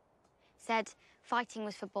 Said fighting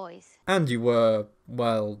was for boys. And you were,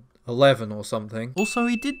 well, 11 or something. Also,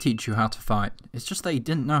 he did teach you how to fight. It's just that he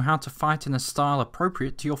didn't know how to fight in a style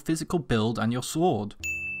appropriate to your physical build and your sword.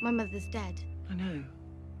 My mother's dead. I know.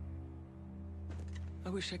 I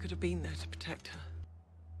wish I could have been there to protect her.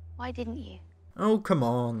 Why didn't you? Oh, come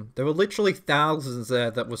on. There were literally thousands there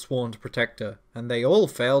that were sworn to protect her, and they all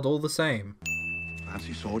failed all the same.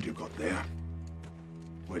 Fancy sword you got there.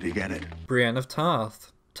 Where'd you get it? Brienne of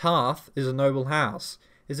Tarth. Tarth is a noble house.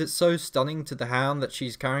 Is it so stunning to the Hound that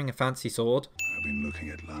she's carrying a fancy sword? I've been looking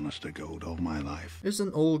at Lannister gold all my life.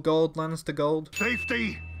 Isn't all gold Lannister gold?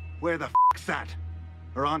 Safety! Where the f***'s that?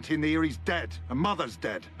 Her auntie Neary's dead. Her mother's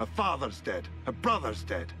dead. Her father's dead. Her brother's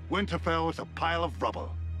dead. Winterfell's a pile of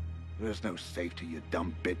rubble. There's no safety, you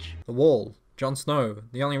dumb bitch. The Wall. Jon Snow.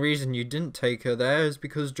 The only reason you didn't take her there is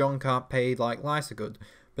because Jon can't pay like Lysa.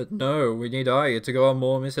 But no, we need Arya to go on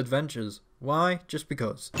more misadventures. Why? Just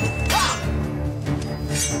because.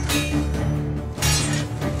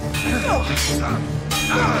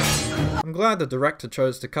 I'm glad the director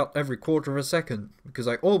chose to cut every quarter of a second, because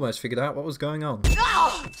I almost figured out what was going on.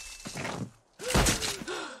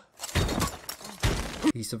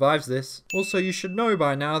 He survives this. Also, you should know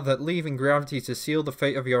by now that leaving gravity to seal the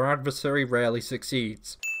fate of your adversary rarely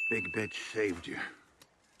succeeds. Big bitch saved you.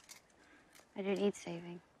 I don't need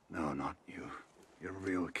saving. No, not you. You're a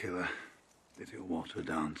real killer. Little water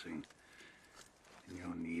dancing. In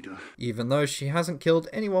your needle. Even though she hasn't killed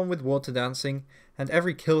anyone with water dancing, and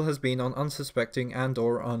every kill has been on unsuspecting and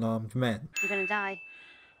or unarmed men. You're gonna die.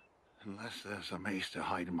 Unless there's a maester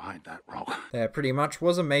hiding behind that rock. There pretty much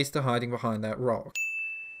was a maester hiding behind that rock.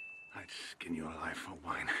 I'd skin your life for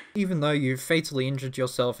wine. Even though you fatally injured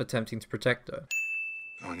yourself attempting to protect her.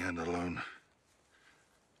 Going in alone.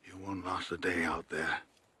 You won't last a day out there.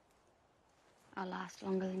 I'll last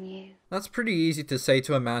longer than you. That's pretty easy to say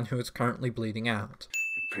to a man who is currently bleeding out.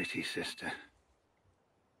 Pretty sister.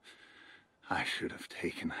 I should have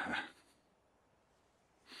taken her.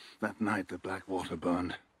 That night the Blackwater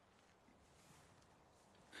burned.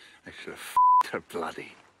 I should have f***ed her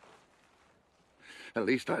bloody. At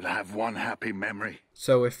least I'd have one happy memory.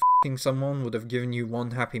 So if f***ing someone would have given you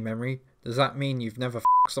one happy memory, does that mean you've never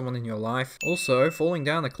f***ed someone in your life? Also, falling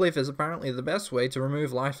down a cliff is apparently the best way to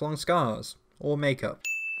remove lifelong scars. Or makeup.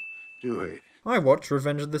 Do it. I watched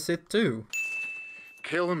Revenge of the Sith too.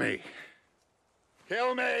 Kill me.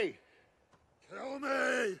 Kill me! Kill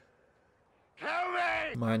me! Kill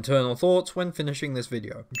me! My internal thoughts when finishing this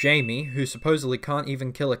video. Jamie, who supposedly can't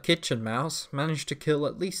even kill a kitchen mouse, managed to kill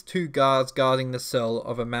at least 2 guards guarding the cell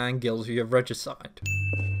of a man guilty of regicide.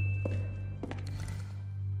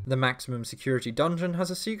 The maximum security dungeon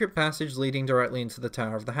has a secret passage leading directly into the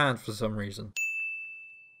Tower of the Hand for some reason.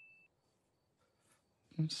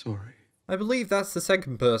 I'm sorry. I believe that's the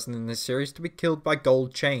second person in this series to be killed by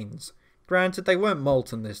gold chains. Granted, they weren't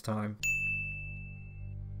molten this time.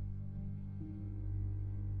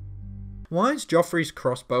 Why is Joffrey's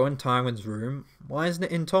crossbow in Tywin's room? Why isn't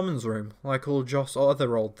it in Tommen's room, like all Joss'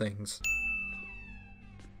 other old things?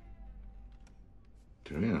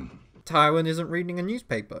 Tyrion. Tywin isn't reading a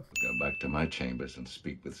newspaper. Go back to my chambers and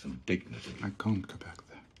speak with some dignity. I can't go back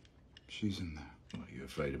there. She's in there. Are you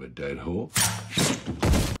afraid of a dead horse?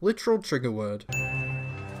 Literal trigger word.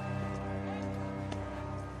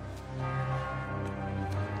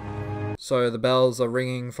 So the bells are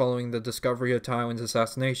ringing following the discovery of Tywin's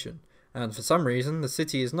assassination, and for some reason the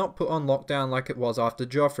city is not put on lockdown like it was after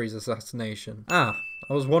Joffrey's assassination. I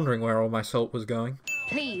was wondering where all my salt was going.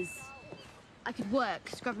 Please. I could work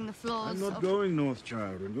scrubbing the floors. I'm not going north,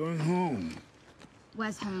 child. I'm going home.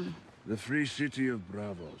 Where's home? The free city of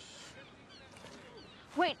Bravos.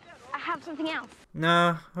 Wait, I have something else.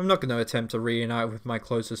 Nah, I'm not going to attempt to reunite with my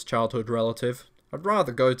closest childhood relative. I'd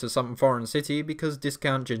rather go to some foreign city because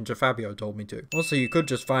Discount Ginger Fabio told me to. Also, you could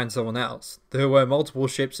just find someone else. There were multiple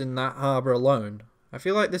ships in that harbour alone. I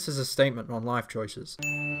feel like this is a statement on life choices.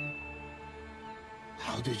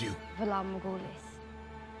 How did you? Valar Morghulis.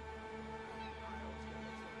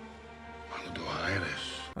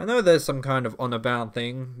 I know there's some kind of honour-bound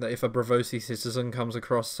thing that if a Braavosi citizen comes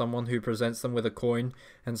across someone who presents them with a coin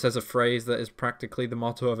and says a phrase that is practically the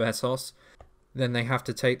motto of Essos, then they have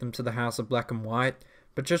to take them to the House of Black and White.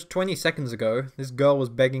 But just 20 seconds ago, this girl was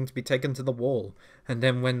begging to be taken to the wall, and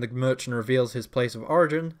then when the merchant reveals his place of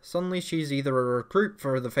origin, suddenly she's either a recruit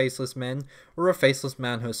for the Faceless Men or a Faceless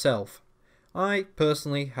Man herself. I,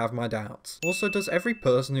 personally, have my doubts. Also, does every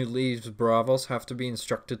person who leaves Bravos have to be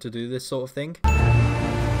instructed to do this sort of thing?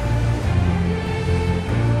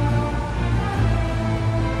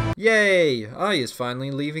 Yay! Ai is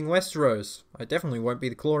finally leaving Westeros. I definitely won't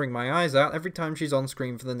be clawing my eyes out every time she's on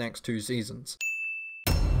screen for the next 2 seasons.